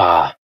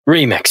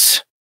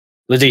 Remix.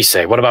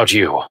 Ladise, what about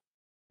you?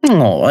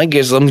 Oh, I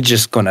guess I'm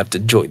just gonna have to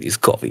enjoy these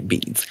coffee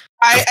beans.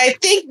 I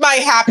think my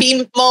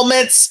happy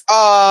moments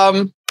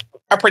are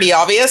pretty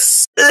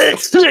obvious. Are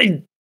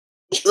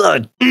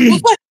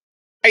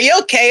you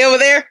okay over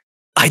there?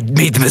 I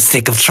made the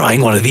mistake of trying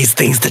one of these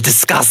things. They're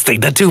disgusting.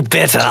 They're too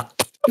bitter.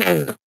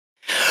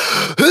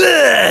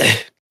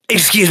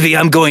 Excuse me,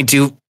 I'm going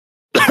to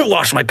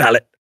wash my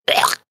palate.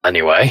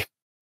 Anyway,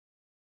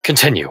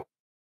 continue.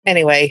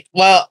 Anyway,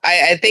 well,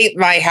 I think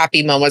my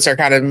happy moments are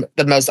kind of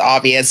the most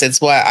obvious. It's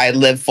what I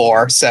live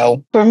for.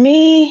 So for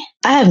me,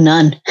 I have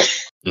none.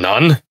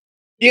 None?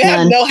 You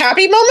have no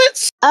happy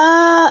moments?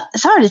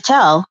 It's hard to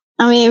tell.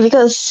 I mean,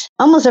 because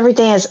almost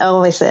everything is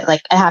always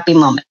like a happy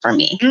moment for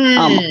me.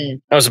 I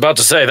was about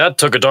to say, that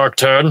took a dark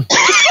turn.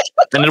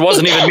 And it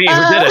wasn't even me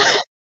who did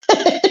it.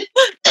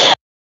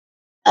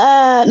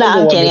 No,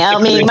 I'm kidding.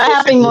 I mean, my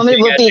happy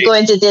moment would be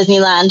going to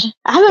Disneyland.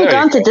 I haven't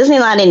gone to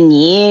Disneyland in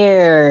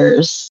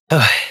years.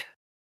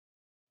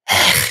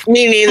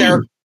 Me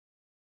neither.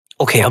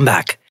 Okay, I'm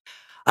back.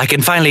 I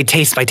can finally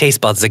taste my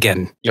taste buds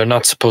again. You're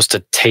not supposed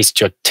to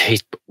taste your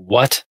taste.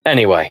 What?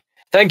 Anyway,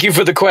 thank you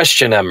for the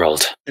question,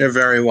 Emerald. You're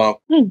very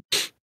welcome.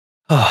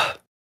 Oh,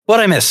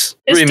 what'd I miss?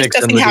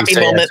 Remix and happy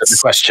moments. The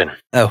question.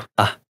 Oh,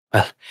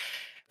 well,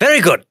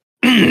 very good.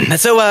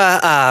 So,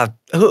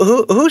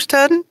 whose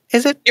turn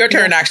is it? Your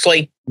turn,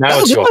 actually. Now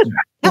it's your turn.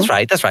 That's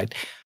right.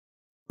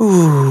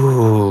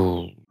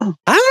 Ooh, I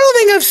don't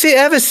think I've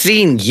ever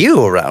seen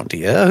you around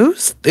here.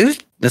 Who's?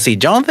 Let's see,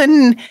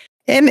 Jonathan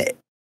and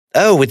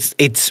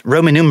it's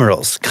Roman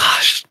numerals.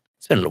 Gosh,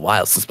 it's been a little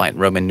while since my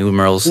Roman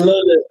numerals.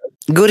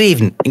 Good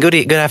evening.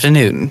 Good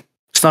afternoon.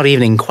 It's not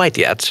evening quite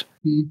yet.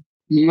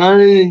 My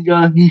name is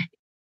Jonathan.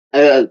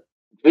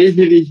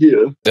 Basically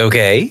here.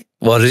 Okay.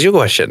 What is your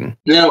question?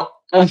 Now,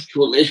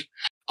 actually,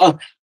 I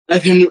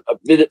can do a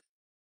bit.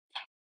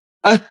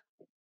 I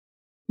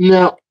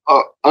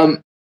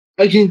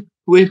can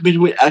wait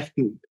between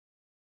asking.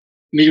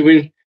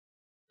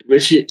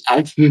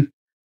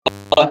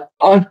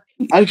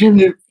 I can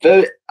do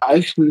very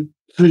actually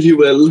pretty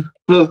well.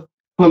 So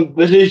from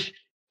British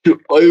to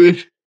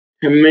Irish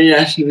to many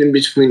accents in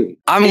between.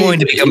 I'm going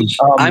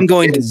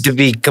to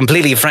be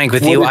completely frank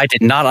with you. I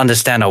did not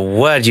understand a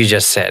word you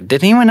just said.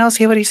 Did anyone else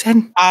hear what he said?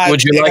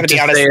 Would you like to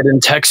say it in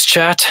text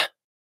chat?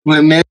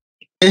 1,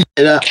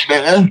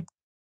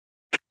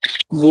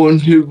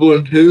 2,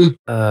 1, 2.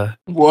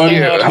 Why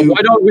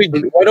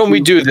don't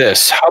we do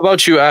this? How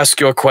about you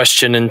ask your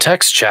question in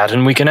text chat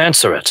and we can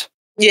answer it?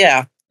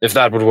 Yeah. If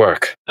that would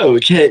work.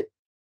 Okay.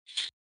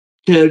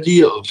 My name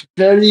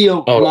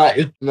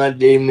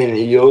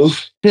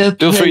is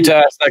Feel free to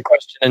ask that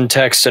question in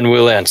text and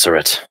we'll answer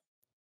it.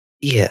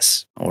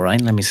 Yes. All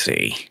right, let me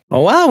see.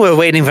 Well, while we're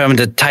waiting for him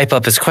to type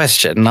up his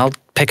question, I'll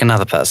pick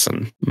another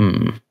person.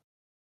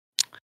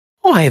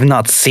 Oh, I have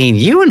not seen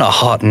you in a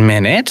hot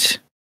minute.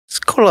 Let's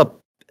call up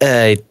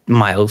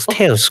Miles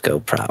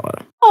Telescope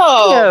Power.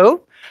 Oh.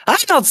 Hello.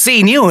 I've not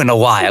seen you in a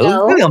while.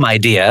 Hello, my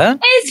dear.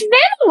 It's been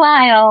a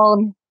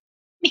while.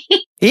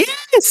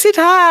 Yes, it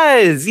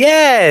has.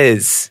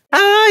 Yes.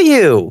 How are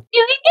you?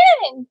 Doing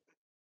good.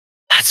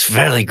 That's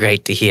really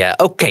great to hear.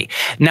 Okay,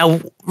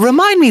 now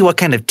remind me what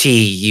kind of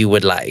tea you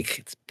would like.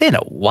 It's been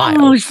a while.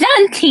 Oh,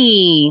 sun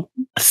tea.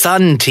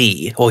 Sun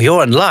tea. Well,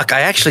 you're in luck. I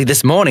actually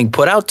this morning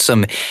put out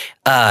some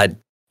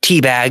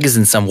tea bags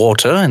and some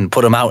water and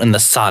put them out in the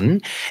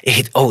sun.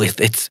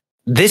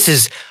 This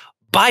is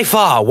by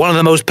far one of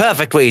the most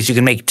perfect ways you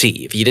can make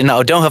tea. If you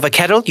don't have a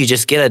kettle, you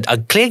just get a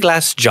clear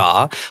glass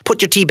jar,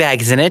 put your tea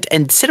bags in it,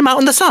 and sit them out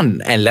in the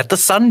sun and let the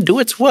sun do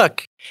its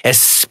work.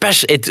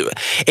 Especially,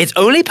 it's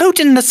only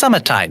potent in the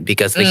summertime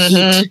because the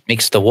heat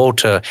makes the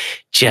water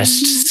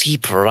just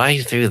seep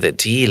right through the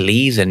tea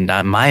leaves, and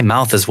my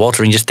mouth is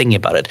watering just thinking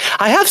about it.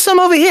 I have some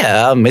over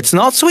here. It's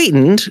not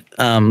sweetened.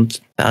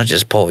 I'll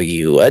just pour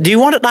you. Do you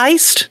want it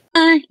iced?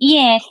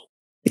 Yes.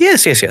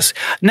 Yes.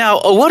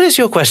 Now, what is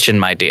your question,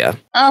 my dear?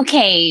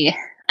 Okay,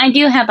 I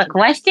do have a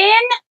question.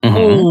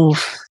 Ooh.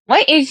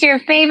 What is your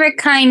favorite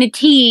kind of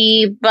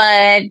tea,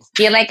 but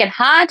do you like it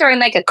hot or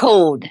like it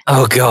cold?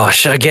 Oh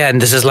gosh, again,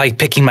 this is like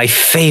picking my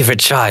favorite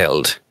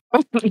child.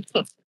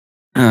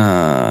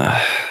 I'll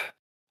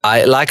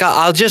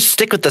just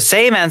stick with the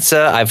same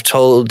answer I've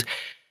told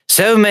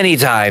so many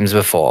times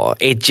before.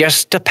 It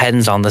just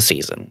depends on the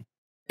season.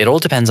 It all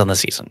depends on the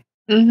season.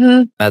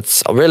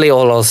 That's really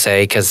all I'll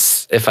say,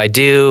 because if I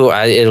do,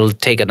 it'll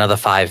take another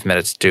 5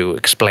 minutes to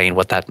explain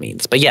what that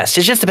means. But yes,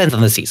 it just depends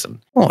on the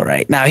season. All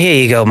right, now here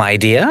you go, my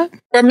dear.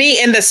 For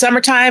me, in the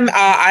summertime,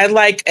 I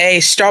like a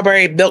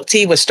strawberry milk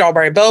tea with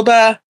strawberry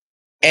boba.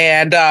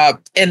 And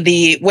in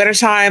the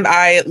wintertime,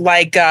 I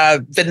like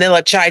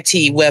vanilla chai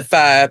tea with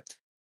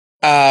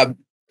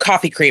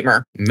coffee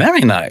creamer.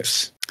 Very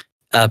nice.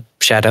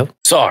 Shadow?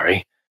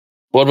 Sorry.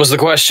 What was the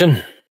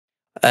question?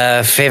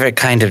 Favorite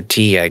kind of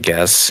tea, I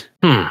guess.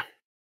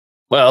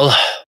 Well,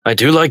 I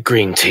do like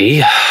green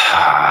tea.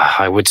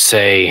 I would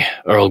say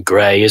Earl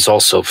Grey is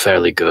also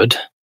fairly good.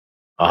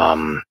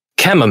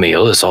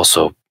 Chamomile is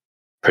also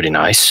pretty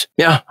nice.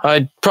 Yeah,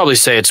 I'd probably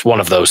say it's one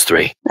of those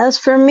three. As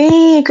for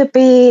me, it could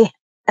be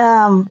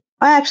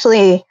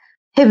actually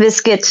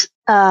hibiscus.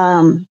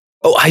 Hibiscus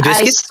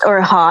iced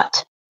or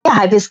hot. Yeah,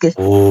 hibiscus.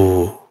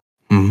 Ooh.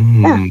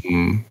 Yeah.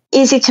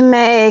 Easy to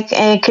make,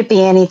 and it could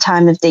be any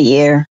time of the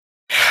year.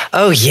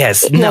 Oh,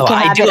 yes. No,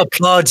 I do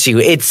applaud you.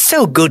 It's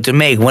so good to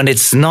make when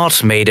it's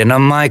not made in a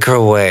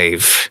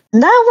microwave.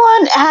 That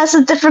one has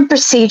a different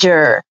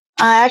procedure.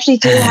 I actually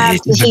do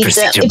have to heat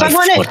them.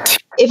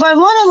 If I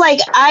want to like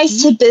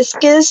ice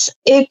hibiscus,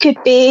 it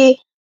could be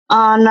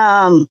on.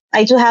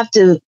 I do have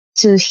to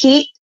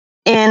heat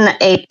in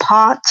a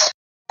pot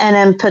and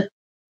then put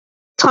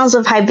tons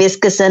of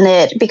hibiscus in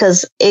it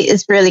because it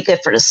is really good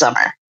for the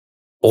summer.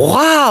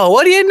 Wow,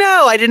 what do you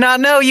know? I did not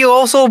know you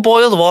also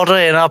boiled water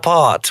in a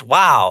pot.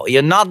 Wow,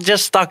 you're not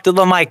just stuck to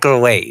the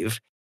microwave.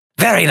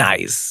 Very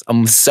nice.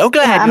 I'm so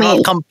glad you're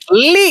not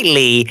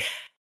completely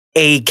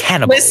a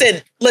cannibal.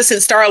 Listen,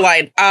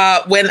 Starline.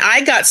 When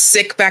I got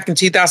sick back in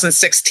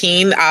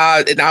 2016,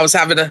 and I was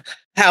having to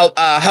help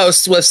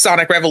host with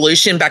Sonic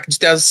Revolution back in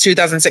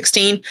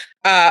 2016,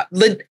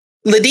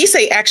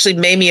 Ladice actually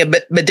made me a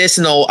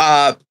medicinal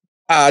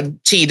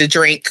tea to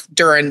drink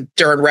during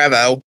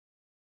Revo.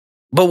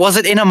 But was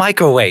it in a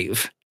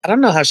microwave? I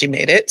don't know how she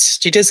made it.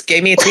 She just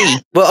gave me a tea.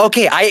 Well,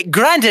 okay,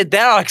 granted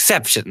there are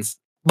exceptions.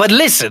 But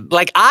listen,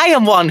 like I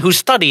am one who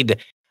studied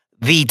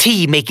the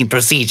tea making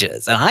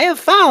procedures, and I have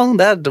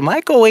found that the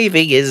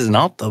microwaving is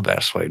not the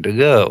best way to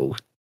go.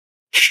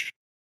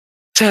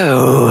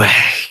 So,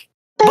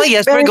 but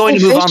yes, we're going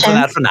to move on from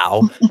that for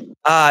now.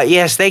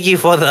 Yes, thank you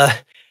for the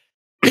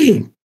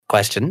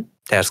question,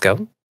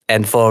 Tesco,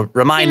 and for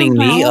reminding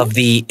me of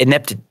the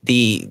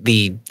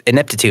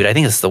ineptitude, I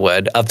think that's the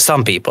word, of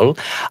some people.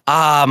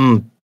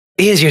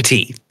 Here's your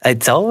tea.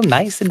 It's all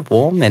nice and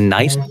warm and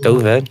nice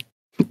over.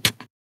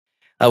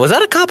 Was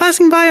that a car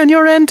passing by on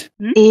your end?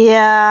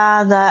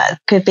 Yeah, that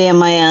could be on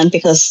my end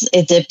because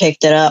it did pick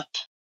it up.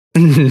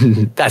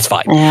 That's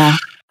fine. Yeah.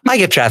 I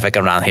get traffic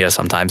around here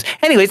sometimes.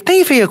 Anyways, thank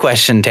you for your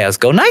question,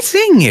 Tesco. Nice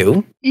seeing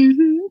you.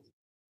 Mm-hmm.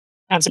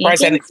 I'm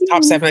surprised that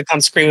Top 7 haven't come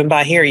screaming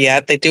by here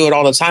yet. They do it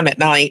all the time at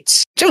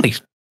night. Julie.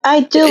 I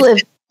do live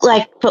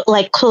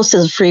like close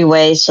to the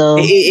freeway, so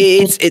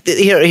here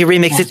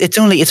remix.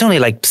 It's only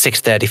like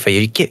 6:30 for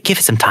you. Give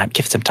it some time.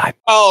 Give it some time.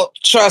 Oh,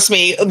 trust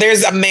me,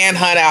 there's a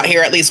manhunt out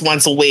here at least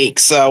once a week.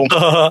 So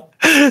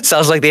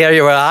sounds like the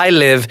area where I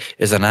live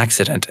is an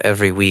accident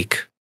every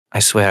week. I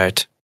swear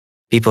it.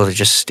 People are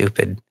just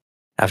stupid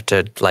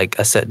after like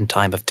a certain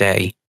time of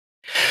day.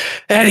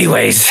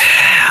 Anyways,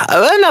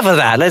 enough of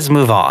that. Let's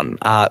move on.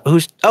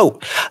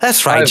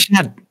 That's right,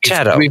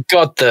 Shadow. We've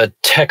got the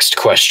text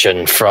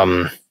question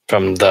from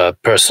the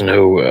person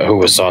who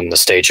was on the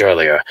stage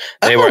earlier.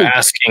 They were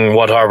asking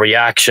what our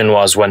reaction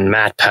was when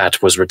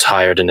MatPat was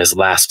retired in his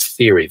last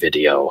theory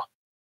video.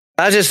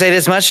 I'll just say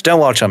this much: don't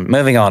watch them.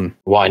 Moving on.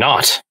 Why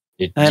not?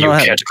 You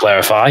care to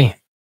clarify?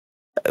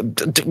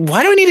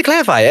 Why do we need to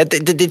clarify?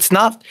 It's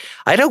not.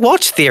 I don't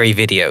watch theory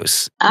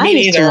videos. Me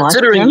neither.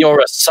 Considering you're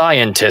a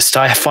scientist,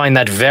 I find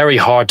that very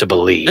hard to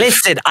believe.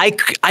 Listen, I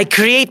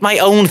create my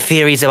own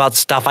theories about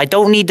stuff. I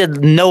don't need to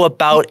know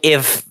about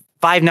if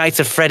Five Nights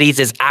at Freddy's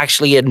is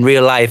actually in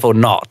real life or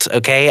not.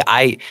 Okay,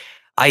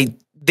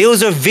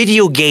 those are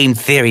video game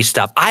theory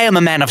stuff. I am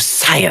a man of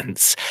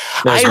science.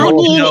 I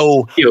want to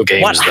know video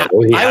games. I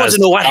want to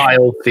know what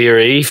style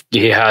theory.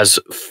 He has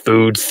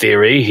food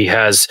theory. He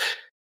has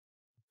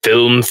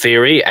film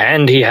theory,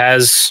 and he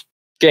has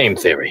game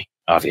theory,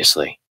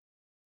 obviously.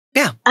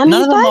 Yeah. I mean,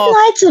 Five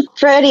Nights at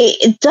Freddy,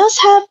 it does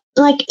have,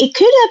 like, it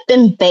could have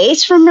been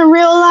based from the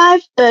real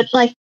life, but,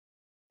 like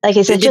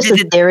is it just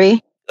a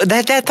theory?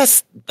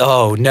 That's,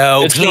 oh,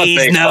 no, it's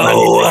please,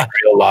 no.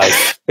 Real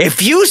life.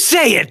 If you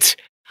say it,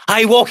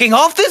 I'm walking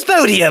off this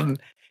podium,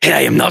 and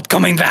I am not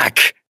coming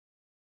back.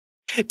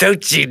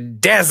 Don't you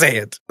dare say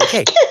it.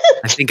 Okay,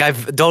 I think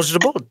I've dodged a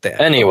bullet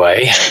there.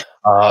 Anyway,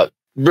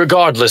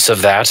 regardless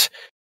of that,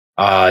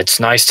 it's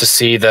nice to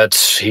see that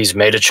he's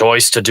made a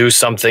choice to do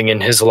something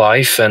in his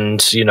life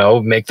and,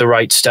 make the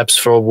right steps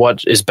for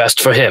what is best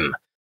for him.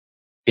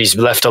 He's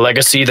left a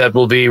legacy that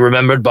will be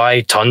remembered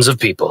by tons of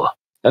people,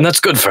 and that's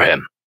good for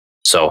him.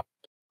 So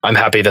I'm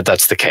happy that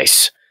that's the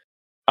case.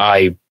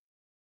 I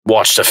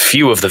watched a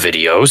few of the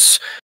videos,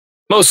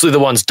 mostly the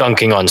ones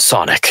dunking on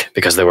Sonic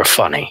because they were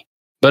funny.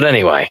 But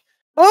anyway.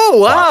 Oh,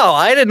 wow.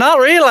 I did not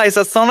realize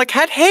that Sonic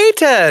had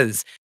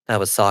haters. That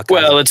was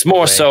sarcasm. Well, it's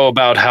more so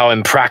about how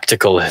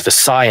impractical the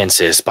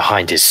science is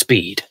behind his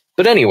speed.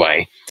 But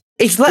anyway,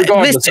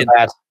 listen,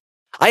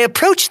 I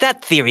approach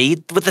that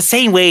theory with the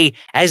same way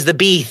as the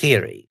bee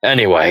theory.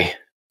 Anyway,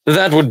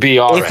 that would be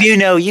all right. If you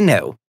know, you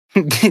know.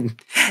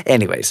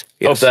 Anyways.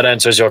 Yes. Hope that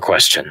answers your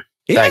question.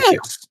 Yes. Thank you.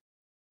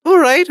 All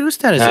right, whose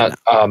turn is it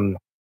now?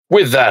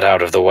 With that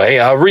out of the way,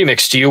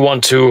 Remix, do you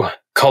want to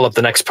call up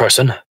the next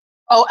person?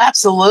 Oh,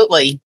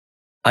 absolutely.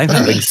 I'm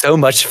having so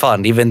much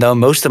fun, even though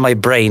most of my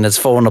brain has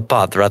fallen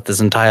apart throughout this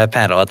entire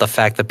panel at the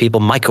fact that people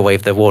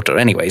microwave their water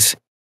anyways.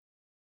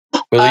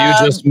 Will you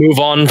just move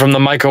on from the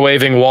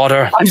microwaving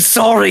water? I'm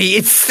sorry.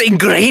 It's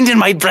ingrained in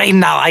my brain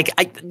now.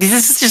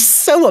 This is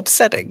just so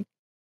upsetting.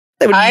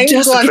 They would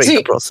desecrate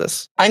the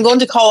process. I'm going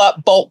to call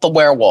up Bolt the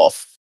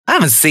werewolf. I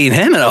haven't seen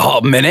him in a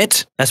hot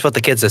minute. That's what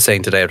the kids are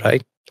saying today,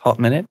 right? Hot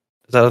minute?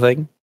 Is that a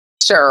thing?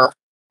 Sure.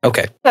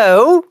 Okay.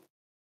 Oh.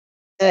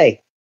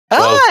 Hey.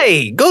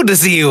 Hi. Good to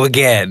see you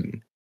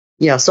again.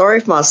 Yeah, sorry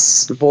if my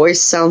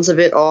voice sounds a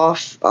bit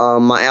off.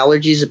 My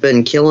allergies have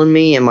been killing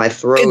me, and my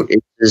throat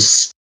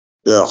is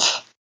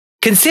ugh.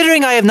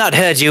 Considering I have not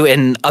heard you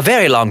in a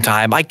very long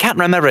time, I can't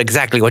remember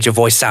exactly what your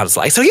voice sounds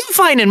like. So you're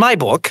fine in my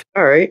book.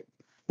 All right.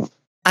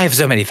 I have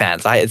so many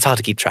fans. It's hard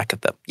to keep track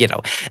of them. You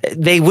know,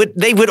 they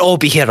would all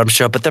be here, I'm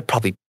sure, but they're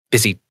probably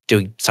busy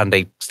doing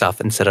Sunday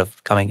stuff instead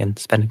of coming and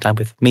spending time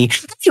with me.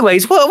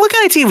 Anyways, what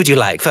kind of tea would you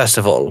like, first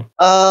of all?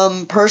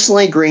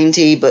 Personally, green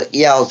tea, but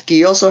yeah,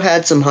 you also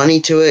had some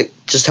honey to it.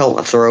 Just help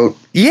my throat.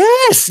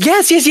 Yes.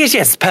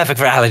 Perfect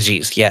for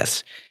allergies.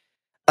 Yes.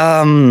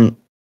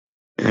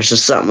 There's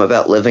just something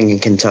about living in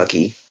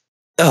Kentucky.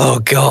 Oh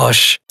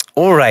gosh.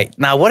 All right.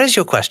 Now, what is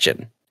your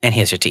question? And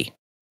here's your tea.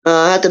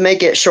 I had to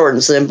make it short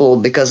and simple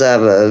because I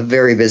have a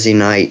very busy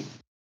night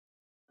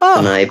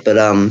tonight. But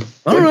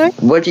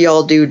what do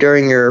y'all do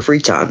during your free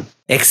time?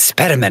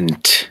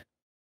 Experiment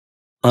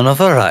on a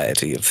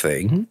variety of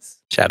things.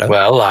 Shadow.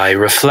 Well, I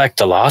reflect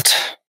a lot.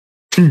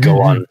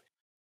 Go on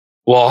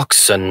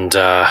walks and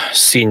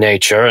see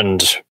nature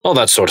and all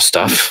that sort of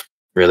stuff.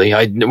 Really,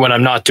 when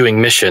I'm not doing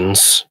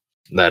missions,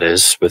 that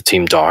is, with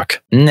Team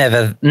Dark.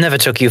 Never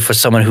took you for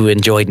someone who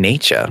enjoyed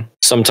nature.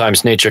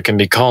 Sometimes nature can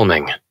be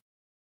calming.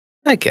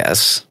 I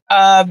guess.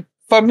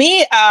 For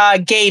me,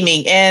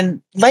 gaming,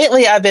 and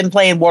lately I've been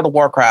playing World of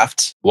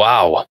Warcraft.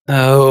 Wow.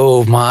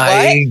 Oh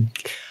my.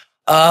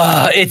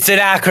 It's an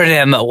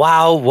acronym.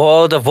 Wow,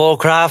 World of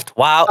Warcraft.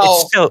 Wow.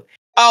 It's so.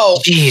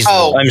 Jeez.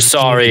 I'm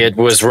sorry, it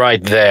was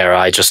right there.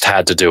 I just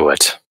had to do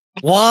it.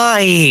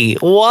 Why?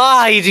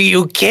 Why do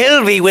you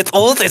kill me with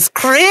all this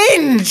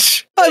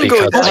cringe? I'm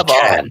because going to have I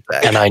can,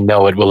 and I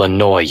know it will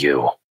annoy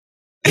you.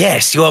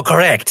 Yes, you are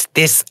correct.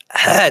 This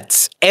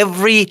hurts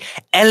every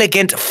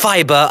elegant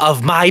fiber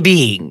of my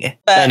being.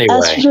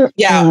 Anyway.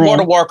 World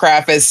of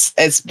Warcraft is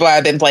what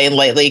I've been playing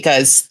lately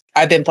because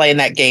I've been playing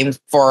that game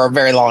for a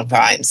very long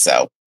time.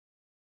 So,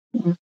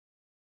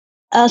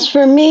 as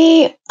for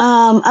me,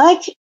 I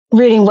like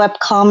reading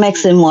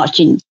webcomics and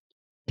watching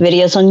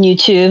videos on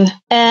YouTube.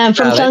 And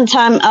from time to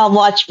time, I'll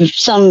watch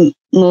some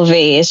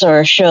movies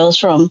or shows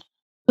from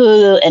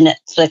Hulu and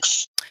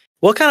Netflix.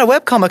 What kind of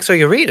webcomics are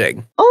you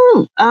reading?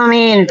 Oh, I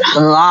mean,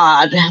 a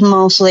lot.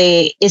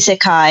 Mostly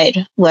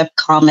isekai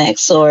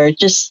webcomics or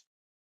just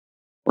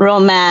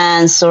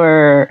romance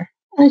or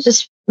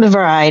just a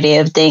variety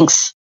of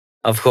things.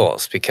 Of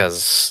course,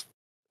 because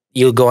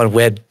you'll go on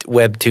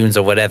webtoons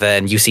or whatever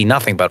and you see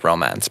nothing but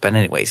romance. But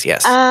anyways,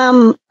 yes.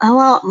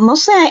 Well,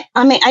 mostly,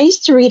 I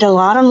used to read a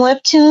lot on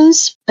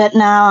webtoons, but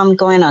now I'm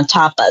going on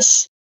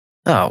Tapas.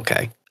 Oh,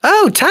 okay.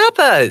 Oh,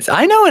 Tapas.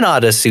 I know an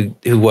artist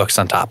who works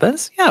on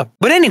Tapas. Yeah.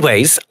 But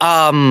anyways,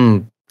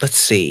 let's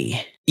see.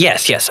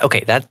 Yes.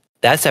 Okay,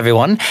 that's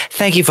everyone.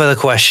 Thank you for the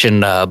question,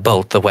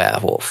 Bolt the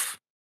Werewolf.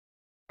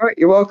 All right,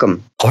 you're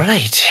welcome. All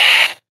right.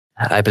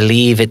 I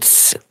believe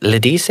it's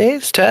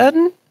Ladise's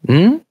turn.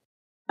 All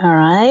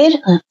right.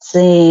 Let's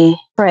see.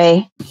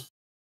 Trey.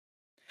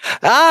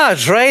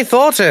 Trey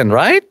Thornton,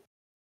 right?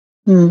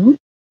 Mm-hmm.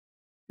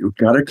 You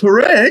got it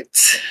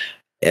correct.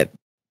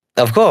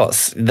 Of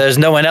course. There's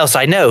no one else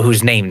I know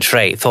who's named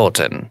Trey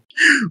Thornton.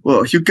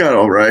 Well, you got it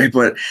all right,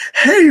 but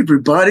hey,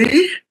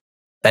 everybody.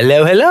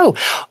 Hello.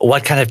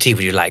 What kind of tea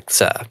would you like,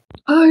 sir?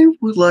 I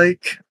would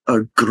like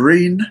a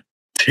green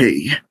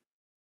tea.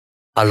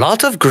 A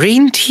lot of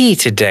green tea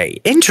today.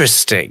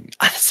 Interesting.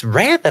 It's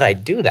rare that I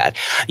do that.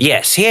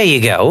 Yes, here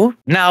you go.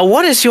 Now,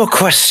 what is your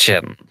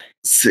question?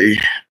 Let's see.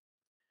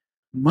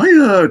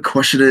 My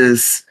question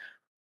is,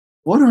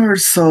 what are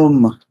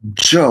some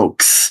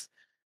jokes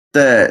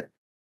that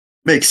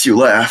makes you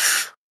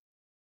laugh?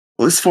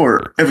 Well, it's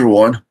for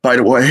everyone, by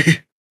the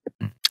way.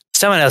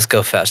 Someone else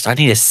go first. I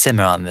need to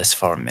simmer on this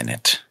for a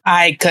minute.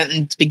 I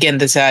couldn't begin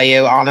to tell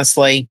you,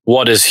 honestly.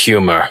 What is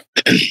humor?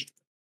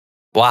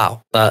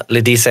 Wow.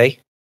 Ladise,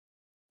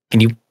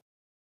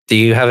 do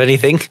you have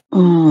anything?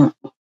 What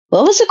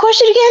was the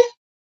question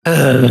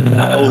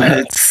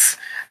again?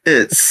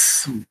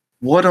 It's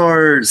what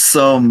are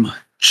some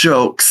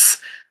jokes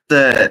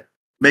that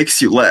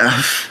makes you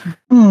laugh?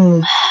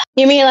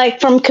 You mean like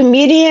from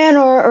comedian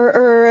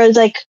or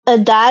like a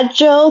dad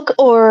joke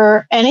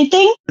or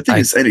anything? I think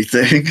it's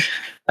anything.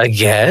 I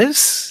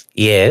guess.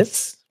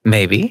 Yes.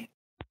 Maybe.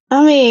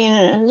 I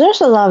mean,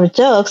 there's a lot of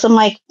jokes. I'm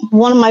like,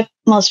 one of my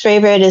most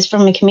favorite is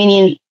from a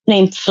comedian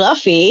named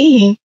Fluffy.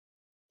 He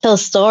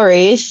tells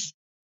stories.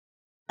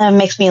 That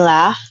makes me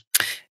laugh.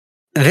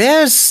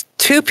 There's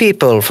two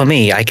people for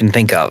me I can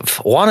think of.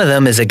 One of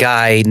them is a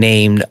guy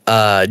named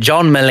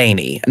John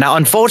Mulaney. Now,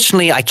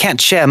 unfortunately, I can't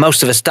share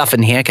most of his stuff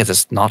in here because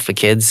it's not for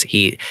kids.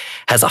 He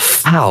has a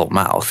foul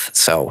mouth.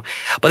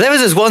 But there was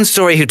this one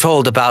story he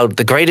told about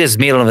the greatest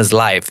meal of his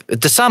life.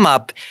 To sum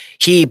up,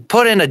 he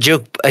went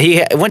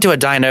to a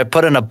diner,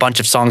 put in a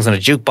bunch of songs in a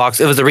jukebox.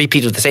 It was a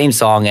repeat of the same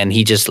song, and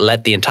he just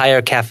let the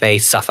entire cafe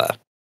suffer.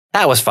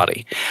 That was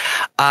funny.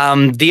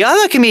 The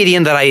other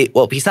comedian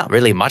he's not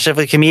really much of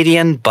a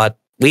comedian, but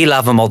we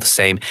love him all the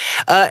same.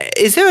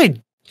 Is there a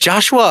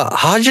Joshua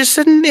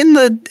Hodgson in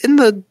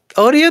the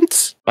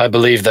audience? I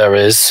believe there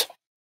is.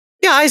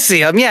 Yeah, I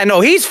see him. Yeah,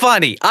 no, he's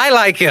funny. I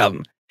like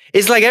him.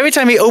 It's like every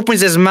time he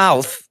opens his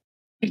mouth,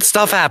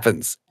 stuff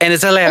happens, and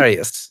it's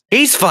hilarious.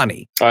 He's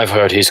funny. I've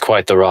heard he's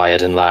quite the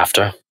riot in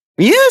laughter.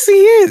 Yes,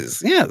 he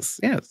is. Yes.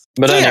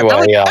 But so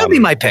anyway, that'll be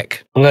my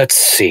pick. Let's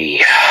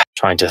see.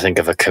 Trying to think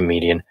of a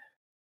comedian.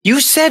 You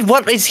said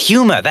what is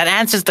humor? That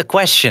answers the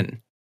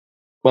question.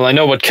 Well, I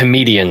know what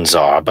comedians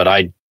are, but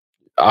I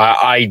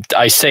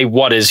say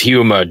what is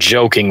humor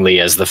jokingly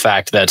as the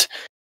fact that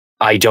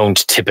I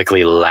don't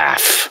typically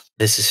laugh.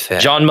 This is fair.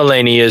 John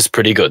Mulaney is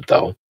pretty good,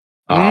 though.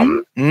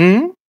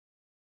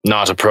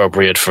 Not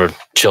appropriate for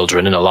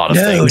children in a lot of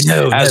things.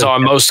 As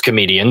most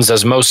comedians,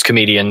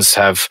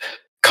 have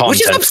content.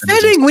 Which is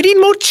upsetting. We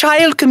need more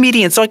child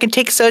comedians so I can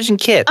take Surgeon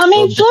Kit. I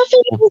mean, Fluffy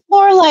is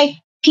more like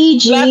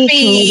PG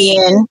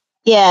comedian.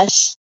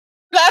 Yes.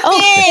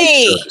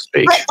 Fluffy!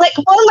 Like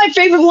one of my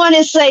favorite one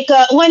is like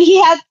when he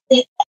had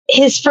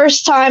his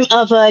first time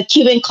of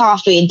Cuban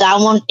coffee. That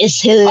one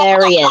is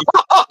hilarious.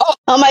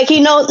 I'm like,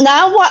 now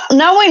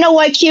I know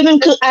why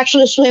Cuban could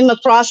actually swim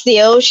across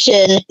the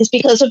ocean is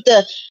because of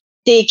the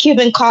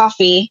Cuban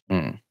coffee.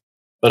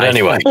 But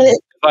anyway, if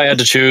I had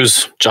to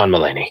choose, John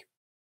Mulaney.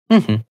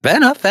 Fair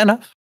enough.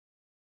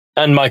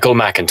 And Michael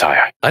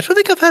McIntyre. I don't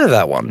think I've heard of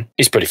that one.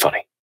 He's pretty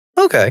funny.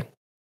 Okay.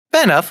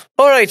 Fair enough.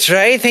 All right,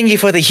 Trey, thank you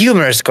for the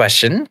humorous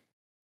question.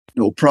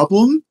 No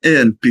problem.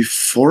 And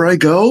before I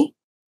go,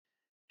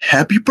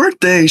 happy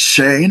birthday,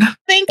 Shane.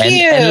 Thank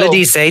you. And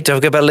Ladise, don't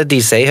forget about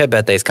Ladise. Her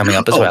birthday's coming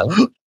up as well.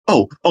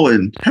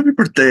 And happy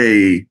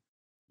birthday,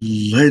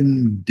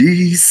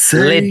 Ladise.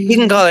 You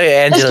can call her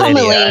Angelidia.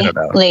 I don't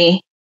know.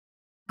 Lee.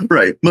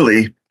 Right,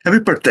 Millie. Happy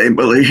birthday,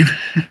 Millie.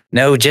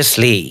 No, just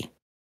Lee.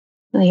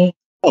 Lee.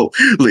 Oh,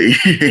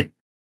 Lee.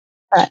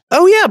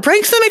 Oh, yeah,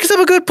 Prankster makes up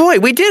a good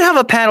point. We did have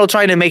a panel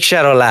trying to make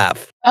Shadow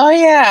laugh. Oh,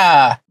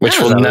 yeah. Which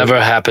will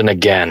never happen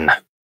again.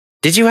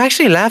 Did you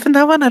actually laugh in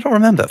that one? I don't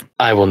remember.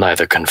 I will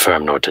neither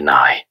confirm nor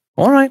deny.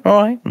 All right.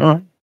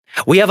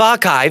 We have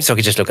archives, so I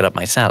can just look it up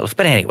myself.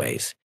 But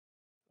anyways,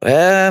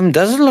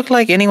 doesn't look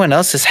like anyone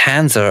else's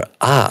hands are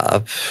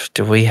up.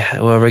 Are we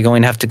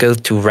going to have to go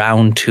to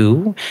round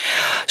 2?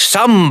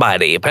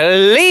 Somebody,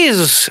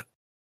 please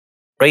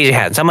raise your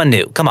hand. Someone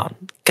new. Come on.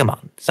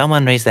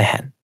 Someone raise their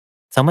hand.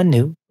 Someone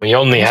new. We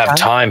only have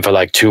time for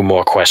like 2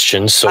 more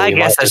questions, so we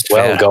might as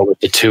well go with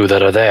the 2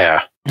 that are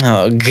there.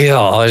 Oh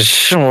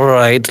gosh! All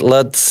right,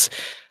 let's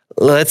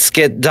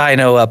get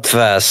Dino up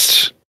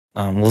first.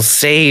 We'll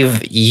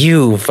save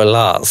you for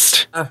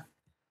last. All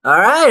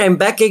right, I'm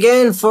back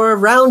again for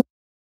round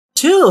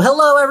 2.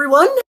 Hello,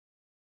 everyone.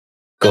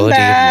 Good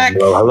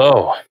evening.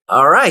 Hello.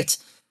 All right.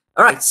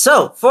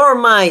 So for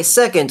my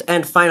second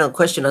and final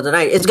question of the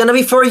night, it's gonna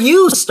be for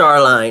you,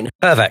 Starline.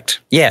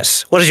 Perfect.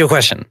 Yes. What is your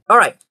question? All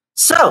right.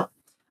 So,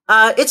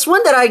 it's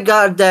one that I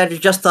got that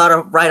just thought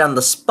of right on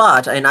the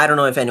spot, and I don't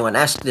know if anyone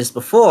asked this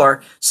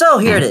before. So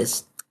here it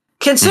is.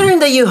 Considering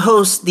that you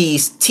host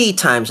these tea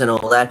times and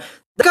all that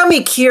got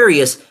me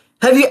curious.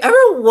 Have you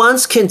ever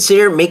once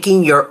considered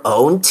making your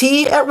own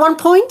tea at one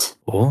point?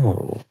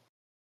 Oh.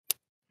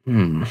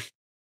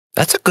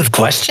 That's a good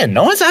question.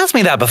 No one's asked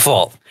me that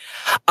before.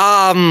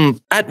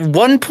 At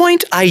one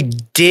point, I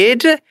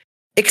did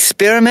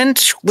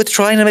experiment with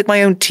trying to make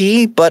my own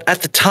tea, but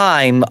at the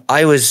time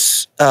I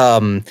was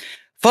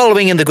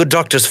following in the good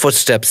doctor's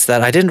footsteps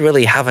that I didn't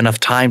really have enough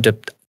time to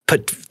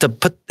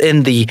put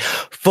in the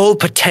full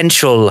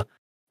potential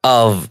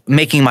of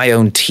making my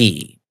own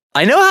tea.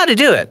 I know how to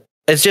do it.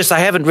 It's just I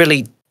haven't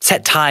really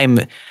set time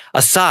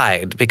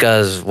aside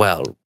because,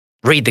 well,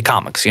 read the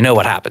comics. You know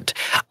what happened.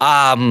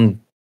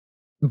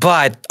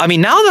 But I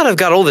mean, now that I've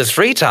got all this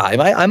free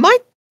time, I might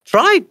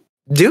try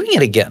doing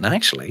it again.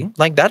 Actually,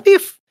 like that'd be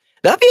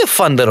a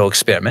fun little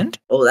experiment.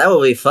 Oh, that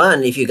would be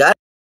fun. If you got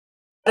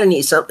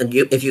any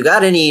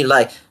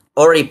like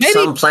already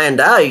some planned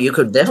out, you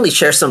could definitely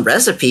share some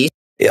recipes.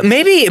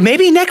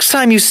 Maybe next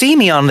time you see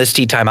me on this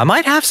tea time, I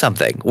might have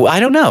something. I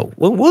don't know.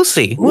 We'll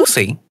see. We'll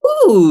see.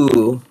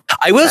 Ooh,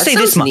 I will say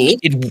this much: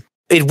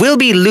 it will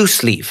be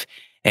loose leaf,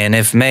 and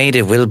if made,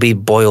 it will be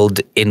boiled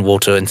in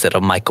water instead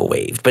of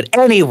microwaved. But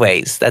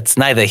anyways, that's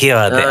neither here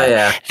nor there.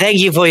 Yeah. Thank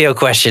you for your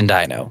question,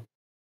 Dino.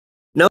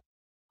 No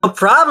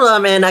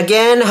problem. And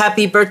again,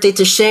 happy birthday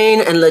to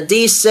Shane and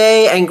Ladise,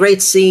 and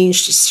great seeing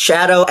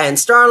Shadow and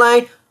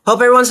Starline.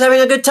 Hope everyone's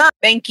having a good time.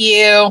 Thank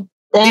you.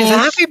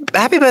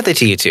 Happy birthday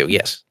to you too.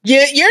 Yes.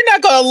 You're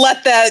not going to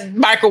let that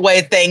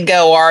microwave thing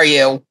go, are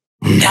you?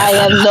 I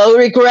have no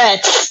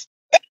regrets.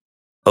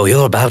 Oh,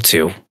 you're about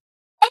to.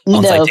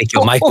 Once I take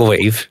your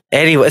microwave.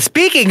 Anyway,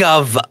 speaking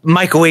of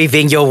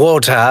microwaving your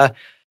water,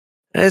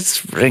 let's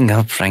bring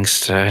up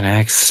Prankster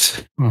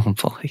next. Oh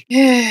boy.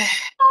 I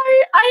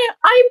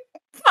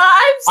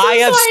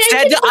have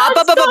said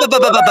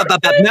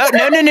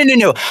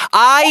no.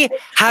 I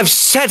have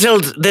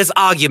settled this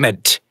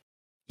argument.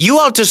 You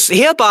are to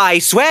hereby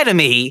swear to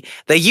me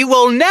that you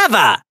will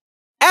never,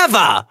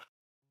 ever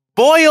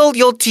boil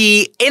your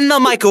tea in the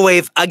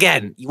microwave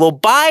again. You will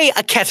buy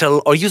a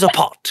kettle or use a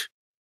pot.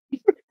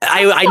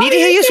 I need to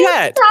hear you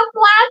swear it. Stop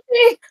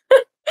laughing.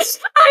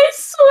 I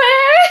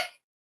swear.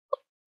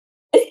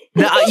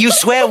 No, you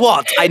swear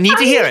what? I need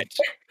to hear it.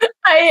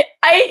 I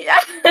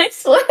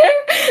swear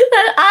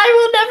that I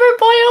will never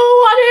boil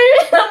water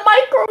in a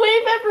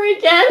microwave ever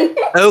again.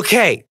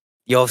 Okay,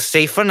 you're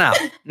safe for now.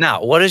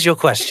 Now, what is your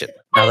question?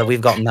 Now that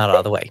we've gotten that out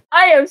of the way.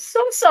 I am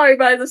so sorry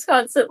by this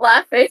constant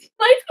laughing.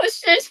 My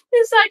question is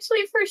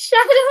actually for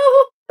Shadow.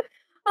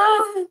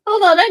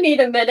 Hold on, I need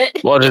a minute.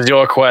 What is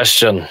your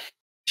question?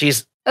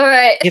 She's all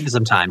right. Give her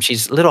some time.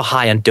 She's a little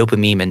high on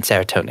dopamine and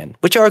serotonin,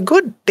 which are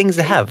good things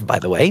to have, by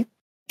the way,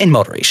 in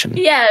moderation.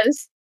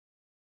 Yes.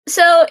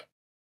 So,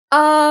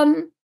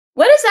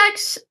 what is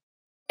actually,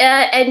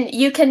 and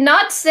you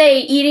cannot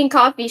say eating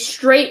coffee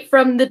straight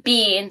from the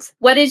beans.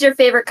 What is your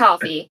favorite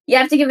coffee? You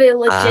have to give it a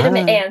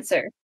legitimate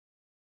answer.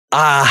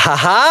 Ha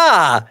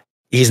ha!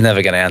 He's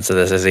never going to answer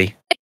this, is he?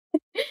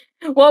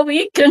 Well,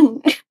 we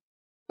can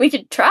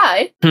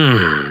try.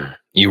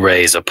 You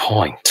raise a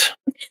point.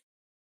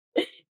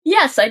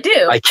 Yes, I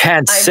do. I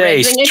can't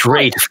say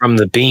straight from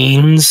the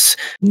beans,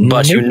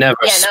 but you never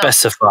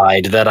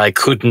specified that I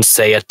couldn't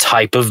say a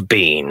type of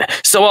bean.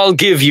 So I'll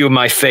give you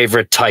my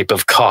favorite type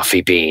of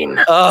coffee bean.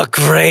 Oh,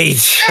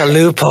 great. A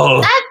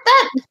loophole. That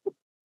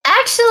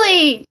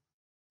actually,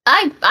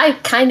 I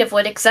kind of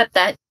would accept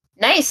that.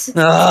 Nice.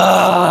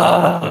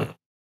 I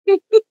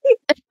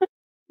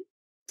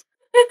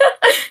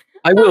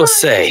will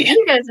say,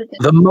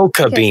 the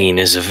mocha bean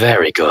is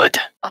very good.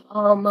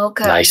 Oh,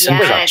 mocha. Nice and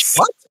crunchy.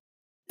 What?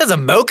 There's a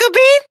mocha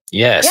bean?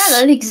 Yes. Yeah,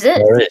 that exists.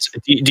 There is.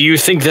 Do you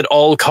think that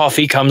all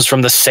coffee comes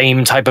from the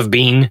same type of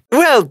bean?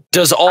 Well,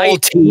 does all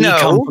tea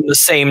come from the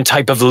same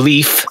type of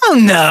leaf? Oh,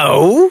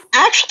 no.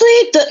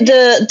 Actually,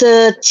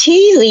 the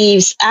tea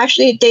leaves,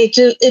 actually, they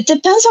do. It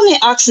depends on the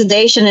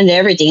oxidation and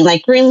everything.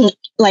 Like green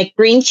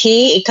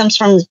tea, it comes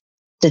from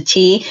the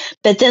tea.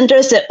 But then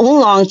there's the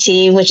oolong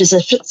tea, which is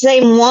the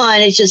same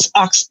one. It's just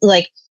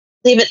leave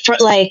it for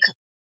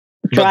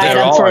dry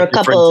them for a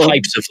couple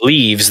types of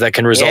leaves that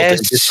can result in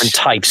different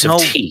types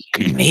of tea.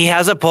 He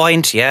has a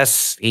point.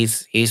 Yes,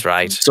 he's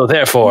right. So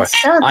therefore,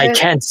 I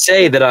can't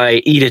say that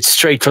I eat it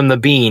straight from the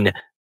bean,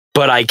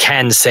 but I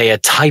can say a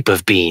type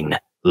of bean.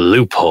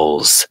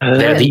 Loopholes.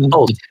 They're the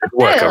ultimate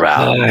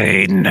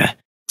workaround.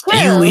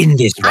 Fine. You win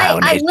this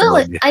round. I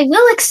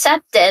will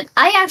accept it.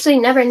 I actually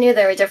never knew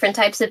there were different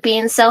types of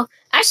beans, so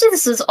actually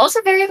this was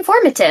also very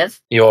informative.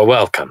 You're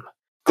welcome.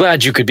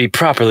 Glad you could be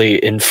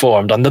properly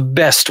informed on the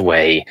best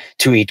way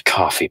to eat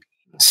coffee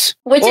beans.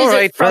 Which is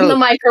it from the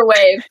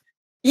microwave.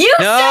 You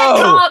said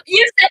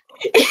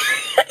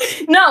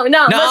No,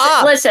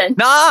 listen.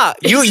 Nah,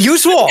 you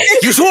swore.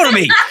 You swore to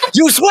me.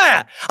 You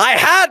swear. We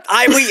have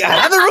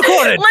it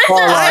recorded.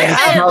 I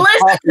have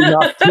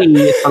not tea.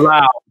 It's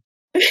allowed.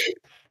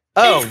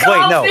 Oh, wait,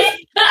 no.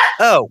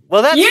 Oh,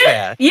 well, that's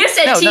fair. You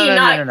said tea,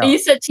 not you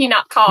said tea,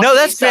 not coffee. No,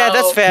 that's fair.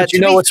 That's fair. But you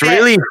know what's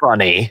really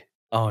funny?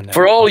 Oh, no.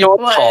 For all your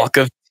talk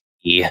of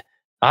tea,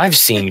 I've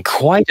seen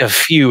quite a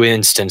few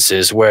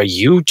instances where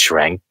you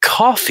drank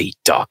coffee,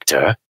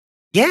 Doctor.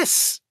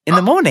 Yes, in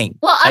the morning.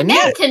 Well, a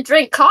man can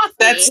drink coffee.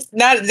 That's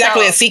not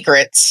exactly a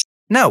secret.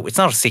 No, it's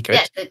not a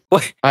secret. Yeah,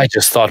 I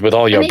just thought with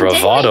all your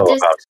bravado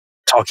about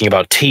talking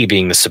about tea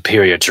being the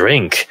superior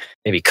drink,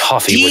 maybe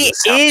coffee wouldn't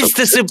sound is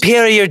the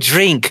superior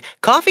drink.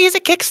 Coffee is a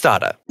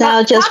Kickstarter.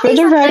 Now, just for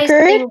the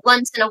record,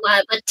 once in a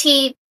while, but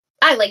tea,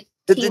 I like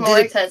tea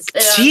more because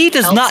tea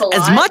does not.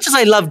 As much as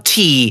I love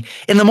tea,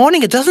 in the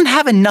morning it doesn't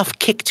have enough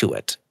kick to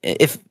it.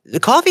 If the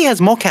coffee has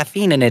more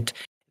caffeine in it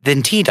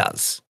than tea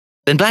does,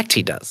 than black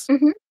tea does,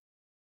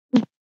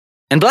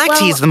 and black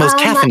tea is the most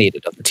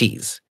caffeinated of the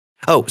teas.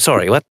 Oh,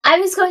 sorry, what? I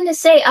was going to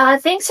say,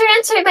 thanks for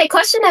answering my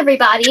question,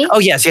 everybody. Oh,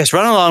 yes,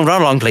 run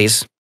along,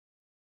 please.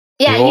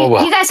 Yeah,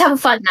 you guys have a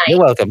fun night. You're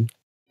welcome.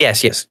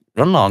 Yes,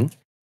 run along.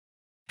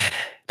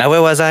 Now,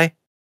 where was I?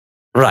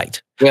 Right.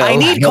 Well, I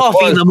need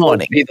coffee in the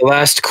morning. Be the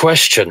last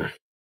question.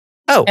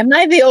 Oh. Am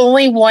I the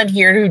only one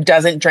here who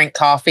doesn't drink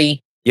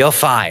coffee? You're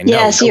fine.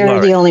 Yes, you're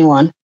the only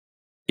one.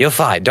 You're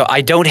fine.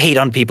 I don't hate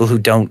on people who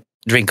don't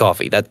drink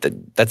coffee.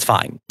 That's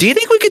fine. Do you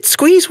think we could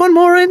squeeze one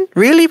more in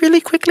really,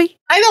 really quickly?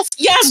 I don't.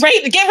 Yeah,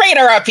 get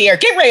Radar up here.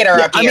 Get Radar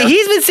up here. I mean,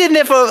 he's been sitting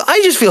there for.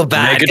 I just feel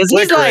bad because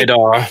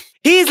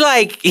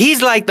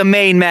he's like the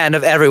main man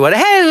of everyone.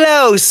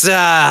 Hello,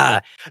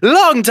 sir.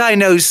 Long time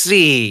no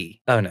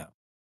see. Oh no.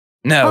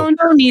 Oh,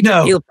 no need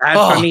to feel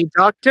bad for me,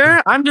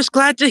 Doctor. I'm just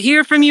glad to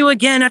hear from you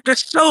again after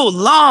so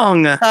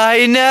long.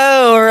 I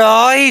know,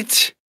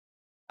 right?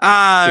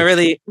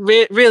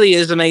 Really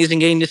is amazing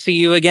getting to see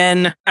you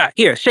again.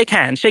 Here, shake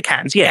hands.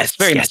 Yes,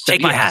 very much.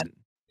 Shake my hand.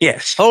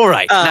 Yes. All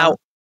right. Now,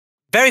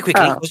 very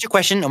quickly, what's your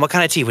question and what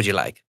kind of tea would you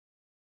like?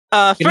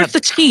 First, the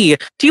tea.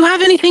 Do you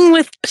have anything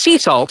with sea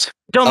salt?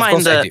 Don't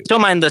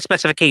mind the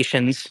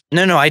specifications.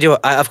 No, I do.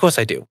 Of course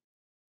I do.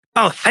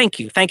 Oh, thank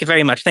you. Thank you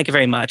very much. Thank you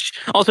very much.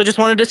 Also, just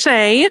wanted to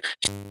say,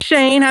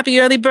 Shane, happy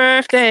early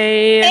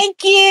birthday.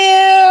 Thank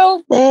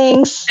you.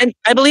 Thanks. And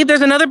I believe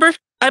there's another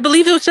birthday. I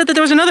believe it said that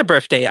there was another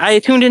birthday. I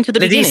tuned into the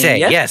beginning.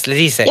 Yes,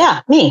 Letice.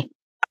 Yeah, me.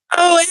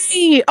 Oh,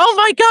 hey. Oh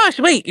my gosh.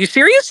 Wait, you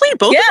seriously?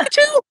 Both of you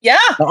two? Yeah.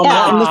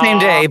 Not on the same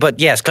day, but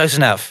yes, close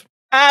enough.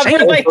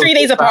 We're like 3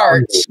 days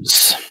apart.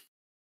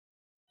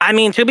 I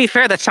mean, to be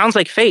fair, that sounds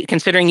like fate,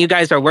 considering you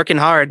guys are working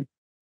hard.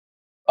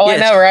 Oh,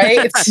 yes. I know,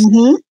 right?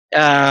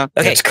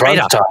 Okay, it's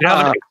crunch time.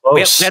 We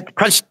have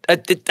crunch. I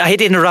hate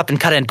to interrupt and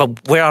cut in,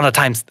 but we're on a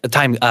time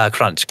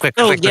crunch. Quick.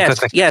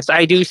 Yes,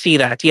 I do see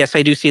that. Yes,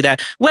 I do see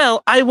that.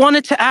 Well, I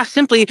wanted to ask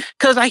simply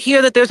because I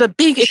hear that there's a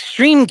big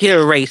extreme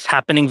gear race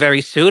happening very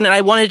soon, and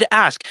I wanted to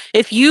ask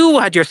if you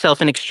had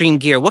yourself an extreme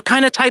gear, what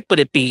kind of type would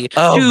it be?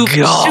 Oh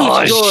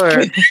gosh!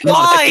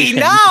 Why?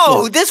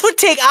 No, this would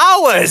take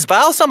hours. But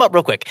I'll sum up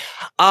real quick.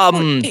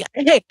 Hey!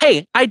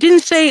 I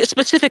didn't say a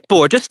specific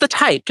board, just the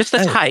type.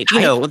 Type.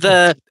 You know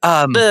the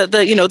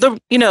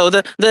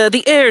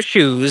air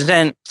shoes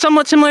and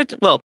somewhat similar to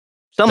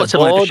Shadow.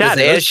 There's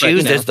the air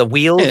shoes, there's the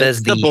wheel,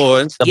 there's the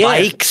boards, the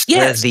bikes,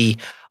 there's the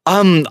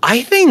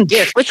I think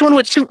which one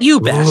would suit you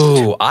best?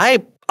 Ooh, I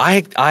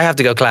have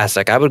to go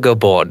classic. I would go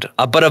board.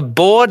 But a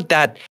board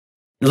that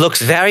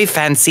looks very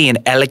fancy and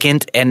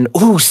elegant and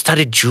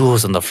studded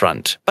jewels on the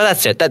front. But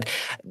that's it. That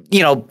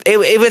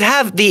it would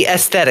have the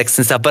aesthetics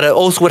and stuff, but it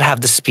also would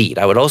have the speed.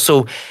 I would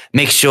also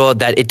make sure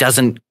that it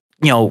doesn't,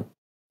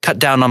 cut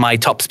down on my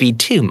top speed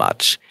too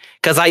much.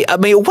 Because I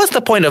mean, what's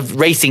the point of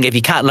racing if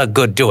you can't look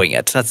good doing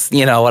it? That's,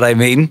 what I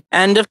mean?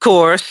 And of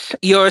course,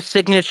 your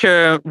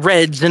signature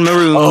reds and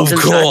maroons. Of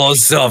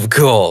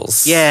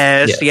course.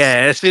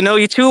 Yes. You know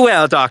you too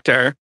well,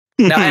 Doctor.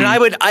 Now, and I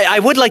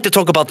would like to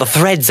talk about the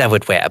threads I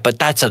would wear, but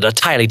that's an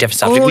entirely different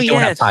subject we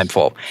don't have time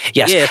for.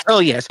 Yes. Yes.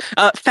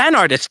 Fan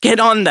artists, get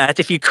on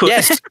that if you could.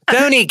 Yes.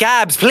 Tony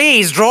Gabs,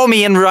 please draw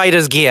me in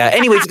rider's gear.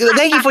 Anyways,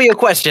 thank you for your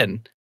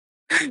question.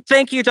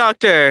 Thank you,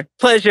 Doctor.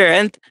 Pleasure.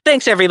 And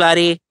thanks,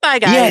 everybody. Bye,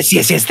 guys.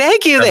 Yes.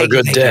 Thank you. Have a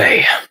good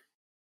day.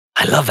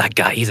 I love that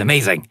guy. He's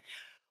amazing.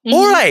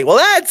 All right. Well,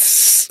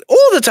 that's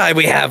all the time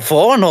we have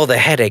for and all the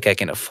headache I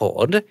can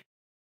afford.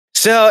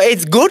 So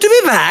it's good to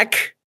be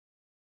back.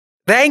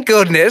 Thank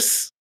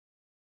goodness.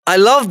 I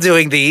love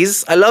doing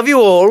these. I love you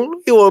all.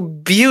 You are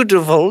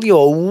beautiful. You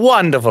are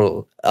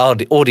wonderful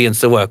audience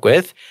to work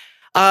with.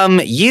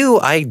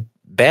 I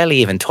barely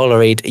even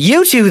tolerate.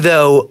 You two,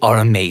 though, are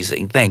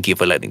amazing. Thank you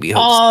for letting me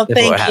host. Oh,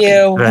 thank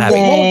you.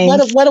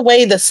 What a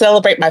way to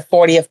celebrate my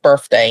 40th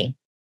birthday.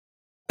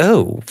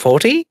 Oh,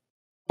 40?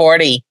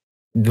 40.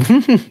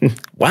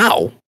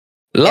 Wow.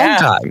 Long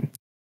time.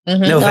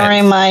 Mm-hmm. No Don't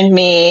remind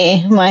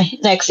me. My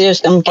next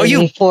year's going to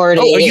be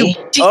 40.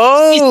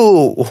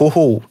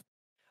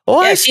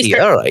 I see.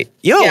 All right.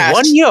 You're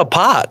 1 year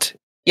apart.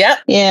 Yep.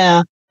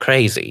 Yeah.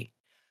 Crazy.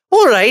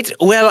 All right.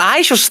 Well,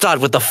 I shall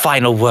start with the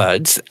final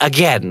words.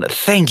 Again,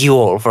 thank you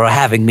all for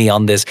having me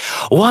on this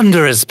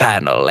wondrous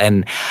panel.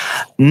 And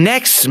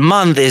next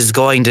month is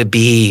going to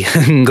be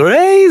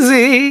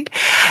crazy.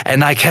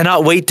 And I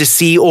cannot wait to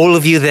see all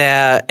of you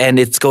there. And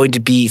it's going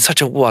to be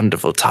such a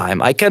wonderful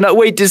time. I cannot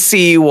wait to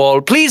see you all.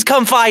 Please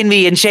come find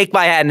me and shake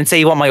my hand and say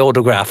you want my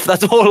autograph.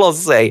 That's all I'll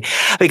say.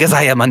 Because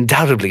I am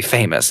undoubtedly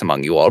famous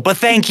among you all. But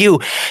thank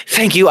you.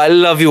 Thank you. I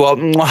love you all.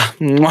 Mwah,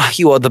 mwah.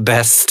 You are the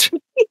best.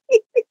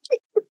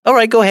 All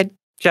right, go ahead,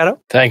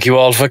 Shadow. Thank you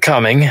all for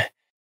coming.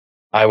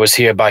 I was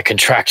here by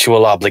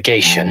contractual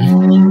obligation.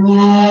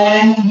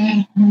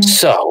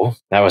 So,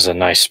 that was a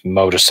nice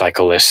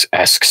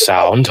motorcycle-esque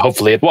sound.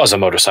 Hopefully it was a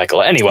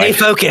motorcycle. Anyway. Stay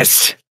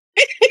focused.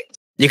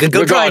 You can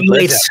go drive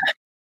later.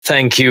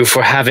 Thank you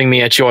for having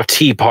me at your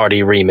Tea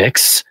Party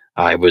remix.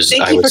 I was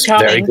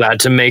very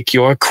glad to make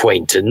your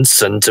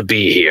acquaintance and to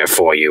be here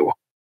for you.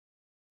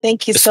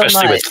 Thank you so much.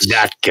 Especially with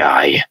that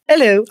guy.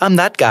 Hello, I'm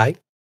that guy.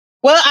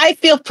 Well, I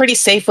feel pretty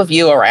safe with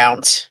you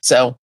around,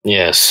 so.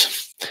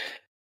 Yes.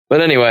 But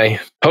anyway,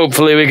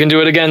 hopefully we can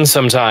do it again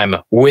sometime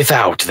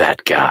without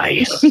that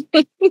guy.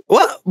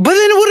 Well, but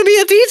then it wouldn't be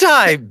a tea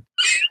time.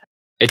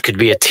 It could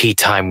be a tea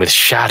time with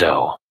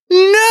Shadow.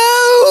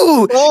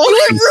 No! You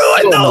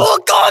ruined the whole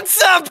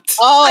concept!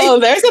 Oh,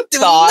 there's a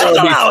thought. It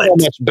would be so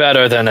much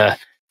better than a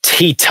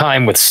tea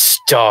time with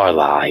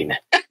Starline.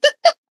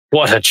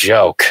 What a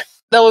joke.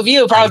 Though with you,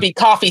 it'll probably be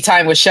coffee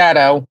time with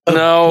Shadow.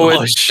 No,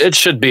 it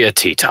should be a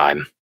tea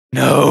time.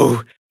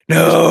 No,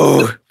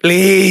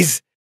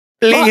 please.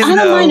 Well, I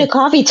don't mind a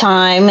coffee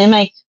time, and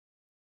I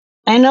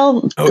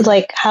know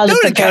how to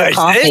prepare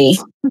coffee.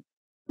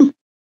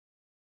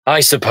 I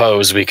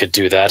suppose we could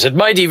do that. It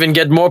might even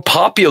get more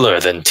popular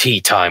than tea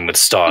time with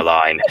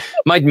Starline.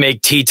 Might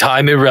make tea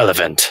time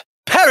irrelevant.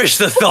 Perish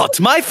the thought!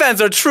 My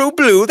fans are true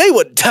blue. They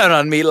wouldn't turn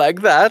on me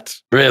like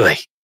that. Really?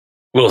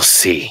 We'll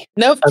see.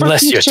 Nope.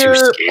 Unless you're too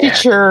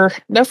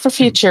scared. Note for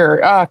future.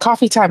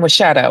 Coffee time with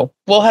Shadow.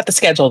 We'll have to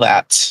schedule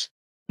that.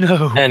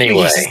 No.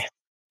 Anyway,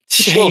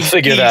 we'll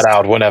figure that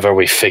out whenever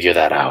we figure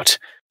that out.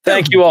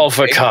 Thank you all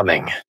for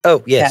coming.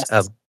 Oh, yes.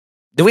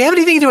 Do we have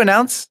anything to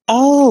announce?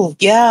 Oh,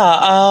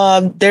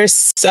 yeah.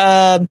 There's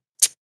some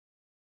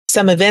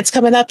events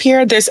coming up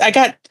here. There's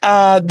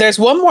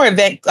one more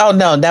event. Oh,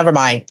 no, never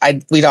mind.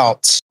 We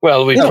don't.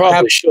 Well, we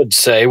probably should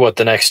say what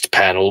the next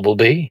panel will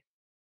be.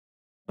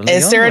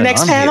 Is there a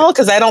next panel?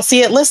 Because I don't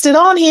see it listed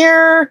on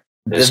here.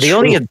 The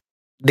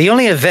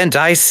only event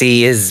I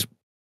see is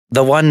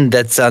the one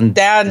that's on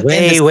down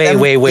way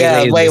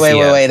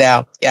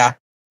down. Yeah.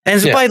 And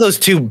it's by those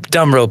two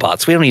dumb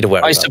robots. We don't need to worry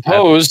about I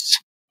suppose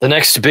the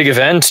next big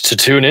event to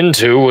tune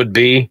into would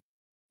be,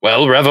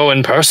 well, Revo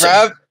in person.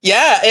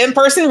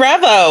 In-person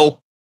Revo.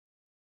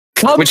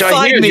 Come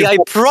find me. I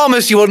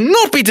promise you will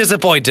not be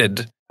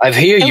disappointed. I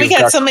hear we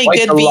got so many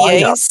good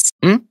VAs.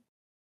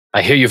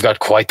 I hear you've got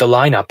quite the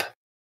lineup.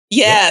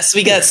 Yes,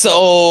 we got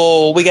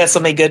so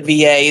many good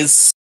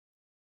VAs.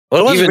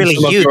 Well, it wasn't really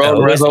you,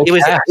 though.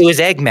 It was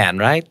Eggman,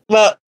 right?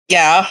 Well,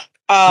 yeah.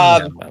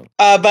 I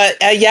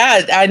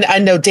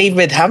know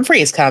David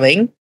Humphrey is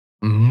coming.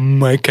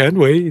 I can't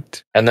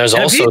wait. And there's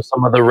also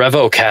some of the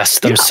Revo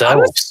cast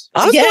themselves.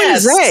 I was going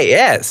to say,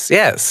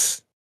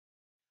 yes.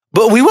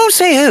 But we won't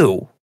say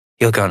who.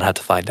 You're going to have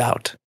to find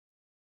out.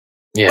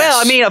 Yes. Well,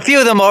 I mean, a few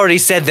of them already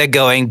said they're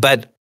going,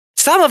 but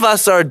some of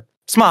us are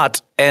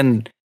smart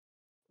and,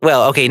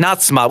 well, okay,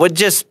 not smart. We're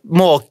just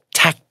more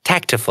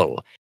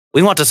tactful.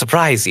 We want to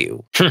surprise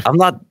you. I'm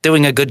not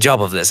doing a good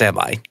job of this, am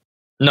I?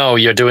 No,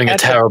 you're doing a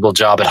terrible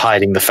job at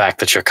hiding the fact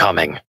that you're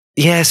coming.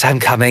 Yes, I'm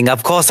coming.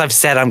 Of course, I've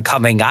said I'm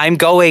coming. I'm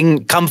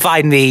going. Come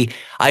find me.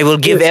 I will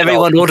give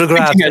everyone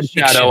autographs.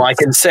 Shadow, I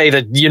can say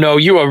that,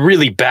 you are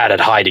really bad at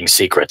hiding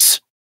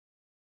secrets.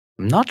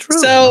 Not true.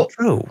 So, not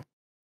true.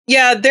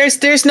 Yeah,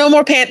 there's no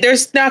more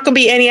there's not going to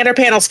be any other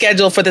panel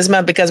scheduled for this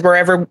month because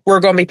we're going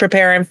to be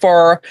preparing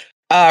for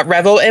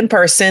Revo in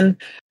person.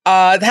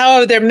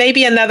 However, there may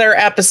be another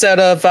episode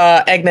of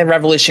Eggman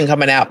Revolution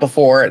coming out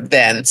before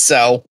then.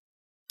 So,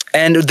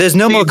 and there's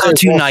no more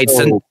cartoon nights.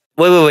 And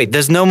wait.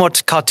 There's no more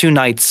cartoon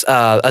nights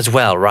as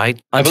well, right?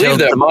 I believe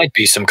there might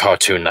be some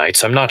cartoon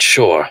nights. I'm not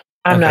sure.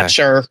 I'm not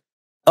sure.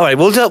 All right,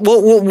 Leo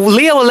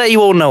will let you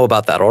all know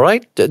about that. All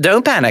right,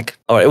 don't panic.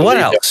 All right, what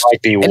else?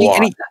 There might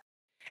be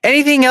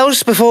anything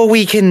else before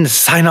we can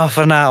sign off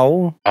for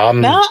now?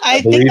 No,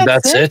 I believe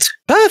that's it.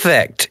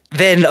 Perfect.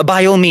 Then,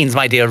 by all means,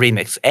 my dear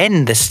Remix,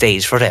 end the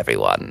stage for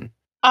everyone.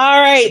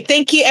 All right.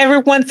 Thank you,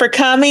 everyone, for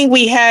coming.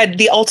 We had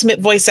the ultimate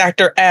voice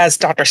actor as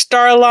Dr.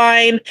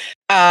 Starline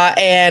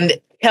and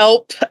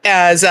Kelp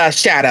as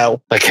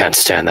Shadow. I can't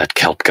stand that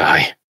Kelp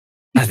guy.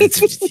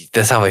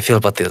 That's how I feel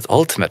about the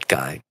ultimate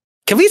guy.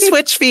 Can we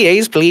switch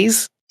VAs,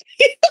 please?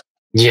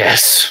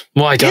 Yes.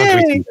 Why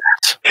don't we do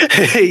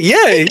that?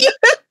 Yay.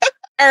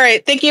 All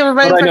right. Thank you,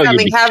 everybody, for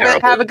coming.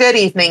 Have a good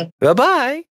evening. Bye-bye.